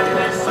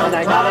goodness, when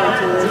I got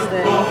into this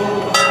thing, I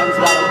was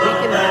about a week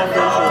and a half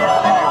into it,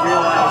 and I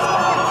realized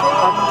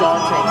how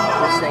daunting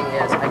this thing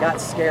is. I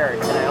got scared,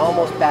 and I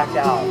almost backed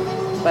out.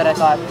 But I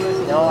thought,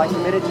 no, I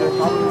committed to it.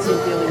 Probably the same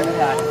feeling you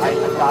had.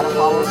 I've got to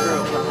follow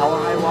through. From hell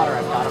or high water,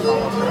 I've got to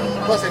follow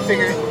through. Plus, I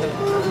figured the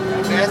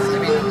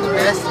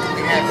best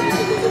thing happened is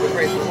that the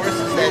great. The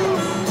worst is that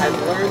I've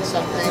learned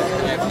something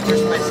and I've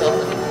pushed myself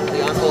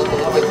the envelope a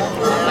little bit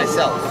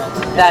myself.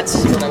 That's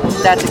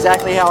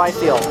exactly how I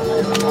feel.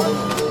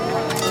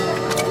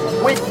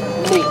 With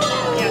me.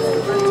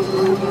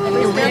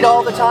 You read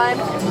all the time.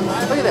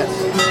 Look at this.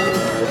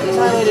 These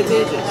highlighted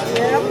pages.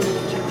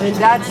 And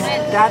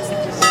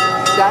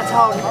that's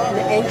how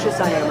anxious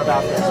I am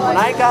about this. When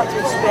I got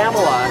through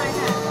Spamalot,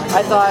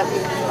 I thought,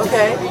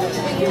 okay,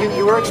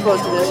 you were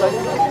exposed to this.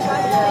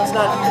 It's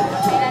not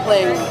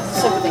playing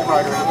sympathy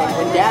card or anything.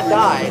 When Dad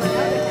died,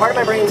 part of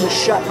my brain was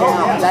shut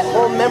down. That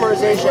whole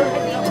memorization,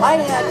 I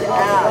had to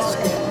ask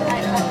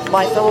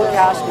my fellow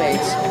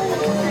castmates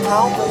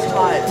countless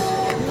times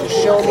to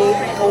show me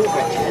over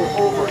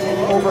and over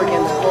and over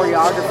again the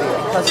choreography,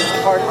 because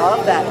it's part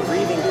of that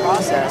grieving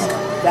process.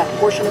 That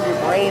portion of your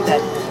brain that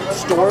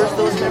stores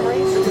those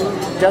memories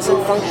doesn't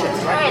function.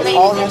 Alright,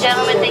 ladies and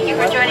gentlemen, thank you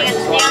for joining us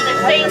today on the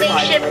sailing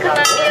ship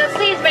Columbia.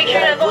 Please make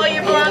sure to have all your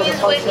belongings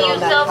with you,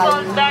 cell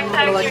phones,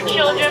 backpacks, your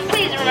children.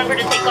 Please remember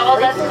to take all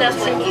that stuff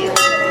with you.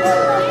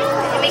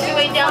 As you make your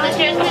way down the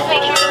stairs, please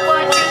make sure to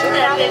watch your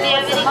step. If you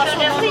have any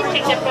children, please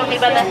take them from me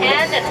by the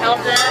hand and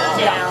help them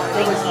down.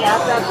 Thank you.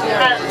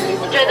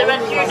 Enjoy the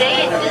rest of your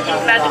day and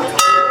Disney's magical.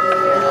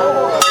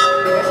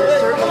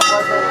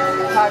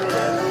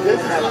 This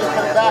is going to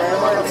come back and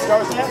look at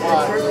stars in the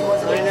sky.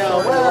 I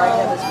know. Well, right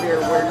hemisphere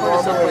where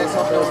normally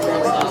those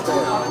things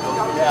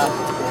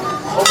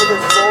Yeah. Over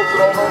this boat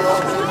and over and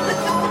over.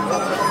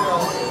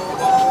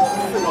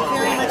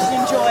 Very much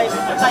enjoyed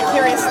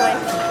vicariously.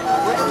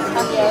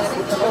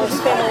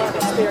 Family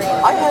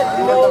experience. I had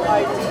no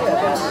idea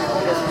that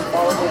this was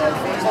following on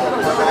Facebook.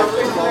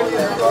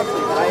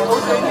 I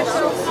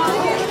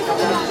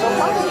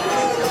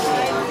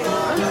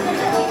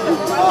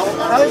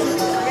How is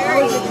it?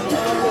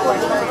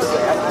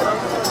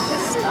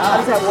 How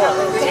does that work?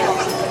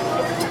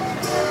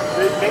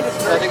 They made us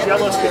very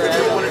jealous that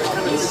they wanted to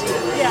come and see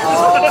it. Yeah.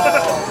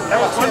 That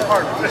was one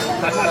part of it.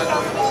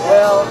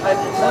 Well,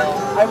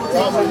 I would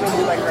take something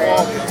to my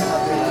grave.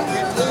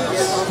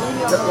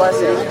 The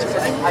blessing.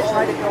 I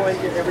try to go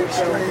into every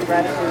show with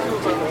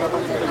gratitude, take a look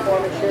at the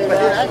performance, share But it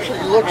that.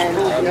 actually looks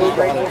really and good.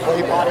 grateful for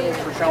the audience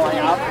for showing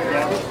up.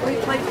 We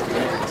played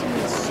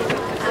 18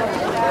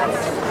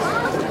 ship.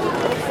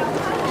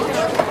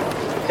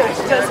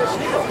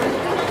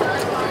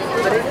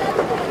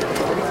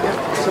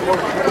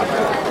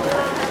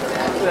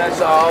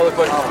 That's all the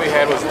budget we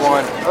had was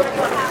one.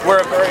 We're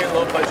a very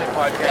low budget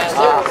podcast.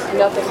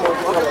 Nothing more.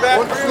 Welcome back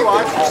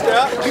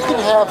through, you can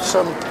have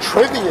some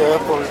trivia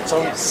for its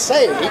own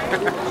sake.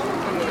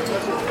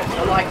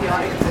 I like the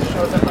audience.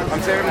 shows up on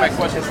I'm saving my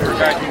questions for a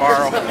guy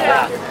tomorrow.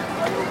 Yeah.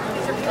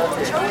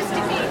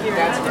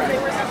 That's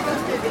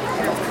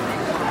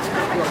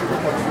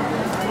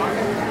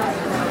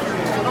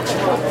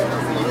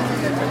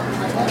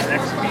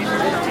Next meeting,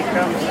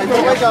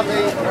 teacups.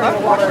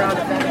 walk around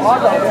and then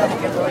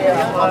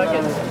hug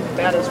and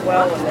Matt as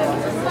well, and then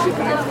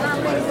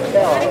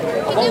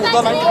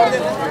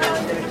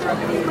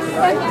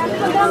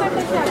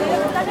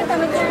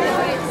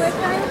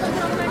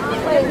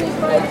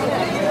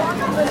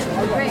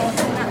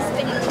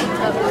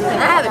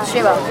I have a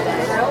chivo.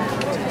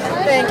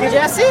 Thank you,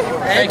 Jesse.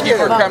 Thank you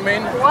for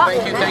coming.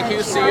 Thank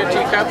you. See you,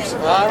 teacups.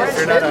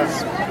 You're not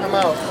us. I'm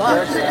out.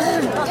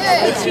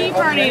 The tea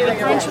party with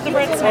Brunch with the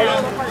Brits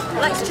now.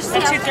 Let's just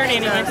At 2:30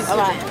 anyway.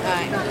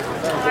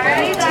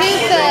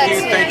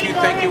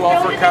 Thank you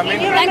all for coming.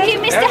 Thank you,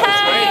 Mr.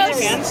 House.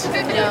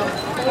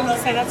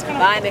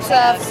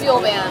 It's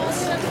fuel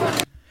bands.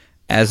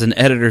 As an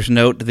editor's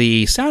note,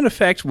 the sound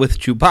effect with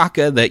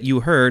Chewbacca that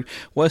you heard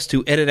was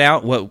to edit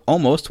out what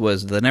almost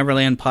was the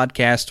Neverland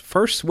podcast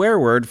first swear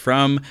word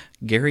from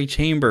Gary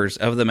Chambers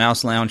of the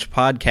Mouse Lounge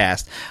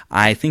podcast.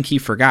 I think he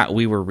forgot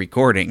we were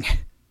recording.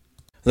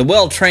 The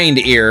well-trained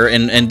ear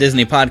in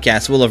Disney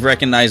podcasts will have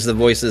recognized the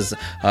voices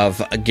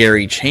of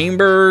Gary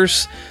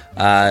Chambers,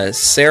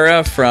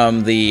 Sarah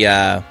from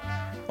the...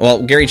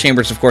 Gary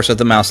Chambers, of course, at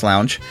the Mouse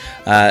Lounge,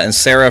 and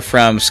Sarah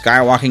from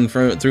Skywalking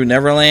through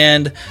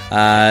Neverland.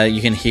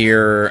 You can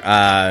hear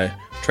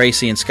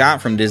Tracy and Scott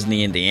from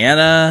Disney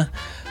Indiana.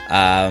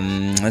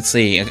 Let's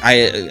see,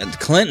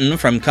 Clinton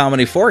from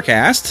Comedy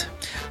Forecast.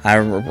 I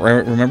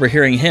remember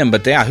hearing him,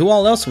 but yeah, who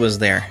all else was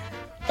there?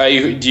 Do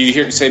you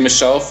hear say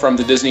Michelle from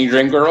the Disney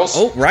Dream Girls?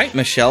 Oh, right,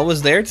 Michelle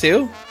was there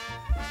too.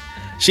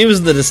 She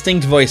was the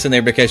distinct voice in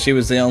there because she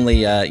was the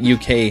only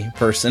UK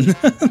person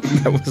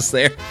that was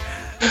there.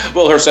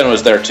 Well, her son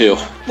was there too.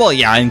 Well,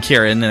 yeah, and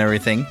Kieran and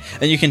everything.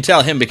 And you can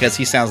tell him because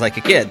he sounds like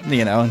a kid,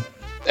 you know.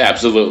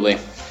 Absolutely.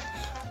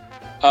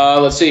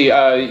 Let's see.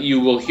 You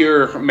will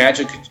hear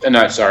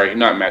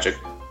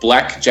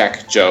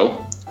Blackjack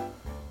Joe.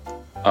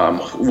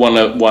 One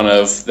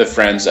of the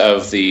friends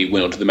of the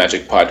Window to the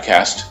Magic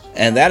podcast.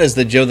 And that is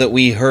the Joe that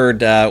we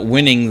heard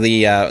winning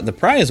the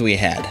prize we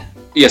had.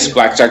 Yes,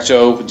 Blackjack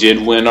Joe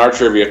did win our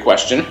trivia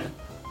question.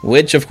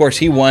 Which, of course,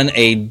 he won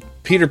a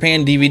Peter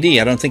Pan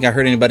DVD. I don't think I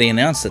heard anybody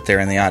announce it there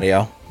in the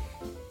audio.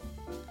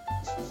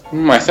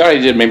 I thought I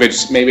did.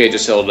 Maybe I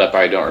just held it up.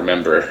 I don't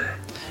remember.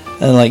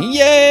 And like,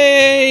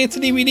 yay! It's a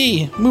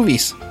DVD.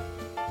 Movies.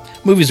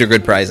 Movies are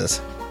good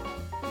prizes.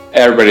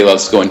 Everybody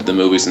loves going to the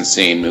movies and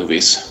seeing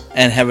movies.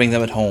 And having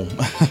them at home.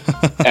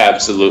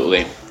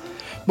 Absolutely.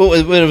 But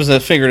it was a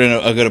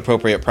good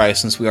appropriate price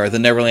since we are the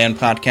Neverland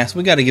podcast.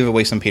 We got to give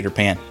away some Peter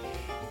Pan.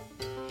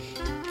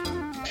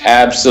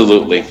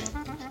 Absolutely.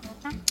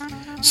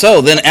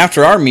 So then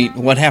after our meet,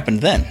 what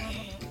happened then?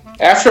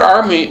 After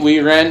our meet,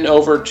 we ran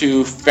over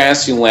to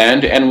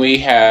Fantasyland and we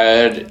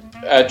had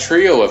a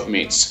trio of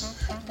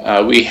meets.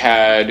 We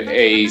had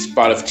a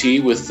spot of tea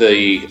with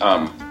the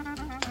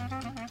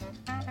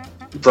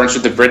Brunch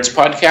with the Brits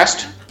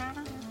podcast,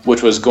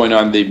 which was going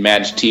on the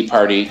Mad Tea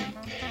Party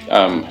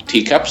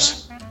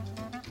teacups.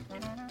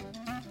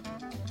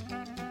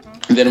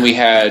 And then we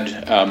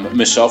had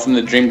Michelle from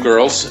the Dream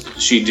Girls.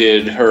 She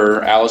did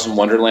her Alice in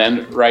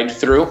Wonderland ride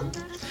through,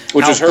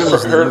 which was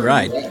her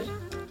ride.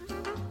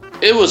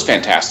 It was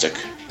fantastic.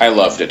 I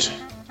loved it.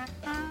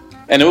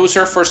 And it was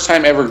her first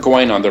time ever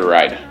going on the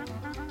ride.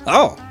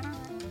 Oh.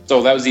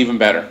 So that was even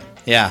better.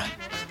 Yeah.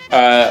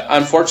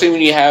 Unfortunately,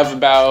 when you have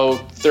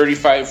about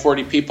 35,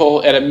 40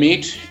 people at a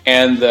meet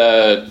and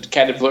the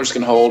caterpillars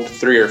can hold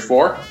 3 or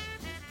 4,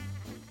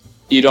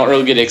 you don't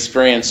really get to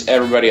experience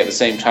everybody at the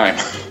same time.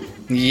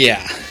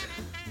 Yeah.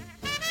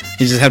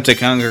 You just have to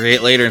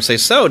congregate later and say,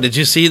 so, did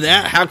you see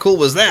that? How cool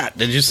was that?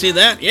 Did you see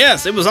that?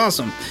 Yes, it was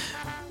awesome.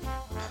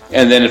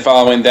 And then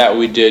following that,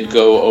 we did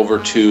go over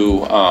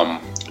to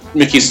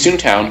Mickey's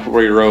Toontown,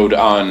 where we rode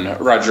on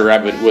Roger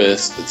Rabbit with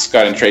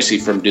Scott and Tracy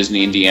from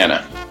Disney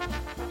Indiana.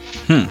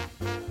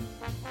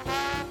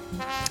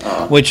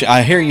 Which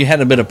I hear you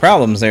had a bit of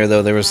problems there,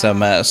 though. There was some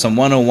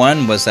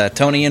 101. Was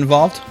Tony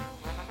involved?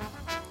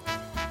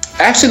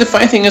 Actually, the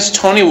funny thing is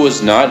Tony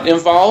was not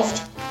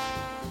involved.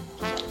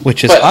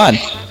 Which is odd.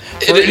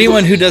 For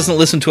anyone who doesn't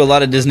listen to a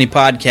lot of Disney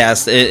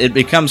podcasts, it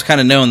becomes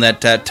kind of known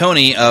that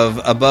Tony of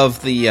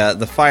above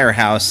the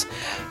firehouse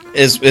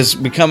is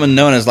becoming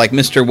known as like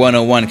Mr.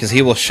 101 because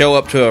he will show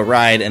up to a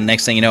ride and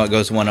next thing you know it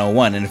goes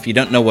 101. And if you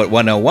don't know what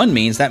 101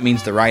 means, that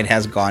means the ride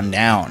has gone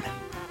down.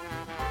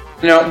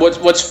 Now,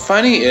 what's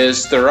funny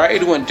is the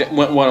ride went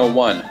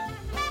 101,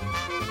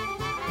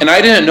 and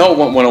I didn't know it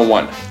went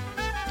 101.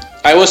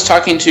 I was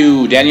talking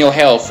to Daniel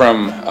Hale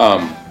from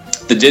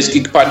the Diz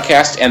Geek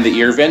podcast and the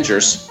Ear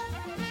Avengers,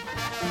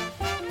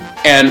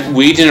 and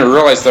we didn't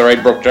realize the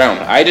ride broke down.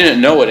 I didn't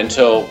know it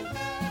until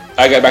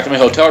I got back to my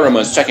hotel room and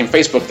was checking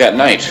Facebook that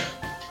night.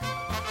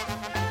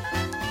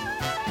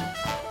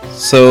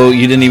 So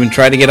you didn't even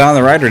try to get on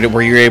the ride, or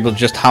were you able to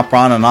just hop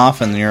on and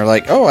off and you're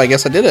like, oh, I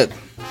guess I did it?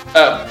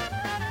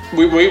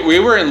 We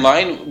were in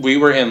line. We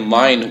were in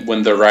line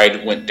when the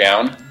ride went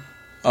down.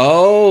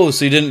 Oh,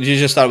 so you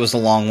just thought it was a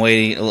long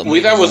wait?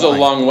 We thought it was a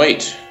long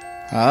wait.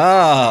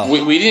 Ah.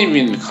 We didn't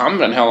even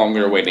comment on how long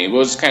we were waiting. It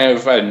was kind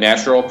of a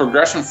natural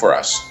progression for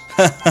us.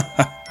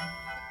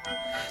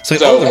 So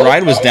the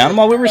ride was down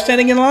while we were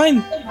standing in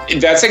line?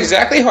 That's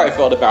exactly how I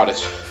felt about it.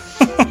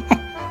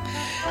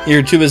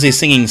 You're too busy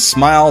singing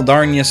 "Smile,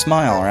 Darn You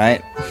Smile,"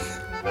 right?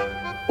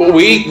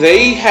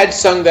 They had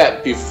sung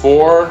that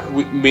before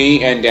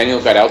me and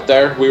Daniel got out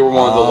there. We were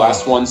one of the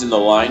last ones in the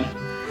line.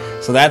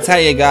 So that's how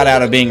you got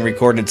out of being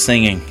recorded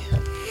singing.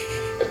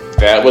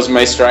 That was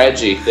my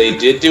strategy. They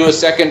did do a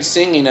second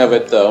singing of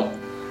it, though,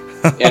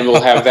 and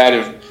we'll have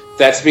that.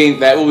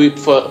 That will be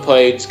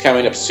played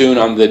coming up soon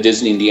on the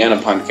Disney Indiana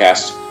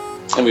podcast,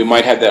 and we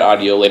might have that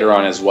audio later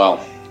on as well.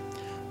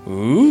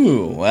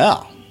 Ooh,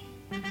 well.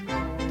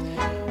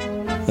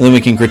 And then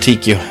we can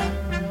critique you.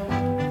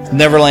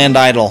 Neverland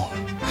Idol.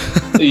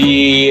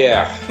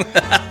 Yeah.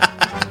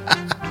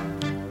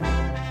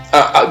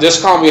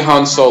 Just call me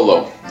Han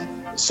Solo.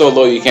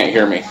 Solo, you can't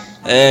hear me.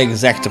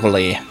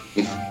 Exactly.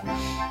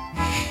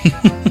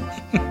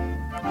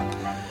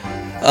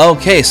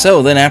 Okay,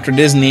 so then after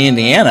Disney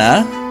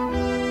Indiana...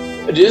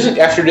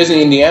 After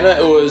Disney Indiana,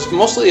 it was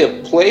mostly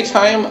a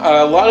playtime.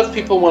 A lot of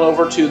people went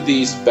over to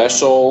the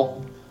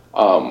special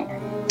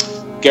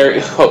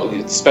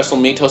special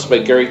meet hosted by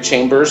Gary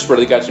Chambers, where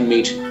they got to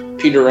meet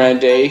Peter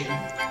Randay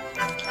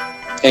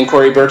and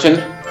Corey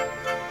Burton.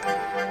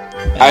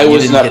 I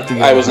was not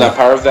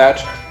part of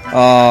that.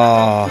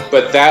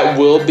 But that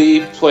will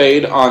be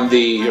played on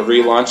the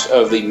relaunch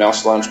of the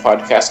Mouse Lounge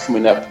podcast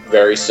coming up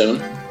very soon.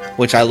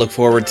 Which I look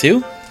forward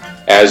to.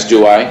 As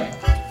do I.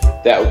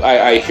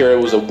 I hear it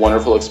was a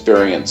wonderful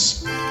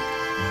experience.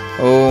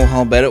 Oh,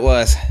 I'll bet it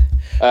was.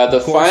 I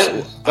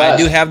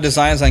do have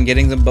designs on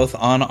getting them both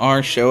on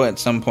our show at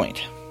some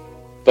point.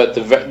 But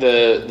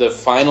the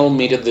final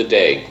meet of the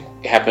day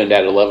happened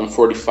at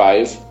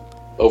 11:45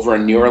 over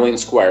in New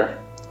Orleans Square.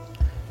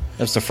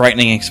 It was a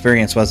frightening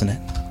experience, wasn't it?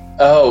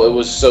 Oh, it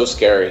was so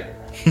scary.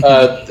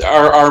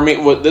 Our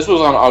meet. This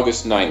was on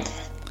August 9th,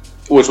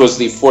 which was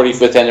the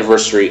 45th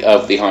anniversary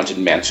of the Haunted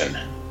Mansion.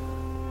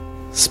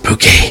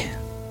 Spooky.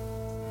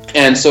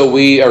 And so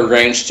we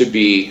arranged to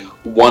be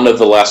one of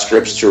the last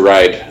strips to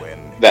ride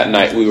that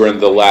night. We were in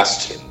the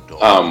last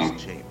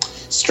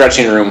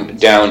stretching room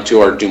down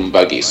to our doom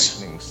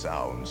buggies.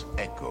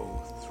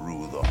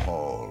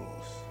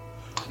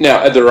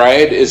 Now, the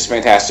ride is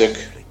fantastic.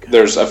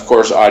 There's, of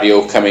course,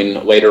 audio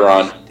coming later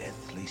on.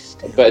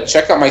 But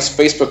check out my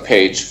Facebook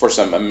page for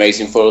some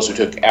amazing photos we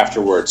took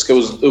afterwards.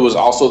 It was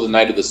also the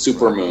night of the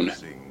supermoon.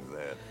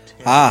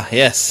 Ah,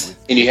 yes.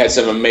 And you had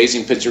some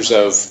amazing pictures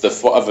of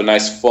a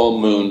nice full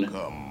moon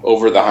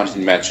over the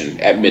Haunted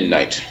Mansion at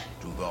midnight.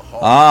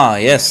 Ah,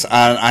 yes.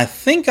 I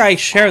think I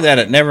share that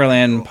at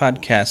Neverland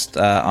Podcast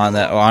on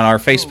our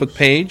Facebook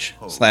page,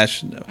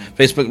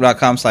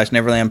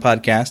 facebook.com/Neverland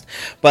Podcast.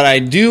 But I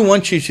do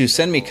want you to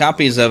send me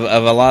copies of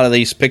a lot of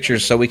these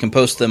pictures so we can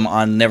post them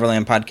on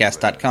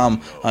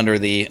neverlandpodcast.com under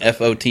the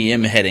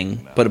FOTM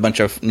heading. Put a bunch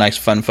of nice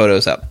fun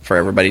photos up for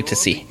everybody to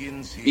see.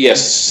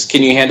 Yes.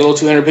 Can you handle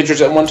 200 pictures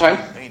at one time?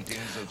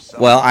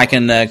 Well, I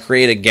can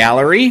create a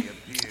gallery,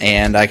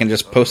 and I can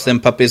just post them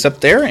puppies up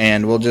there,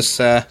 and we'll just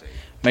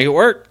make it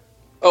work.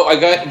 Oh,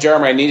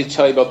 Jeremy, I need to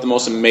tell you about the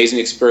most amazing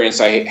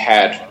experience I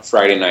had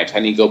Friday night. I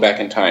need to go back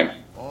in time.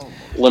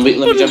 Let me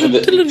get in the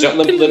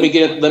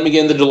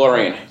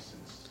DeLorean.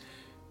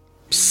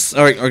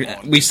 Or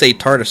we say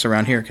TARDIS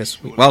around here because,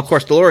 well, of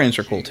course, DeLoreans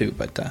are cool too,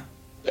 but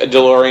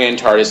DeLorean,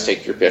 TARDIS,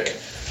 take your pick.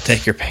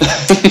 Take your pick.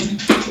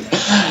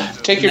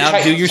 Take your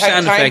now do your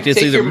sound effect.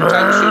 It's either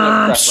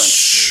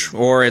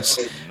or it's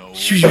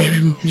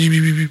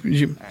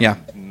yeah.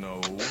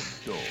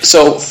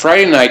 So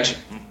Friday night,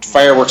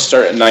 fireworks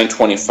start at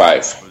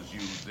 9:25.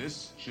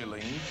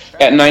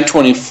 At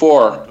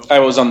 9:24, I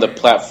was on the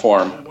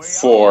platform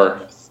for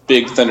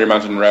Big Thunder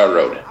Mountain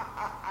Railroad.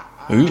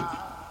 Ooh.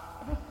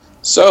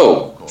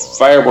 So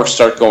fireworks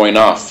start going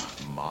off.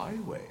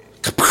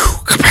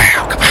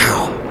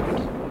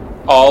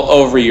 All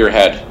over your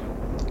head.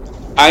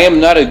 I am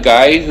not a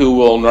guy who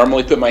will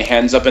normally put my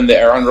hands up in the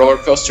air on roller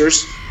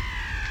coasters.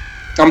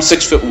 I'm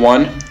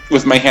 6'1"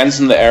 with my hands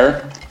in the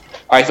air.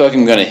 I feel like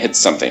I'm going to hit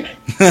something.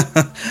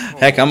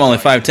 Heck, I'm only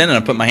 5'10", and I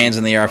put my hands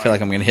in the air. I feel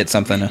like I'm going to hit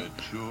something.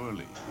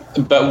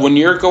 But when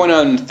you're going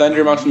on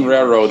Thunder Mountain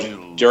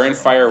Railroad during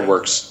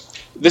fireworks,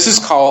 this is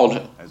called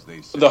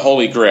the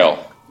Holy Grail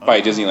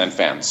by Disneyland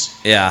fans.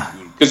 Yeah.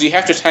 Because you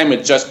have to time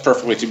it just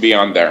perfectly to be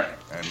on there.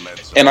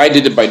 And I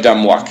did it by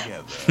dumb luck.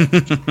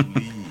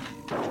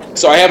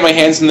 So I have my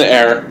hands in the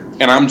air,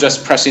 and I'm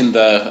just pressing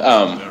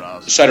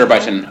the shutter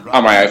button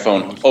on my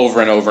iPhone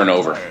over and over and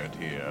over.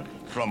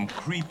 From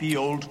creepy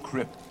old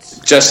crypts.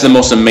 Just the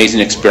most amazing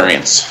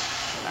experience.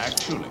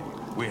 Actually,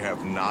 we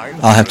have 9.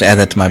 I'll have to add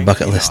that to my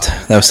bucket list.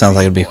 That sounds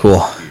like it'd be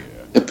cool.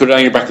 Put it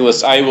on your bucket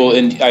list. I will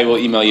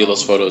email you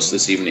those photos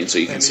this evening so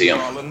you can see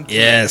them.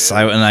 Yes,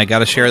 and I got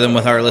to share them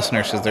with our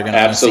listeners because they're going to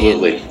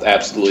Absolutely.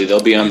 They'll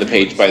be on the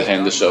page by the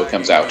time the show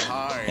comes out.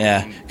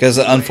 Yeah, because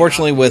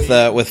unfortunately with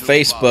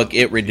Facebook,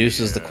 it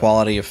reduces the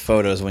quality of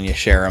photos when you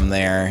share them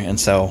there, and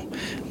so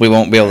we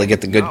won't be able to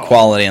get the good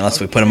quality unless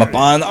we put them up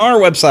on our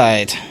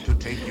website,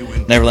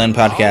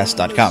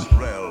 neverlandpodcast.com.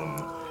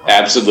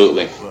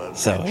 Absolutely.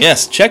 So,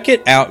 yes, check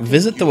it out,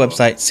 visit the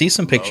website, see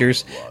some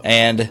pictures,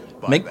 and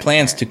make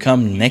plans to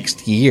come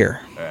next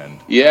year.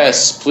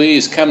 Yes,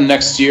 please come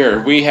next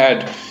year.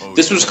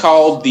 This was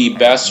called the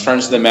Best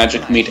Friends of the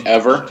Magic Meet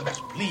ever,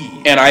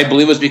 and I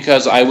believe it was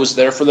because I was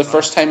there for the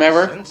first time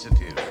ever.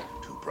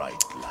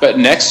 But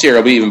next year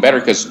it'll be even better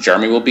because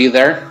Jeremy will be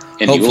there,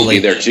 and you will be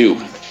there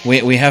too.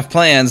 We have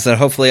plans that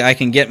hopefully I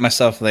can get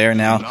myself there.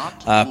 Now,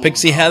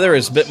 Pixie Heather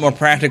is a bit more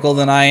practical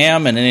than I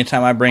am, and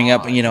anytime I bring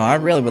up, I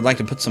really would like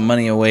to put some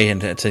money away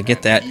and to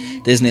get that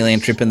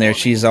Disneyland trip in there,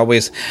 she's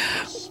always,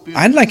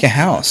 I'd like a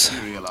house.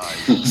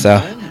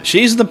 So,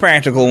 she's the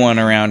practical one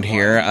around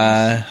here.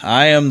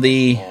 I am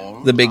the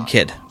big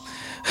kid.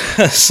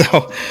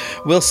 So,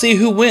 we'll see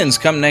who wins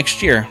come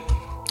next year.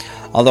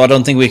 Although I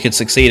don't think we could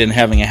succeed in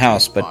having a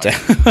house, but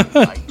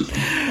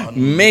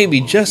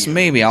maybe, just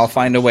maybe, I'll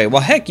find a way.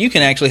 Well, heck, you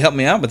can actually help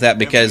me out with that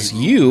because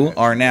you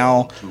are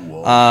now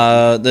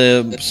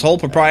the sole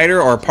proprietor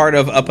or part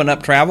of Up and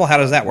Up Travel. How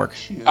does that work?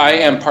 I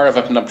am part of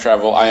Up and Up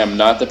Travel. I am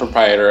not the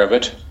proprietor of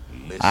it,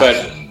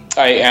 but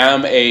I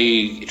am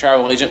a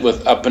travel agent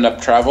with Up and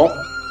Up Travel,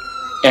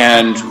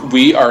 and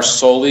we are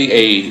solely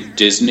a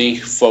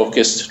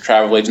Disney-focused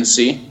travel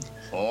agency.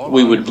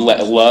 We would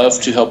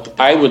love to help.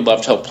 I would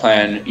love to help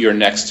plan your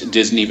next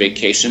Disney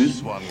vacation,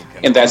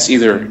 and that's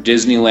either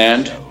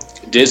Disneyland,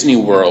 Disney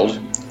World,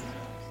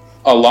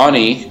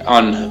 Aulani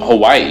on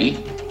Hawaii.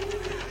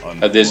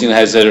 Disney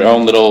has their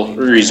own little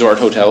resort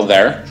hotel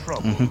there.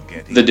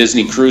 Mm-hmm. The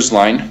Disney Cruise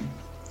Line,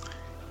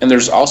 and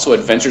there's also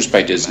Adventures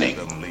by Disney.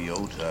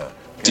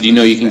 Did you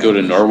know you can go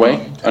to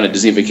Norway on a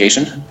Disney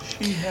vacation?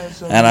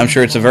 And I'm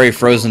sure it's a very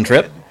frozen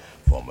trip.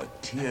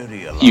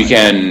 You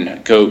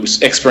can go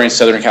experience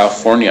Southern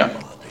California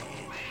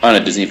on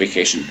a Disney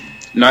vacation.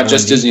 Not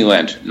just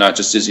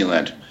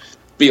Disneyland,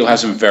 but you'll have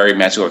some very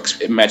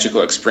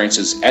magical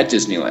experiences at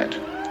Disneyland.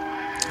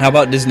 How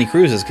about Disney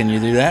Cruises? Can you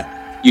do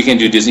that? You can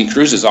do Disney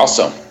Cruises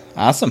also.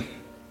 Awesome.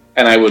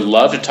 And I would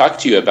love to talk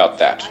to you about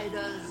that.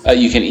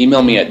 You can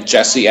email me at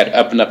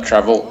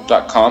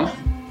jesse@upanduptravel.com.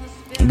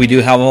 We do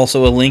have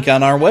also a link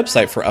on our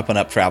website for Up and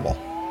Up Travel.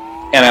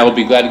 And I will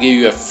be glad to give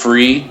you a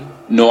free,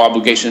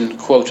 no-obligation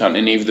quote on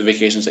any of the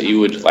vacations that you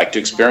would like to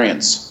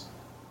experience.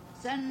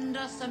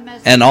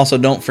 And also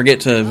don't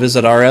forget to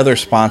visit our other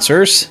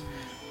sponsors,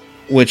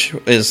 which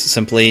is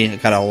simply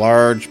got a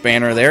large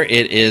banner there.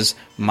 It is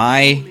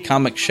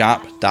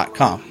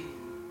mycomicshop.com.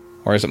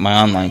 Or is it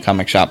my online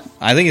comic shop?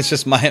 I think it's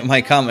just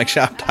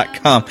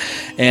mycomicshop.com.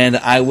 And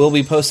I will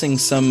be posting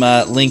some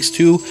links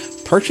to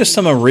purchase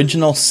some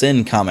original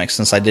Sin comics,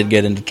 since I did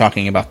get into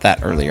talking about that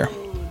earlier,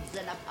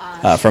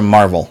 from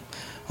Marvel.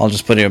 I'll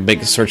just put in a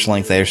big search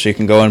link there so you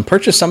can go and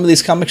purchase some of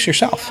these comics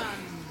yourself.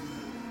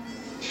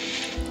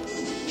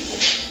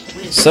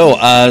 So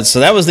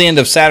that was the end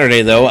of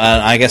Saturday, though.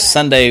 I guess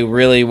Sunday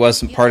really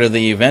wasn't part of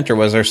the event, or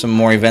was there some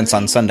more events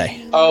on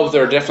Sunday? Oh,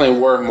 there definitely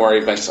were more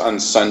events on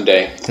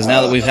Sunday. Because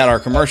now that we've had our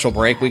commercial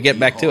break, we get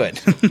back to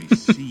it.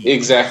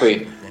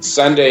 Exactly.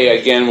 Sunday,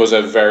 again, was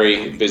a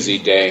very busy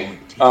day.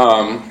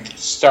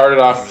 Started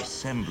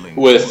off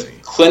with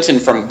Clinton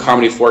from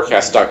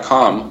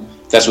ComedyForecast.com.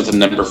 That's with the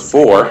number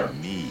 4.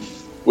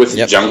 With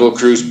Jungle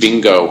Cruise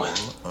Bingo.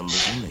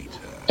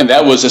 And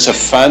that was just a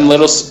fun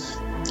little...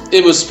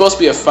 It was supposed to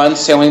be a fun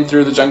sailing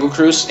through the Jungle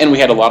Cruise, and we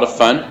had a lot of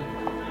fun.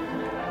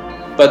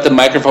 But the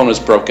microphone was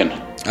broken.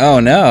 Oh,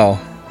 no.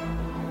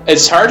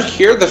 It's hard to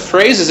hear the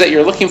phrases that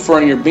you're looking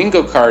for in your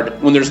bingo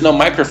card when there's no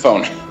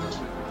microphone.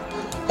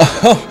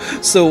 Oh,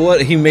 so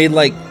what? He made,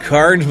 like,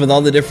 cards with all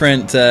the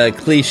different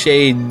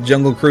cliche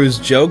Jungle Cruise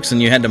jokes,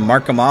 and you had to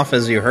mark them off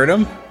as you heard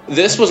them?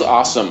 This was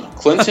awesome.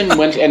 Clinton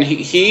went and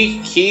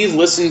he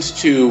listened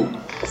to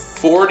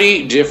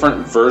 40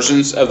 different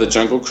versions of the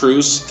Jungle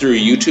Cruise through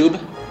YouTube.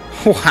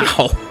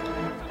 Wow.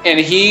 And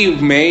he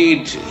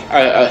made,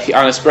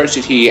 on a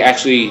spreadsheet, he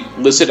actually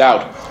listed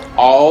out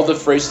all the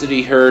phrases that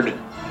he heard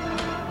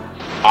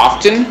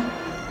often,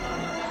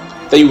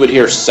 that you would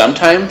hear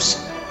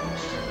sometimes,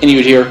 and you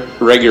would hear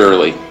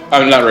regularly.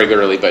 Not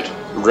regularly, but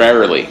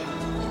rarely.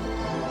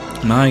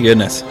 My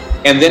goodness.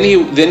 And then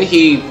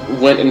he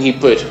went and he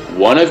put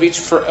one of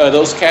each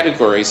those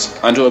categories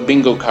onto a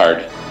bingo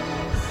card.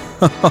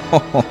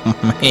 Oh,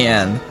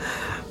 man.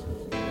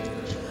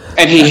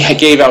 And he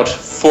gave out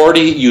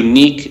 40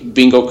 unique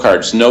bingo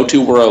cards. No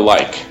two were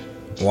alike.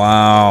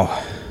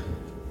 Wow.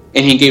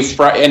 And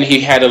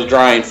he had a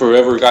drawing for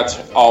whoever got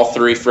all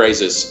 3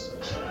 phrases.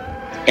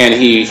 And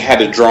he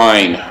had a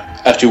drawing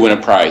to win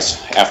a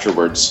prize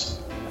afterwards.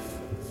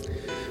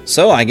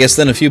 So I guess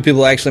then a few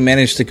people actually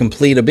managed to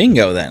complete a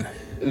bingo then.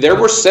 There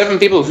were 7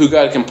 people who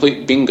got a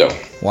complete bingo.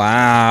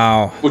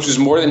 Wow. Which is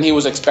more than he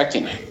was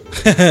expecting.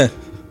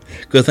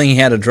 Good thing he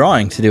had a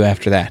drawing to do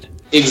after that.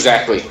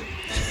 Exactly.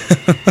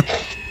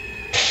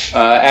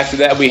 After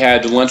that, we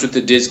had lunch with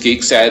the Diz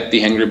Geeks at the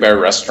Hungry Bear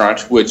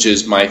restaurant, which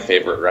is my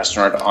favorite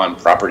restaurant on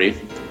property.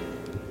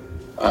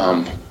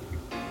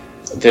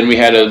 Then we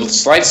had a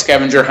slight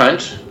scavenger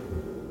hunt.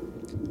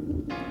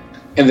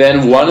 And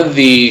then one of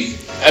the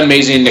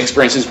amazing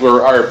experiences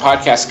were our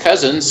podcast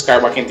cousins,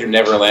 Skywalking Through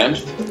Neverland.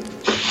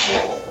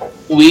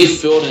 We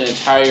filled an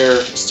entire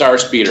Star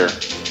Speeder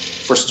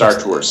for Star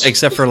Tours.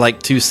 Except for like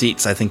 2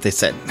 seats, I think they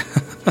said.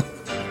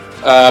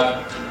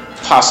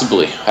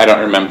 Possibly. I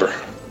don't remember.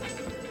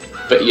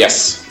 But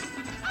yes.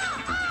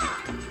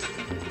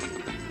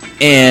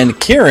 And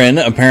Kieran,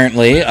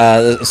 apparently,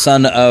 the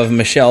son of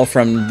Michelle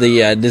from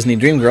the Disney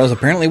Dreamgirls,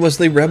 apparently was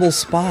the rebel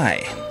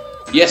spy.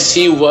 Yes,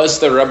 he was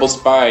the rebel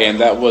spy, and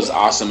that was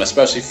awesome,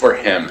 especially for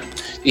him.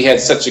 He had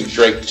such a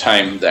great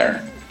time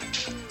there.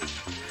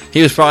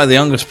 He was probably the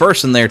youngest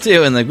person there,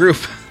 too, in the group.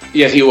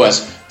 Yeah, he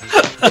was.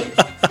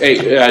 Hey,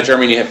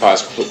 Jeremy, you hit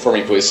pause for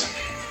me, please.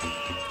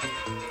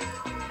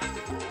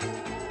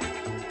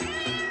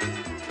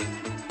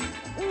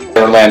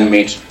 Neverland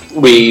meet.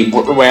 We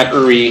ran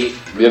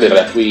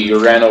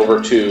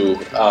over to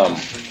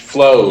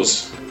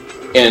Flo's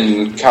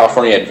in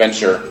California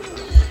Adventure,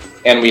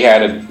 and we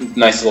had a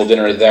nice little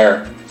dinner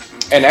there.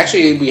 And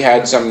actually, we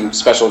had some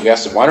special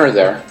guests of honor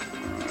there.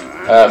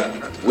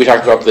 We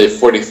talked about the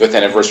 45th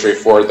anniversary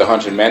for the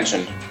Haunted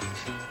Mansion.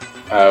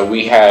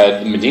 We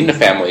had the Medina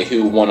family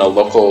who won a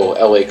local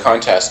LA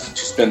contest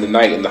to spend the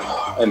night in the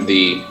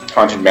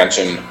Haunted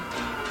Mansion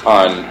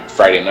on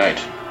Friday night.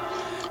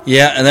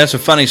 Yeah, and that's a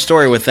funny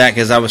story with that,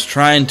 because I was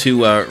trying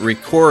to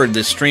record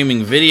the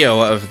streaming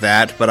video of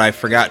that, but I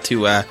forgot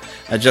to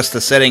adjust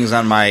the settings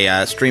on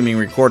my streaming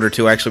recorder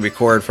to actually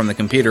record from the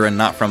computer and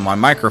not from my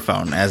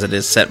microphone, as it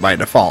is set by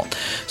default.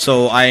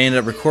 So I ended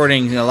up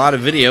recording a lot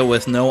of video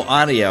with no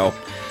audio.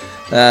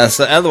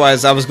 So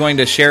otherwise, I was going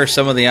to share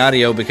some of the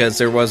audio because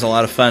there was a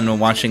lot of fun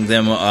watching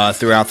them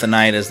throughout the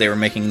night as they were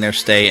making their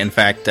stay. In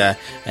fact,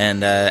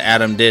 and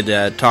Adam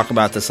did talk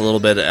about this a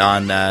little bit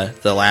on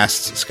the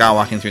last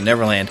Skywalking Through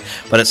Neverland,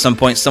 but at some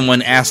point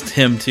someone asked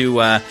him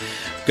to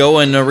go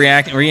and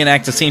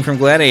reenact a scene from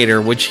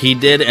Gladiator, which he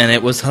did, and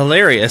it was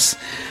hilarious.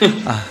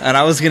 And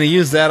I was going to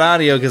use that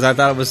audio because I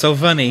thought it was so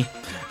funny,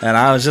 and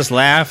I was just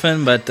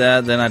laughing, but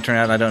then I turned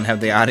out I don't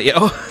have the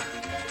audio.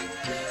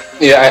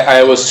 Yeah,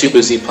 I was too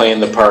busy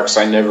playing the parks.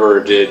 I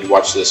never did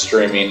watch the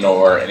streaming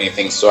or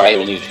anything, so I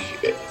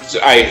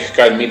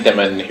got to meet them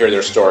and hear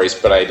their stories,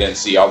 but I didn't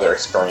see all their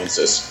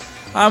experiences.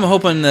 I'm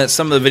hoping that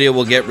some of the video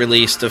will get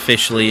released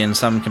officially in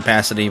some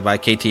capacity by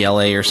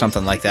KTLA or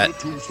something like that.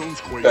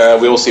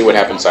 We will see what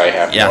happens. I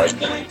have no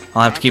idea.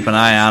 I'll have to keep an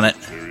eye on it.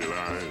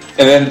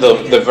 And then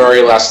the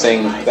very last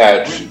thing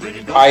that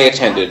I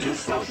attended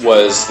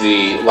was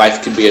the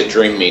Life Could Be a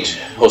Dream meet,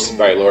 hosted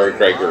by Laura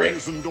Gregory.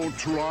 Of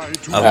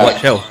what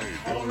show?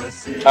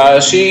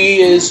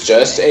 She is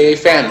just a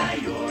fan.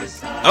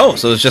 Oh,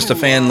 so it's just a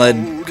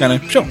fan-led kind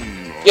of show.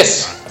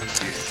 Yes.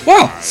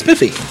 Wow,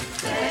 spiffy.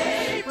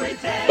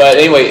 But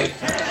anyway,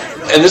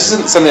 and this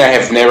isn't something I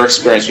have never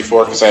experienced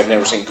before because I've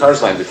never seen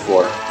Cars Land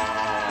before.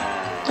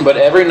 But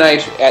every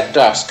night at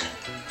dusk,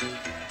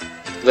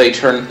 they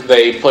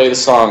play the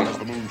song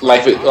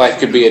 "Life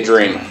Could Be a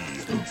Dream."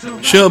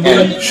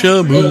 Shaboom,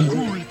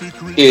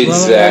 shaboom.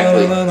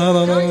 Exactly.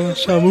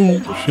 Shaboom,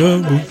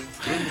 shaboom.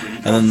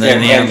 And then the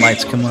neon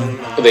lights come on.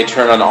 They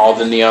turn on all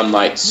the neon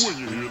lights,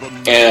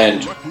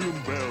 and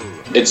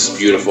it's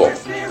beautiful.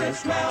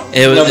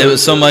 It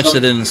was so much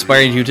that it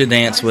inspired you to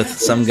dance with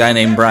some guy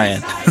named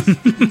Brian.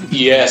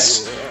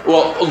 Yes.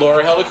 Well,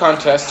 Laura held a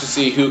contest to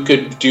see who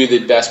could do the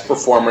best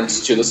performance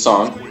to the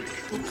song.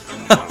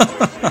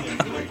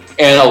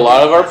 And a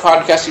lot of our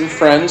podcasting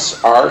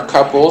friends are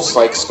couples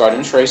like Scott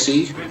and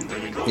Tracy.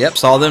 Yep,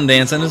 saw them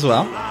dancing as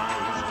well.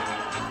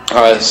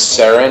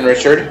 Sarah and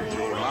Richard.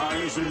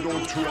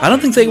 I don't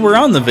think they were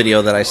on the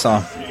video that I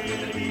saw.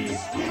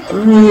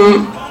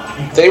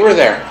 They were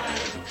there.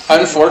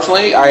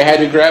 Unfortunately, I had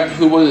to grab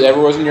whoever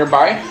was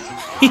nearby,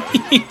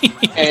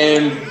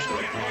 and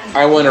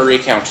I won a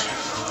recount.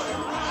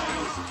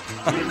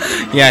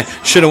 Yeah,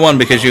 should have won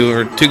because you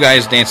were two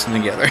guys dancing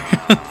together.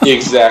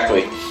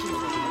 Exactly.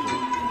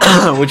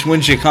 Which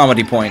wins you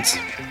comedy points.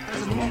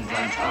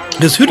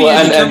 Because who do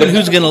you determine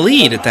who's going to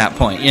lead at that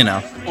point, you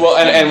know? Well,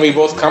 and we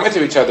both comment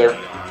to each other,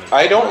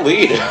 I don't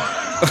lead.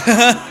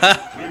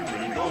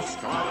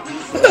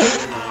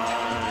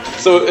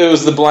 So it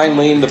was the blind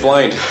leading the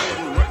blind.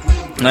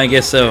 I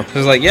guess so. It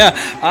was like,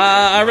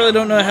 I really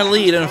don't know how to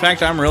lead. And in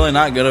fact, I'm really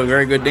not a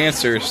very good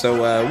dancer.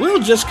 So we'll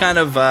just kind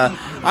of,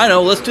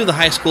 let's do the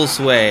high school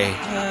sway.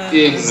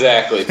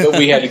 Exactly. But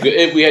we had a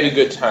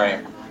good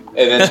time.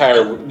 And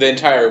the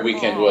entire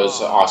weekend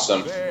was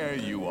awesome.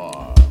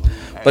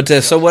 But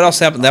so what else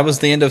happened? That was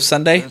the end of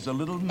Sunday?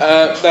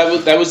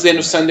 That was the end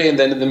of Sunday and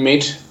then the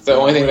meet. The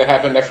only thing that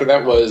happened after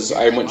that was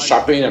I went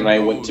shopping and I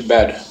went to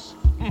bed.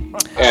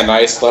 And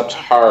I slept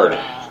hard.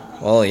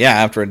 Well, yeah,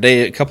 after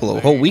a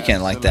whole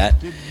weekend like that.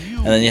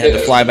 And then you had to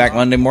fly back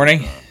Monday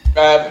morning?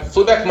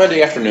 Flew back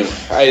Monday afternoon.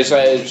 I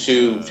decided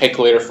to take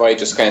a later flight,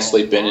 just kind of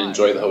sleep in and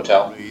enjoy the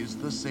hotel.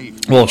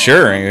 Well,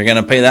 sure. You're going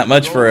to pay that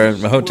much for a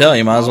hotel.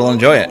 You might as well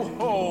enjoy it.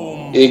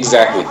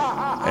 Exactly.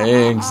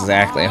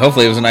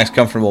 Hopefully it was a nice,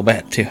 comfortable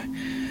bed, too.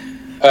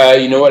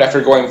 You know what?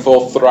 After going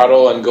full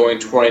throttle and going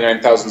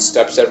 29,000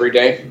 steps every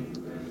day,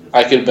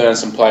 I could have been on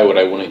some plywood.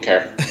 I wouldn't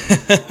care.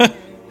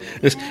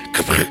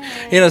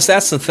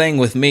 That's the thing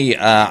with me.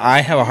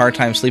 I have a hard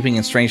time sleeping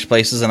in strange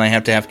places, and I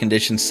have to have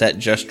conditions set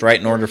just right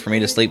in order for me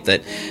to sleep.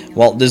 That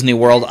Walt Disney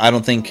World, I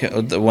don't think,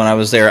 when I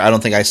was there, I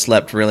don't think I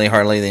slept really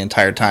hardly the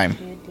entire time.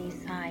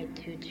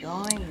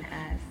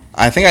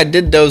 I think I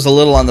did doze a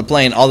little on the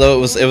plane, although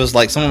it was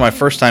like some of my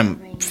first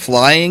time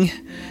flying,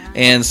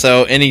 and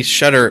so any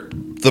shudder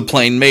the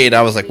plane made,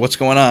 I was like, what's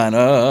going on?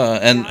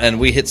 And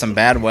we hit some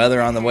bad weather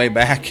on the way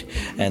back,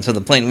 and so the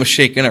plane was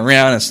shaking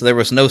around, and so there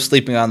was no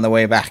sleeping on the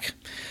way back.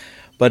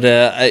 But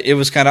it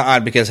was kind of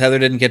odd because Heather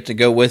didn't get to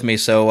go with me,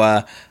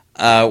 so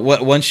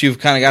once you've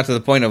kind of got to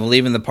the point of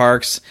leaving the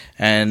parks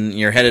and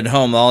you're headed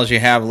home, all you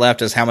have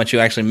left is how much you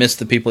actually miss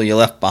the people you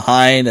left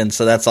behind, and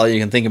so that's all you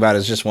can think about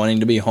is just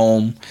wanting to be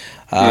home.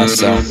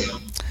 So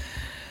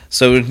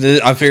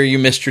I fear you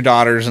missed your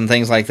daughters and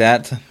things like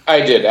that.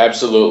 I did,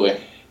 absolutely.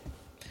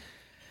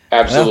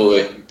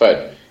 Absolutely. Well,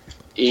 but,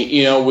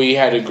 I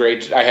had a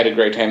great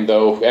time,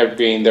 though,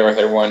 being there with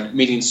everyone,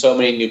 meeting so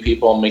many new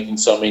people, making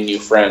so many new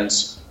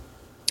friends.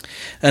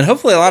 And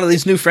hopefully a lot of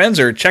these new friends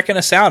are checking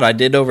us out. I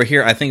did over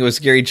here, I think it was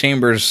Gary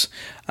Chambers,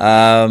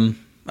 and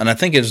I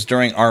think it was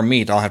during our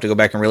meet. I'll have to go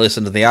back and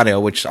re-listen to the audio,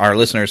 which our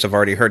listeners have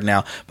already heard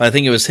now. But I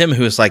think it was him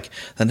who was like,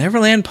 the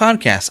Neverland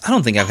podcast. I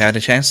don't think I've had a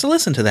chance to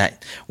listen to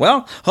that.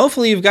 Well,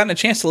 hopefully you've gotten a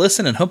chance to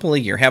listen, and hopefully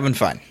you're having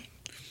fun.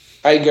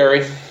 Hi,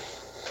 Gary.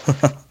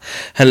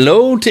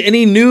 Hello to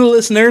any new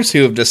listeners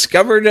who have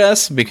discovered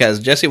us because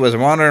Jesse was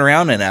wandering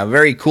around in a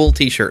very cool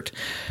t-shirt.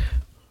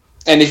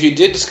 And if you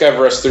did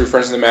discover us through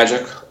Friends of the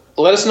Magic,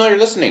 let us know you're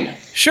listening.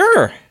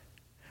 Sure.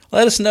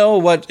 Let us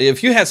know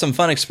if you had some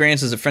fun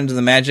experiences at Friends of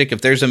the Magic. If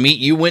there's a meet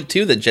you went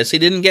to that Jesse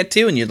didn't get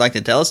to and you'd like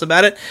to tell us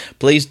about it,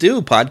 please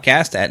do.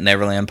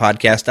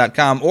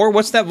 podcast@neverlandpodcast.com. Or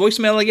what's that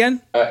voicemail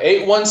again?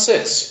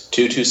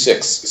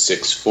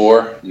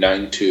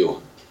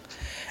 816-226-6492.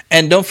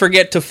 And don't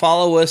forget to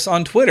follow us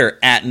on Twitter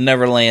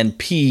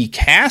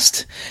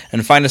 @NeverlandPcast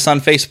and find us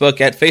on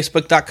Facebook at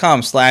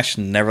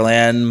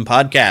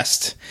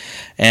facebook.com/NeverlandPodcast.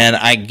 And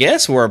I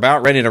guess we're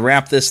about ready to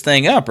wrap this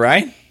thing up,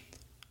 right?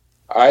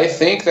 I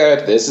think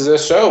that this is a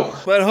show.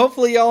 But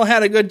hopefully y'all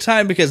had a good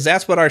time because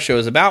that's what our show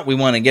is about. We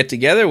want to get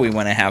together. We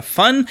want to have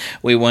fun.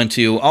 We want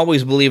to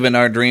always believe in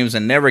our dreams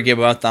and never give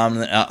up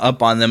on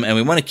them. And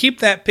we want to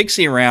keep that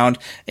pixie around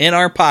in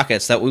our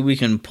pockets. That way we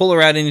can pull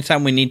her out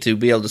anytime we need to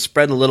be able to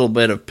spread a little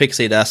bit of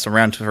pixie dust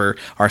around for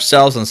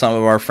ourselves and some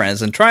of our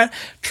friends. And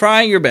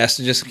try your best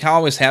to just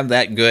always have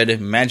that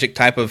good magic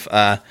type of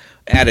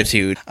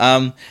attitude.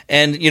 And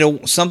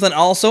something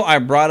also I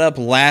brought up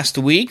last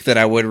week that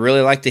I would really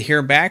like to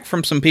hear back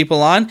from some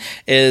people on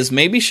is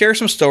maybe share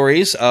some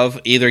stories of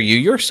either you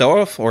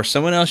yourself or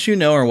someone else you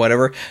know or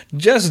whatever,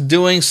 just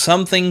doing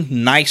something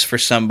nice for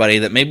somebody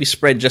that maybe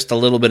spread just a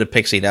little bit of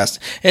pixie dust.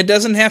 It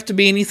doesn't have to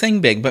be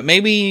anything big, but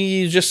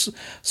maybe just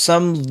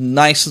some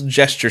nice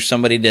gesture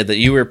somebody did that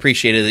you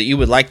appreciated that you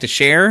would like to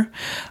share.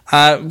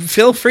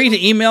 Feel free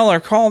to email or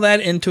call that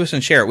into us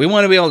and share it. We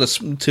want to be able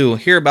to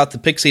hear about the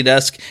pixie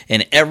dust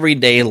in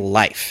everyday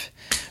life,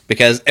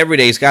 because every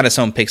day's got its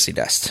own pixie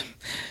dust.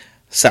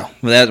 So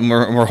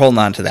we're holding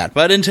on to that.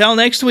 But until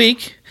next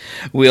week,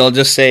 we'll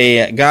just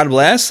say God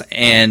bless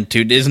and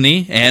to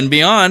Disney and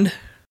beyond.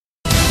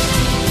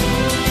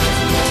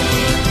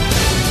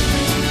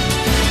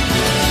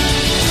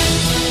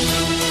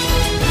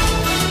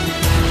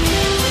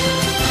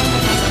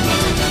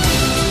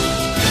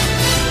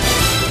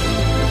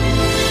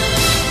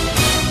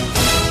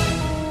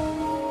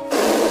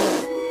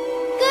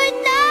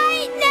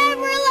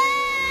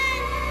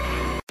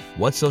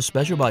 What's so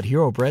special about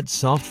Hero Bread's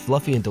soft,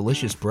 fluffy, and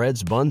delicious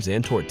breads, buns,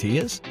 and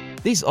tortillas?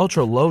 These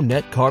ultra-low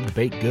net-carb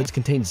baked goods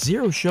contain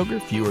zero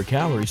sugar, fewer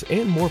calories,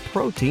 and more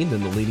protein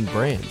than the leading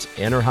brands,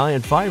 and are high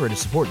in fiber to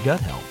support gut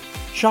health.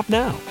 Shop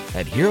now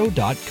at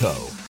Hero.co.